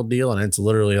handheld deal, and it's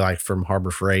literally like from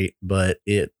Harbor Freight, but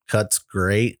it cuts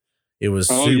great. It was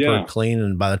super clean,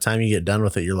 and by the time you get done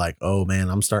with it, you're like, oh man,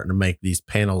 I'm starting to make these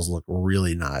panels look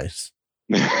really nice.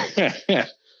 Yeah,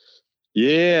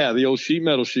 the old sheet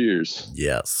metal shears.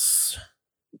 Yes.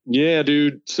 Yeah,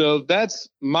 dude. So that's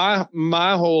my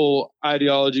whole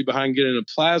ideology behind getting a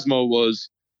plasma was,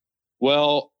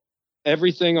 well,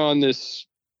 everything on this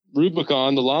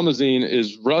Rubicon, the Lamazine,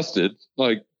 is rusted.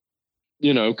 Like,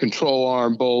 you know, control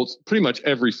arm bolts, pretty much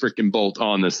every freaking bolt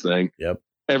on this thing. Yep.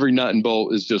 Every nut and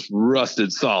bolt is just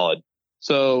rusted solid.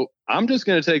 So I'm just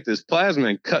going to take this plasma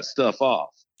and cut stuff off.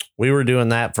 We were doing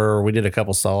that we did a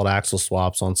couple solid axle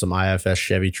swaps on some IFS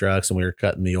Chevy trucks, and we were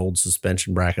cutting the old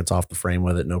suspension brackets off the frame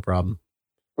with it. No problem.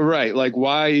 Right. Like,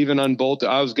 why even unbolt it?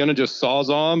 I was going to just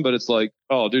Sawzall, but it's like,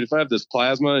 oh, dude, if I have this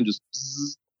plasma and just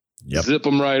zip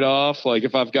them right off, like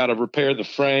if I've got to repair the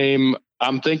frame,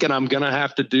 I'm thinking I'm going to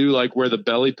have to do like where the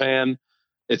belly pan,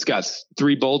 it's got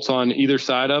 3 bolts on either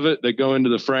side of it that go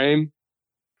into the frame.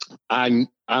 I'm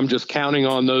just counting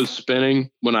on those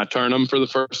spinning when I turn them for the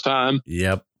first time.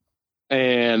 Yep.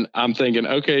 And I'm thinking,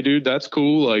 okay, dude, that's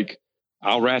cool. Like,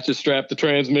 I'll ratchet strap the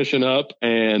transmission up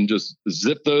and just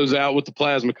zip those out with the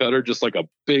plasma cutter, just like a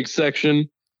big section.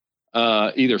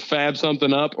 Either fab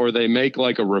something up or they make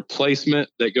like a replacement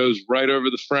that goes right over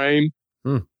the frame.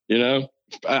 You know,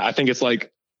 I think it's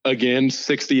like, again,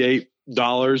 $68.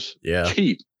 Yeah.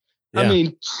 Cheap. Yeah. I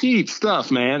mean, cheap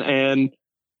stuff, man. And,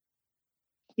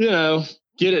 you know,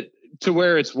 get it to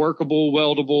where it's workable,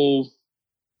 weldable,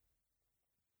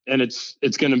 and it's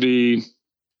going to be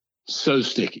so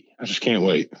sticky. I just can't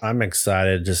wait. I'm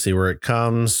excited to see where it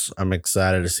comes. I'm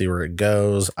excited to see where it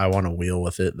goes. I want to wheel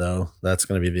with it, though. That's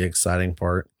going to be the exciting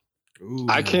part. Ooh.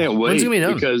 I can't wait. When's it gonna be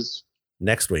done? Because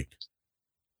next week.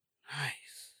 Nice.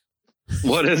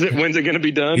 What is it? When's it going to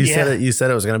be done? You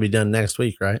said it was going to be done next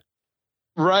week, right?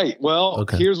 Right. Well,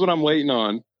 Here's what I'm waiting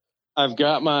on. I've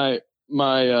got my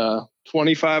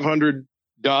 2500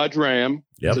 Dodge Ram.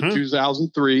 Yep. It's a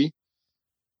 2003.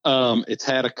 It's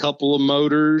had a couple of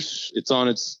motors. It's on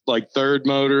its like 3rd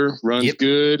motor, runs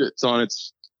good. It's on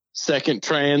its 2nd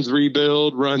trans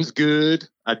rebuild, runs good.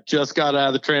 I just got out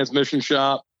of the transmission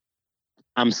shop.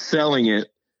 I'm selling it.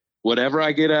 Whatever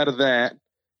I get out of that,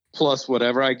 plus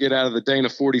whatever I get out of the Dana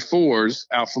 44s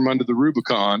out from under the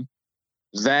Rubicon,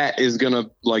 that is going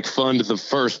to like fund the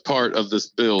first part of this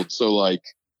build. So like,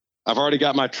 I've already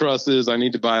got my trusses. I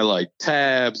need to buy like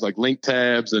tabs, like link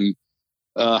tabs and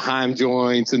Heim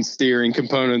joints and steering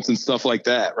components and stuff like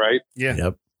that, right? Yeah.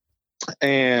 Yep.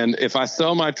 And if I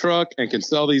sell my truck and can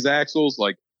sell these axles,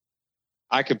 like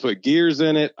I can put gears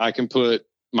in it. I can put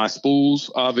my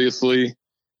spools, obviously.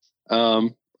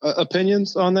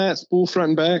 Opinions on that? Spool front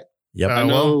and back? Yep. I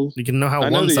know. Well, you can know how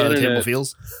one side of the table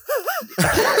feels.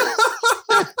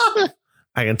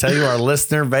 I can tell you our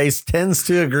listener base tends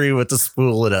to agree with the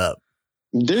spool it up.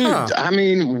 Dude, I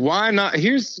mean, why not?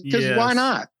 Why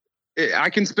not? I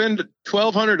can spend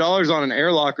 $1,200 on an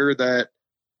air locker that,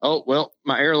 oh, well,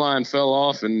 my airline fell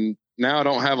off and now I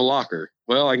don't have a locker.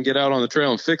 Well, I can get out on the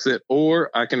trail and fix it, or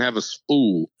I can have a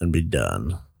spool and be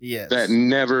done. Yes. That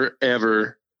never,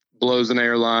 ever blows an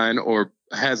airline or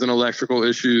has an electrical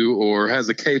issue or has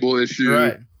a cable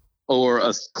issue or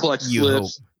a clutch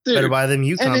slips. Dude, better buy them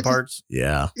Yukon parts.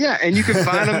 Yeah. Yeah, and you can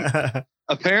find them.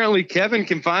 Apparently, Kevin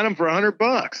can find them for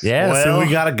 $100. Yeah, Well, so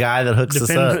we got a guy that hooks us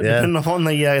up. Yeah. Depending upon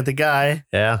the guy.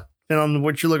 Yeah. Depending on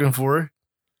what you're looking for.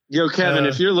 Yo, Kevin,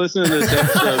 if you're listening to this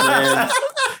episode, man.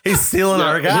 He's stealing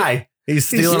our guy. He's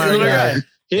stealing our guy.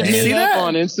 Hit me up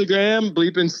on Instagram,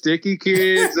 Bleeping Sticky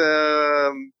Kids.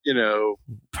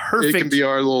 Perfect. It can be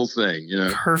our little thing,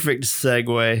 Perfect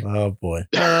segue. Oh boy.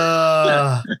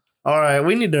 All right,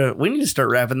 we need to start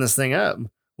wrapping this thing up.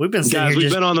 We've been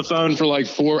been on the phone for like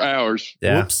 4 hours.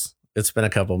 Yeah. Whoops. It's been a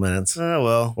couple minutes. Oh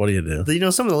well. What do you do?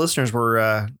 Some of the listeners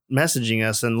were messaging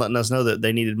us and letting us know that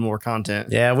they needed more content.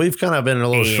 Yeah, we've kind of been a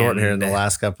little short here in the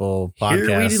last couple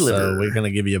podcasts, so we're going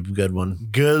to give you a good one.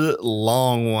 Good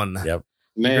long one. Yep.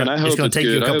 Man, I hope it's going to take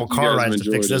you a couple car rides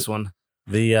to fix this this one.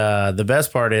 The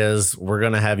best part is we're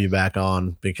going to have you back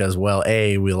on because, well,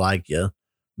 A, we like you.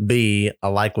 B, I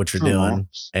like what you're doing.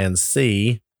 And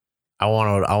C, I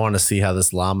want to see how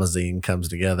this Lamazine comes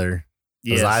together.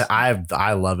 Yes.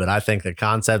 I love it. I think the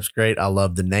concept's great. I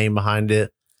love the name behind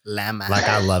it. Llama. Like,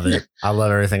 I love it. I love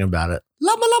everything about it.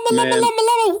 Llama.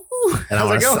 And I'm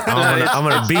going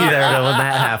to be there when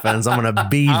that happens. I'm going to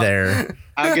be there.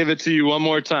 I'll give it to you one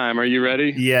more time. Are you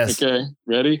ready? Yes. Okay.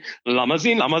 Ready?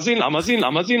 Lamazine,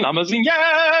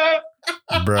 yeah!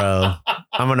 Bro,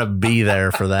 I'm going to be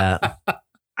there for that.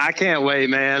 I can't wait,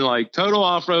 man. Like, Total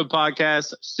Off-Road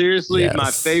Podcast. Seriously,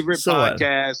 my favorite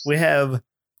podcast.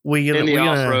 In the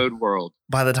off-road world.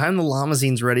 By the time the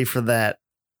Lamazine's ready for that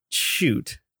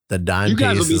shoot, the dime you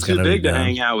guys piece will be is too big to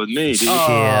hang out with me, dude. Oh,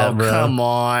 yeah, bro. Come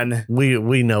on.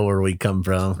 We know where we come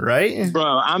from, right? Bro,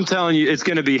 I'm telling you, it's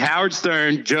going to be Howard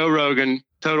Stern, Joe Rogan,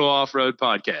 Total Off-Road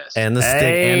Podcast. And the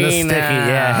sticky.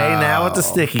 Yeah, hey now with the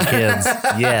sticky kids.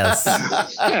 Yes.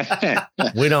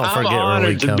 We don't forget where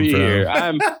we come from.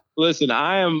 Here. Listen,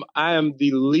 I am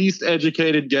the least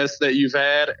educated guest that you've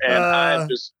had, and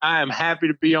I am happy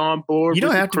to be on board. You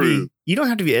don't have to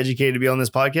be educated to be on this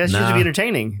podcast. You have to be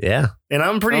entertaining. Yeah. And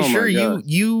I'm pretty sure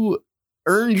you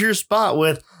earned your spot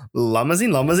with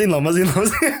Lamazine.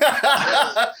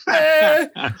 Hey,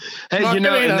 and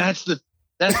that's the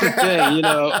thing,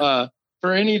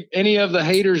 for any of the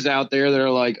haters out there that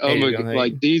are like,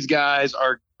 these guys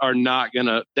are not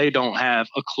gonna, they don't have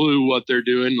a clue what they're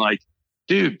doing. Like,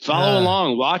 dude, follow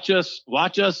along, watch us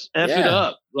F it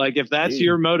up. Like, if that's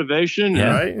your motivation,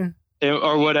 right?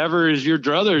 Or whatever is your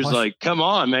druthers, like, come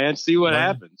on, man, see what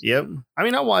happens. Yep. I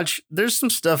mean, there's some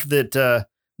stuff that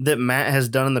Matt has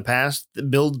done in the past,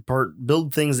 build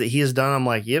things that he has done. I'm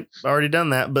like, yep, already done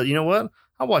that. But you know what?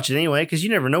 I'll watch it anyway, because you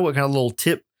never know what kind of little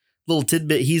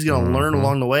tidbit he's going to learn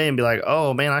along the way and be like,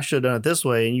 oh man, I should have done it this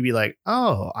way. And you'd be like,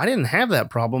 oh, I didn't have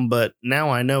that problem, but now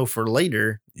I know for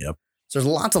later. Yep. So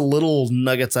there's lots of little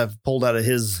nuggets I've pulled out of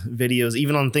his videos,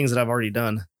 even on things that I've already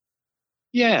done.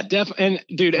 Yeah, definitely. And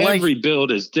dude, every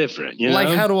build is different. Like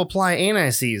how to apply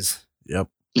anti-seize. Yep.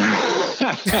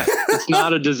 It's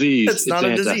not a disease. It's not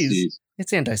a disease.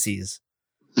 It's anti-seize.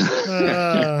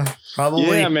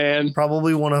 Probably, yeah, man.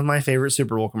 Probably one of my favorite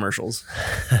Super Bowl commercials.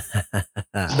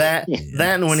 That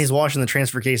and when he's washing the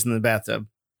transfer case in the bathtub.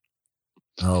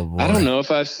 Oh boy. I don't know if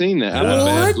I've seen that. I'm a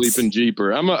bad bleeping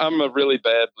jeeper. I'm a really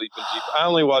bad bleeping jeeper. I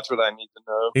only watch what I need to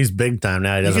know. He's big time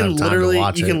now. He doesn't have time to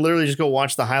watch it. You can literally just go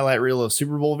watch the highlight reel of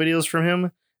Super Bowl videos from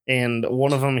him, and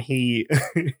one of them he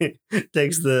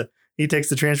takes the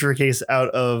transfer case out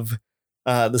of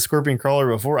the Scorpion Crawler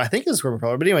before. I think it's Scorpion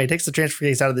Crawler, but anyway, he takes the transfer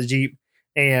case out of the Jeep,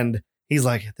 and he's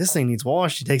like, "This thing needs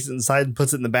washed." He takes it inside and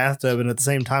puts it in the bathtub, and at the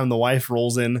same time, the wife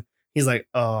rolls in. He's like,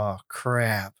 "Oh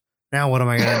crap! Now what am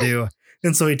I gonna do?"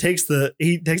 And so he takes the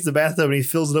bathtub and he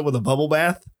fills it up with a bubble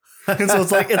bath. And so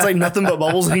it's like nothing but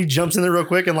bubbles. And he jumps in there real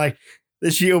quick. And like,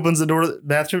 she opens the door to the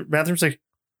bathroom's like,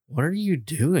 what are you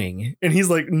doing? And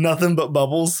he's like, nothing but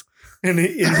bubbles. And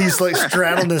he's like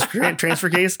straddling this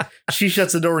transfer case. She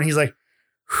shuts the door and he's like,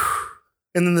 whew.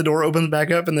 And then the door opens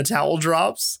back up and the towel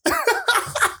drops.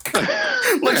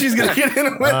 Like she's going to get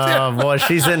in with it. Oh boy,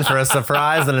 she's in for a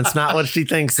surprise and it's not what she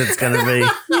thinks it's going to be.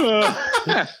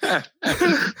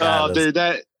 Dude,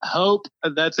 that Hope,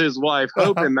 that's his wife.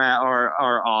 Hope and Matt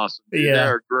are awesome. Dude. Yeah.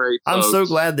 They're great folks. I'm so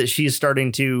glad that she's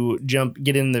starting to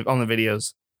get in on the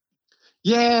videos.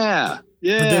 Yeah.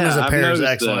 Yeah. But them as a pair is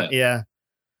excellent. That. Yeah.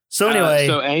 So anyway,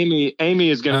 so Amy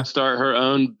is going to start her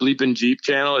own Bleepin' Jeep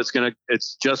channel.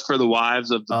 It's just for the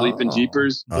wives of the Bleepin'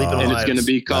 Jeepers, and it's going to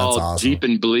be called awesome. Jeep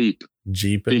and Bleep.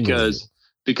 Jeep and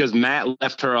because Matt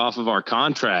left her off of our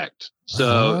contract,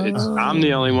 so I'm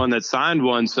the only one that signed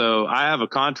one. So I have a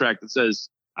contract that says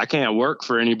I can't work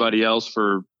for anybody else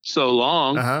for so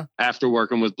long after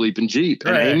working with Bleepin' Jeep.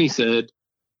 And Amy said,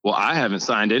 well, I haven't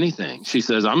signed anything. She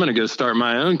says, I'm going to go start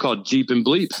my own called Jeep and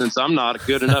Bleep since I'm not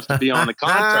good enough to be on the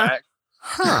contract.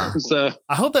 Huh. So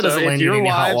I hope that doesn't land you in any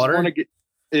hot water.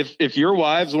 If your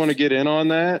wives want to get in on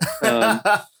that,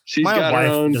 she's got her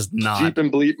own Jeep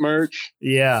and Bleep merch.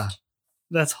 Yeah.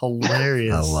 That's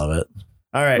hilarious. I love it.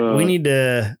 All right. We need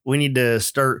to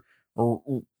start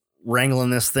wrangling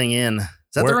this thing in. Is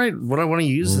that the right, what I want to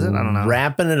use? I don't know.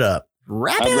 Wrapping it up.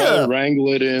 Wrap it up.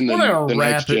 Wrangle it in. We're not gonna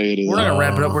wrap it. We're not gonna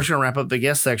wrap it up. We're just gonna wrap up the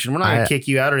guest section. We're not gonna kick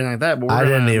you out or anything like that. But I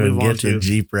didn't even get the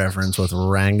Jeep reference with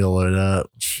wrangle it up.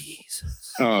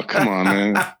 Jesus. Oh, come on,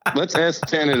 man. Let's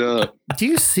S10 it up. Do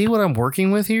you see what I'm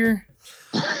working with here?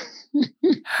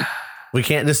 We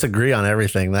can't disagree on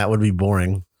everything. That would be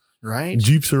boring. Right?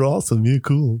 Jeeps are awesome. Yeah,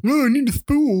 cool. Oh, I need a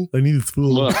spool.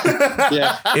 Look,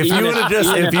 yeah. If you would have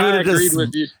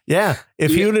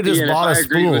just bought a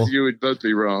spool, you would both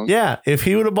be wrong. Yeah, if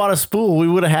he would have bought a spool, we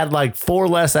would have had like 4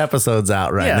 less episodes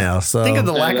out right now. So think of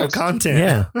the lack of content.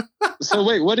 Yeah. So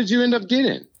wait, what did you end up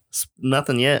getting?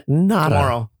 Nothing yet. Not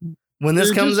tomorrow. When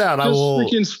this comes out, I will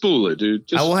freaking spool it, dude.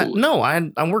 Just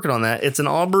I'm working on that. It's an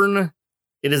Auburn.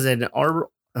 It is an Auburn.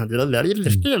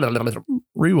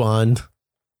 Rewind.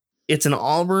 It's an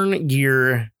Auburn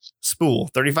gear spool,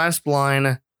 35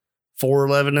 spline,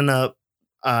 411 and up,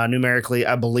 numerically.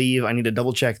 I believe I need to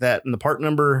double check that in the part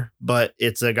number, but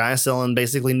it's a guy selling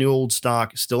basically new old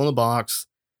stock, still in the box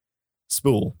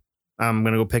spool. I'm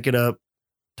going to go pick it up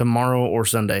tomorrow or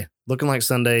Sunday. Looking like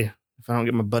Sunday. If I don't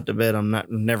get my butt to bed, I'm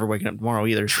never waking up tomorrow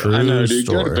either. So. I know, dude.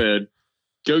 Go to bed.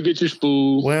 Go get your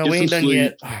spool. Well, we ain't done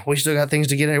yet. We still got things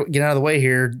to get out of the way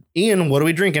here. Ian, what are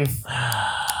we drinking?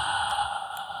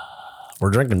 We're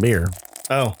drinking beer.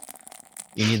 Oh.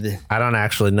 You need the... I don't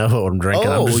actually know what I'm drinking.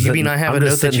 Oh, you mean I have a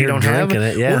note that you don't have?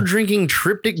 It, yeah. We're drinking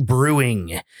Triptych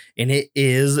Brewing, and it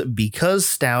is Because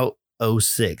Stout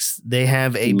 06. They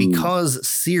have a Because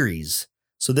series.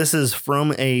 So this is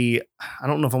from I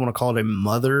don't know if I want to call it a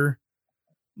mother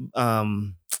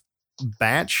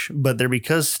batch, but their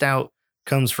Because Stout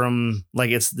comes from,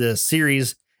 like, it's the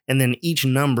series, and then each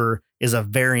number is a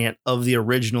variant of the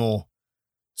original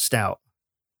stout.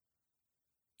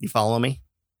 You follow me?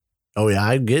 Oh, yeah,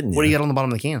 I'm getting you. What do you got on the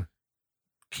bottom of the can?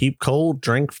 Keep cold,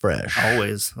 drink fresh.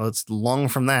 Always. Well, it's long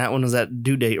from that. When is that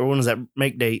due date, or when is that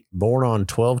make date? Born on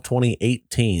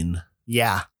 12/20/18.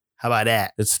 Yeah. How about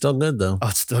that? It's still good, though. Oh,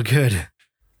 it's still good.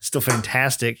 Still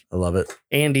fantastic. I love it.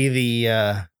 Andy,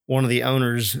 the one of the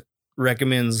owners,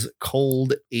 recommends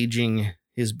cold aging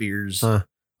his beers. Huh.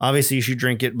 Obviously, you should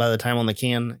drink it by the time on the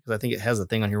can, because I think it has a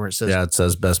thing on here where it says... Yeah, it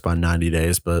says best by 90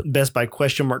 days, but... Best by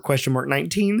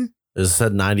 (?19). It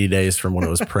said 90 days from when it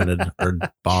was printed or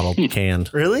bottled,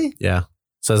 canned. Really? Yeah. It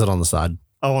says it on the side.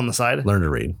 Oh, on the side? Learn to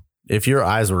read. If your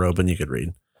eyes were open, you could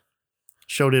read.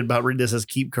 Show did about read this as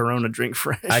keep Corona, drink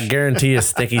fresh. I guarantee you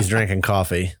Sticky's drinking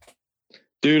coffee.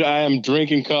 Dude, I am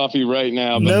drinking coffee right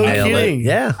now. But no kidding.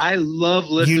 Yeah. I love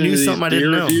listening to these beer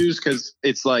reviews because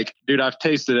it's like, dude, I've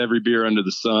tasted every beer under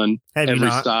the sun, every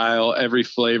style, every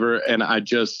flavor. And I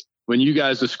just, when you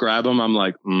guys describe them, I'm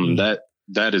like,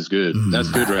 that is good. That's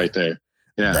good right there.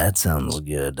 Yeah. That sounds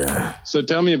good. So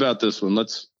tell me about this one.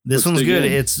 This one's good.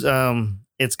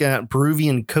 It's got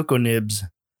Peruvian cocoa nibs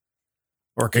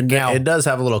or cacao. It does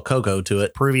have a little cocoa to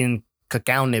it. Peruvian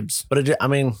cacao nibs. But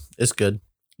it's good.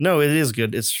 No, it is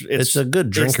good. It's a good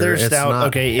drinker. It's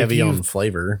not heavy on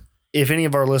flavor. If any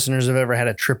of our listeners have ever had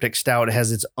a Triptych Stout, it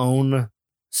has its own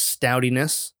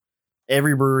stoutiness.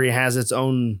 Every brewery has its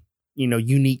own,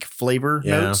 unique flavor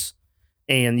notes.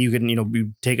 And you can,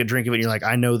 you take a drink of it and you're like,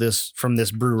 I know this from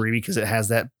this brewery because it has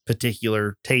that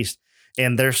particular taste.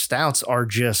 And their stouts are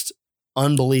just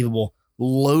unbelievable.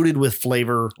 Loaded with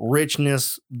flavor,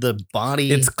 richness, the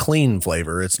body. It's clean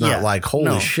flavor. It's not like,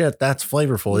 holy shit, that's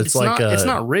flavorful. It's like it's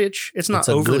not rich. It's not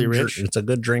overly rich. It's a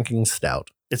good drinking stout.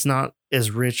 It's not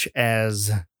as rich as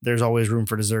There's Always Room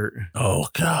for Dessert. Oh,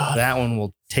 God. That one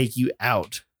will take you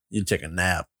out. You take a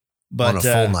nap. But on a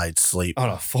full night's sleep. On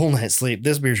a full night's sleep.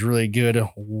 This beer's really good.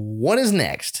 What is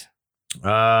next?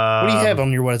 What do you have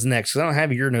on your what is next? Because I don't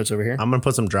have your notes over here. I'm going to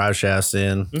put some drive shafts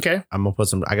in. Okay. I'm going to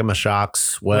put I got my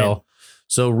shocks. Well,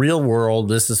 so Real World,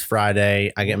 this is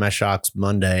Friday. I get my shocks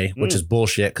Monday, which is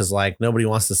bullshit because nobody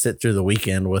wants to sit through the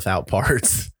weekend without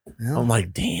parts. Well, I'm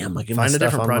like, damn, I can find a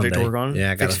different project Monday. to work on.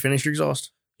 Yeah, I got to finish your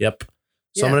exhaust. Yep.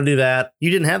 So I'm going to do that. You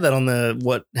didn't have that on the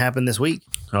what happened this week.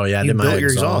 Oh, yeah. I did my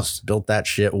exhaust. Built that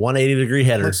shit. 180-degree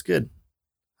header. Looks good.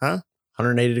 Huh?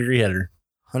 180-degree header.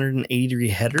 180-degree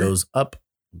header? Goes up,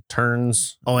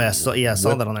 turns. Oh, yeah. So, I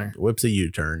saw that on there. Whips a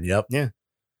U-turn. Yep. Yeah.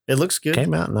 It looks good.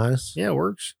 Came out nice. Yeah, it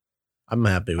works. I'm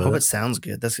happy with it. I hope it sounds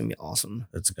good. That's going to be awesome.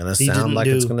 It's going to sound like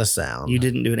it's going to sound. You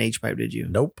didn't do an H-pipe, did you?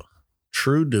 Nope.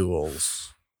 True duals.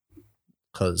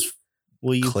 Because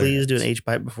will you please do an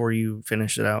H-pipe before you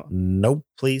finish it out? Nope.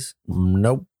 Please?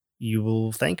 Nope. You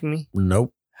will thank me.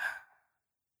 Nope.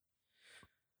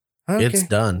 Okay. It's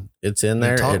done. It's in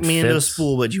there. Talk me into a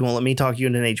spool, but you won't let me talk you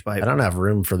into an H-pipe. I don't have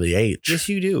room for the H. Yes,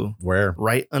 you do. Where?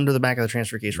 Right under the back of the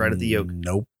transfer case, right at the yoke.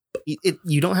 Nope.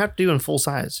 You don't have to do it in full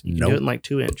size. You can do it in like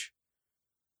 2-inch.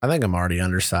 I think I'm already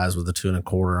undersized with a 2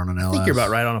 1/4 on an LS. I think you're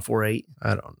about right on a 4.8. I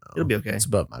don't know. It'll be okay. It's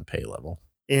above my pay level.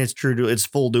 And it's true. It's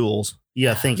full duals.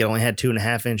 Yeah, I think it only had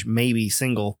 2.5-inch, maybe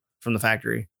single from the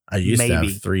factory. I used to have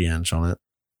 3-inch on it.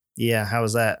 Yeah, how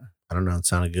was that? I don't know. It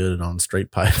sounded good on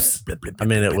straight pipes. I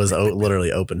mean, it was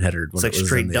literally open headered. It's like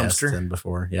straight dumpster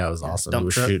before. Yeah, it was awesome. Dump it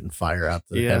was truck. shooting fire out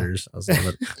the headers. I was loving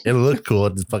it. It looked cool.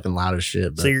 It's fucking loud as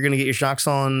shit. But. So you're gonna get your shocks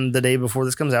on the day before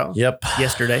this comes out? Yep.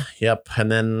 Yesterday. Yep.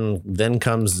 And then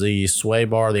comes the sway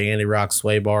bar, the Andy Rock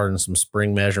sway bar, and some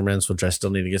spring measurements, which I still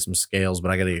need to get some scales.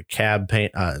 But I got to get cab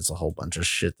paint. It's a whole bunch of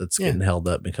shit that's getting held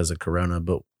up because of Corona.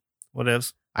 But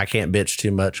whatevs. I can't bitch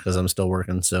too much because I'm still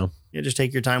working. So yeah, just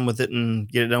take your time with it and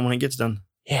get it done when it gets done.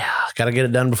 Yeah, got to get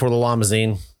it done before the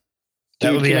limousine.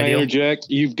 That would be ideal. Interject?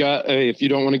 You've got if you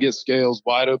don't want to get scales,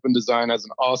 Wide Open Design has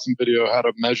an awesome video how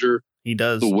to measure. He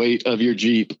does the weight of your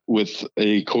Jeep with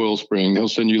a coil spring. He'll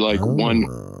send you like one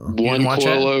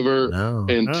coil over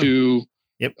and 2.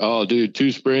 Yep. Oh, dude,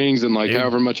 2 springs and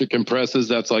however much it compresses,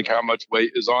 that's like how much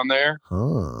weight is on there.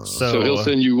 Oh. So he'll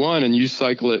send you one and you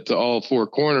cycle it to all 4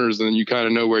 corners and then you kind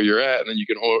of know where you're at and then you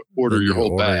can order your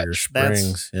whole batch.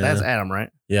 That's Adam, right?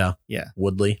 Yeah. Yeah.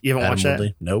 Woodley. You haven't watched Woodley?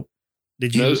 That? Nope.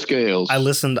 Did you? No scales.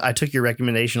 I took your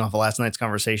recommendation off of last night's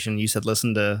conversation. You said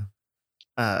listen to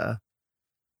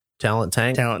Talent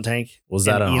Tank. Was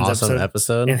that an Ian's awesome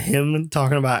episode? And him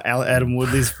talking about Adam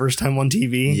Woodley's first time on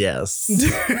TV. Yes.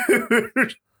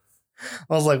 Dude.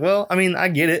 I was like, well, I mean, I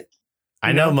get it.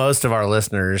 I know most of our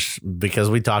listeners,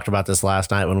 because we talked about this last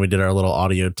night when we did our little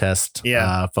audio test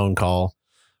phone call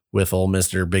with old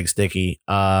Mr. Big Sticky.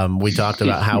 We talked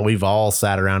about how we've all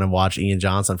sat around and watched Ian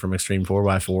Johnson from Extreme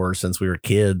 4x4 since we were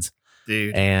kids.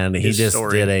 Dude, and he just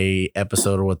did a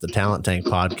episode with the Talent Tank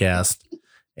podcast.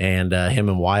 And him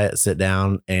and Wyatt sit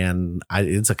down and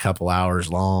it's a couple hours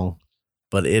long,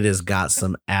 but it has got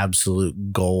some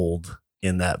absolute gold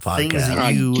in that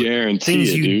podcast.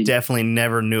 Things you definitely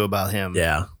never knew about him.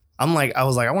 Yeah. I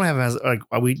was like, I want to have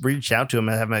him we reached out to him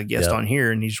and have him a guest on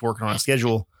here and he's working on a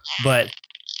schedule. But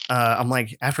I'm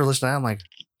like, after listening to that, I'm like,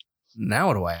 now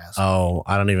what do I ask? Oh,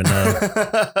 I don't even know.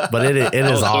 But it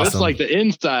is awesome. It's like the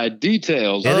inside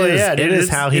details. It is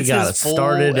how he got it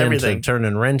started into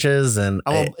turning wrenches and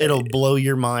it'll blow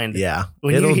your mind. Yeah.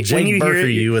 It'll Jake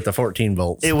Burker you with the 14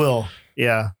 volts. It will.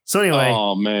 Yeah. So anyway.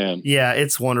 Oh man. Yeah,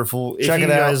 it's wonderful. Check it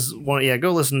out. If you guys want,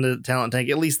 go listen to Talent Tank.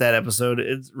 At least that episode.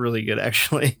 It's really good,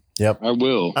 actually. Yep. I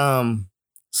will.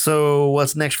 So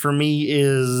what's next for me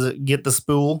is get the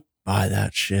spool. Buy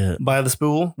that shit. Buy the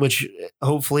spool, which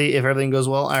hopefully, if everything goes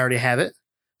well, I already have it.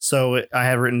 So I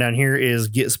have written down here is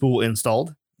get spool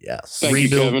installed. Yes. Thank you,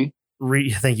 Kevin.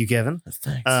 Thank you, Kevin.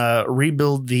 Thanks.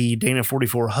 Rebuild the Dana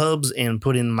 44 hubs and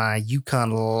put in my Yukon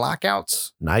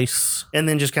lockouts. Nice. And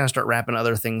then just kind of start wrapping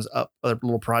other things up, other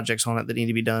little projects on it that need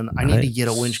to be done. Nice. I need to get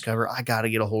a winch cover. I got to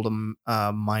get a hold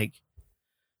of Mike.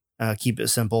 Keep it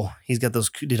simple. He's got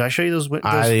those. Did I show you those?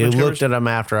 I looked at them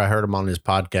after I heard him on his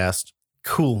podcast.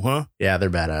 Cool, huh? Yeah,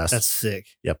 they're badass. That's sick.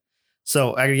 Yep.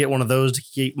 So I could get one of those to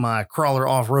keep my crawler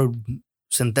off-road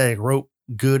synthetic rope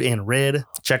good and red.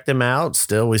 Check them out.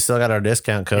 We still got our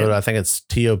discount code. Yep. I think it's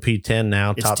TOP10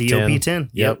 now. It's top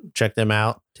TOP10. Yep. Check them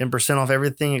out. 10% off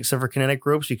everything except for kinetic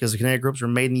ropes because the kinetic ropes are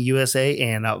made in the USA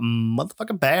and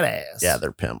motherfucking badass. Yeah,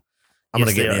 they're pimp. I'm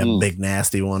going to get me a big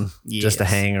nasty one just to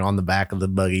hang on the back of the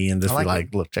buggy and just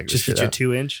look, check this shit out. Just get you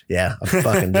 2-inch? Yeah, I'm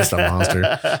fucking just a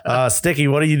monster. Sticky,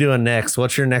 what are you doing next?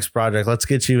 What's your next project? Let's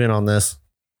get you in on this.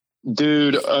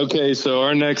 Dude, okay, so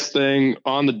our next thing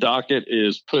on the docket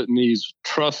is putting these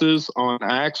trusses on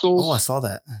axles. Oh, I saw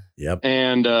that. Yep.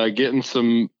 And getting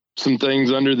some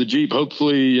things under the Jeep.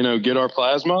 Hopefully, get our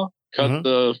plasma, cut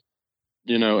the,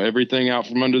 everything out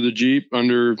from under the Jeep,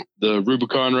 under the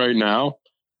Rubicon right now.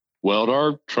 Weld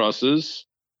our trusses,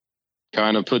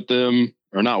 kind of put them,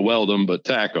 or not weld them, but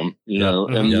tack them,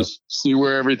 and just see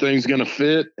where everything's going to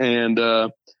fit, and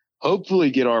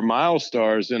hopefully get our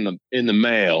Milestars in the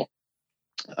mail.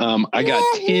 I got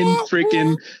 10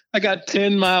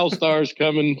 Milestars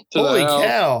coming to Holy the house.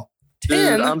 Cow!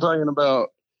 10? Dude, I'm talking about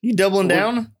you doubling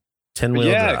down? 10-wheel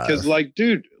drive. Yeah, because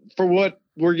dude, for what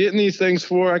we're getting these things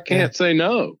for, I can't say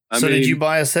no. I mean, did you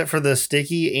buy a set for the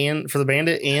Sticky and for the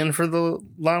Bandit and for the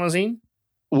limousine?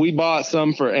 We bought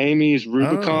some for Amy's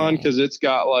Rubicon because it's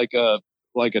got like a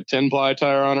like a 10-ply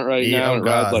tire on it right now. And it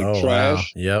rides like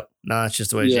trash. Wow. Yep. No, it's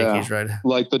just the way JK's ride.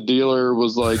 Like the dealer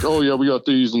was like, "Oh yeah, we got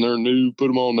these and they're new. Put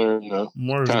them on there."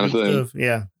 More kind of thing. Stuff.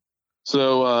 Yeah.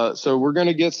 So we're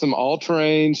gonna get some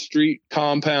all-terrain street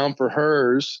compound for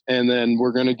hers, and then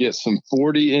we're gonna get some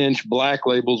 40-inch black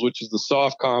labels, which is the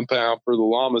soft compound for the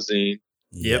Lamazine.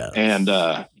 Yep. And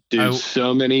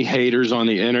so many haters on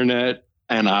the internet,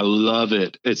 and I love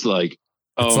it. It's like,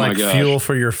 it's my gosh, fuel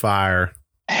for your fire.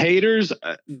 Haters,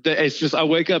 it's just I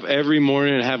wake up every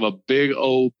morning and have a big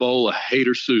old bowl of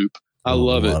hater soup. I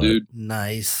love it, dude.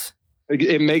 Nice.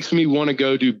 It makes me want to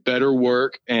go do better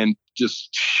work and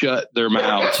just shut their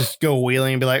mouths. Just go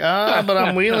wheeling and be like, but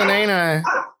I'm wheeling, ain't I?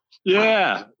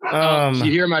 Yeah.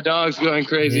 You hear my dogs going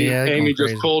crazy. Yeah, Amy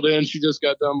just pulled in. She just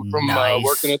got done from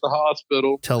working at the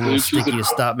hospital. Tell little Sticky to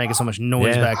stop making so much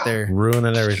noise back there.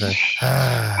 Ruining everything.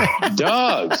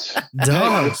 Dogs.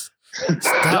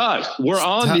 Stop. We're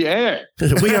on the air.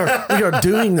 We are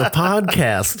doing the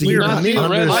podcast. We are on the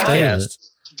podcast.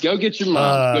 Go get your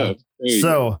mom.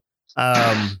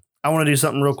 I want to do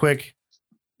something real quick.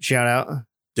 Shout out.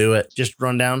 Do it. Just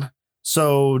run down.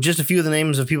 So just a few of the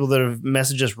names of people that have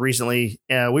messaged us recently.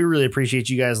 We really appreciate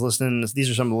you guys listening. These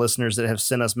are some of the listeners that have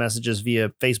sent us messages via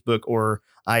Facebook or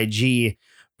IG.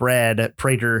 Brad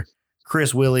Prater,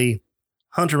 Chris Willie,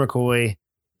 Hunter McCoy,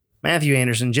 Matthew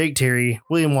Anderson, Jake Terry,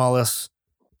 William Wallace,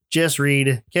 Jess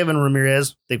Reed, Kevin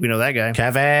Ramirez. I think we know that guy.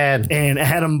 Kevin. And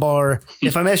Adam Barr.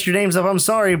 If I messed your names up, I'm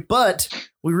sorry, but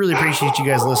we really appreciate you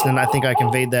guys listening. I think I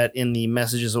conveyed that in the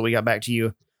messages that we got back to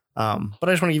you. But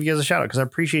I just want to give you guys a shout out because I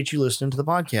appreciate you listening to the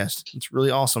podcast. It's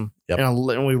really awesome. Yep.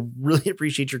 And we really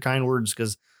appreciate your kind words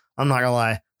because I'm not gonna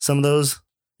lie. Some of those,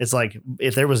 it's like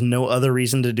if there was no other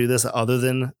reason to do this other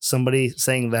than somebody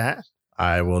saying that,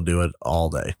 I will do it all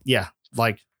day. Yeah.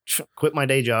 Like quit my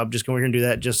day job. Just go over here and do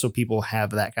that just so people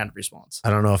have that kind of response. I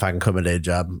don't know if I can quit my day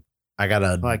job. I got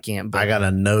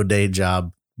a no day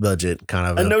job budget kind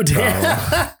of a no day.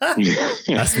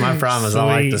 That's my problem is I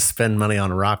like to spend money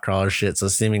on rock crawler shit. So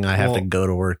assuming I have to go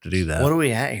to work to do that. What are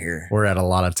we at here? We're at a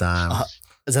lot of time.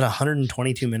 Is it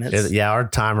 122 minutes? Our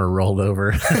timer rolled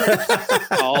over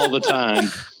all the time.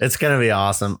 It's going to be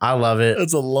awesome. I love it.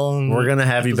 It's a long. We're going to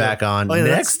have you back on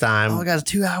next time. Oh my God,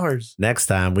 it's 2 hours. Next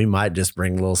time we might just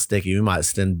bring Little Sticky. We might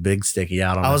send Big Sticky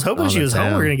out on. I was hoping she was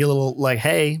home. We're going to get a little like,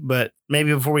 hey, but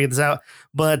maybe before we get this out.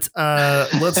 But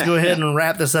let's go ahead and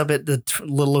wrap this up at the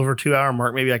little over 2 hour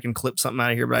mark. Maybe I can clip something out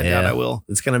of here, but I doubt I will.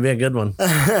 It's going to be a good one.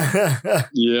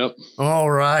 Yep. All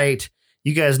right.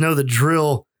 You guys know the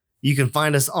drill. You can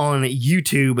find us on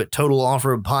YouTube at Total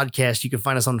Off-Road Podcast. You can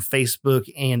find us on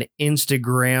Facebook and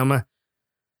Instagram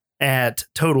at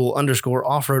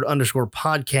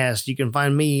Total_Off-Road_Podcast. You can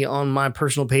find me on my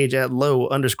personal page at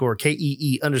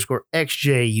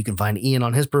low_KEE_XJ. You can find Ian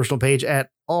on his personal page at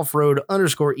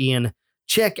Offroad_Ian.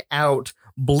 Check out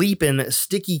Bleepin'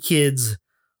 Sticky Kids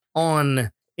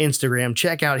on Instagram.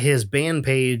 Check out his band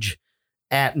page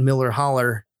at Miller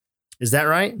Holler. Is that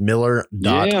right?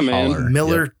 Miller.Holler.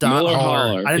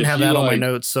 Miller.Holler. I didn't have that on my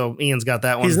notes, so Ian's got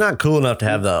that one. He's not cool enough to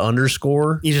have the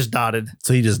underscore. He just dotted.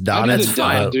 So he just dotted. That's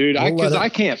fine, dude. Because I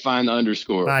can't find the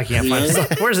underscore. I can't find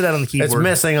it. Where's it at on the keyboard? It's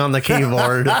missing on the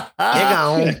keyboard.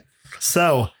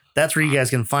 So that's where you guys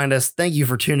can find us. Thank you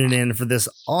for tuning in for this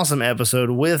awesome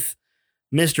episode with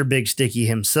Mr. Big Sticky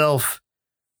himself,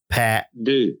 Pat.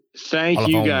 Dude, thank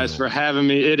you guys for having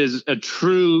me. It is a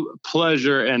true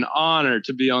pleasure and honor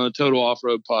to be on the Total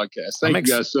Off-Road Podcast. Thank you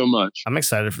guys so much. I'm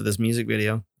excited for this music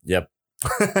video. Yep.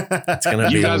 It's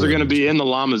gonna you guys are going to be in the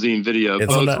Lamazine video.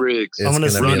 Both rigs. I'm going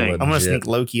to sneak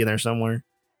Loki in there somewhere.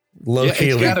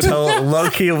 Loki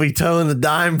will be towing the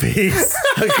dime piece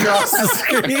across the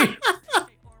screen.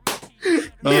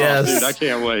 Yes. Dude, I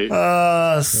can't wait.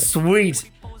 Sweet.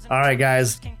 All right,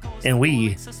 guys, and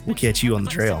we will catch you on the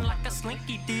trail.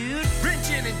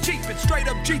 Wrenching and jeeping, straight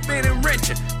up jeeping and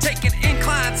wrenching. Taking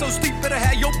incline so steep it'll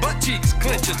have your butt cheeks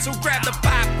clenching. So grab the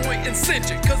 5-point and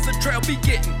cinch it, cause the trail be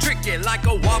getting tricky. Like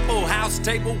a Waffle House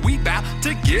table, we bout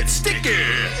to get sticky.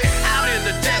 Out in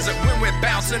the desert when we're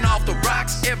bouncing off the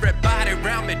rocks. Everybody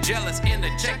around me jealous into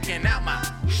checking out my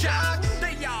shop.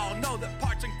 They all know that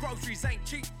parts and groceries ain't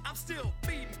cheap. I'm still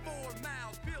feeding 4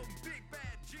 miles, building big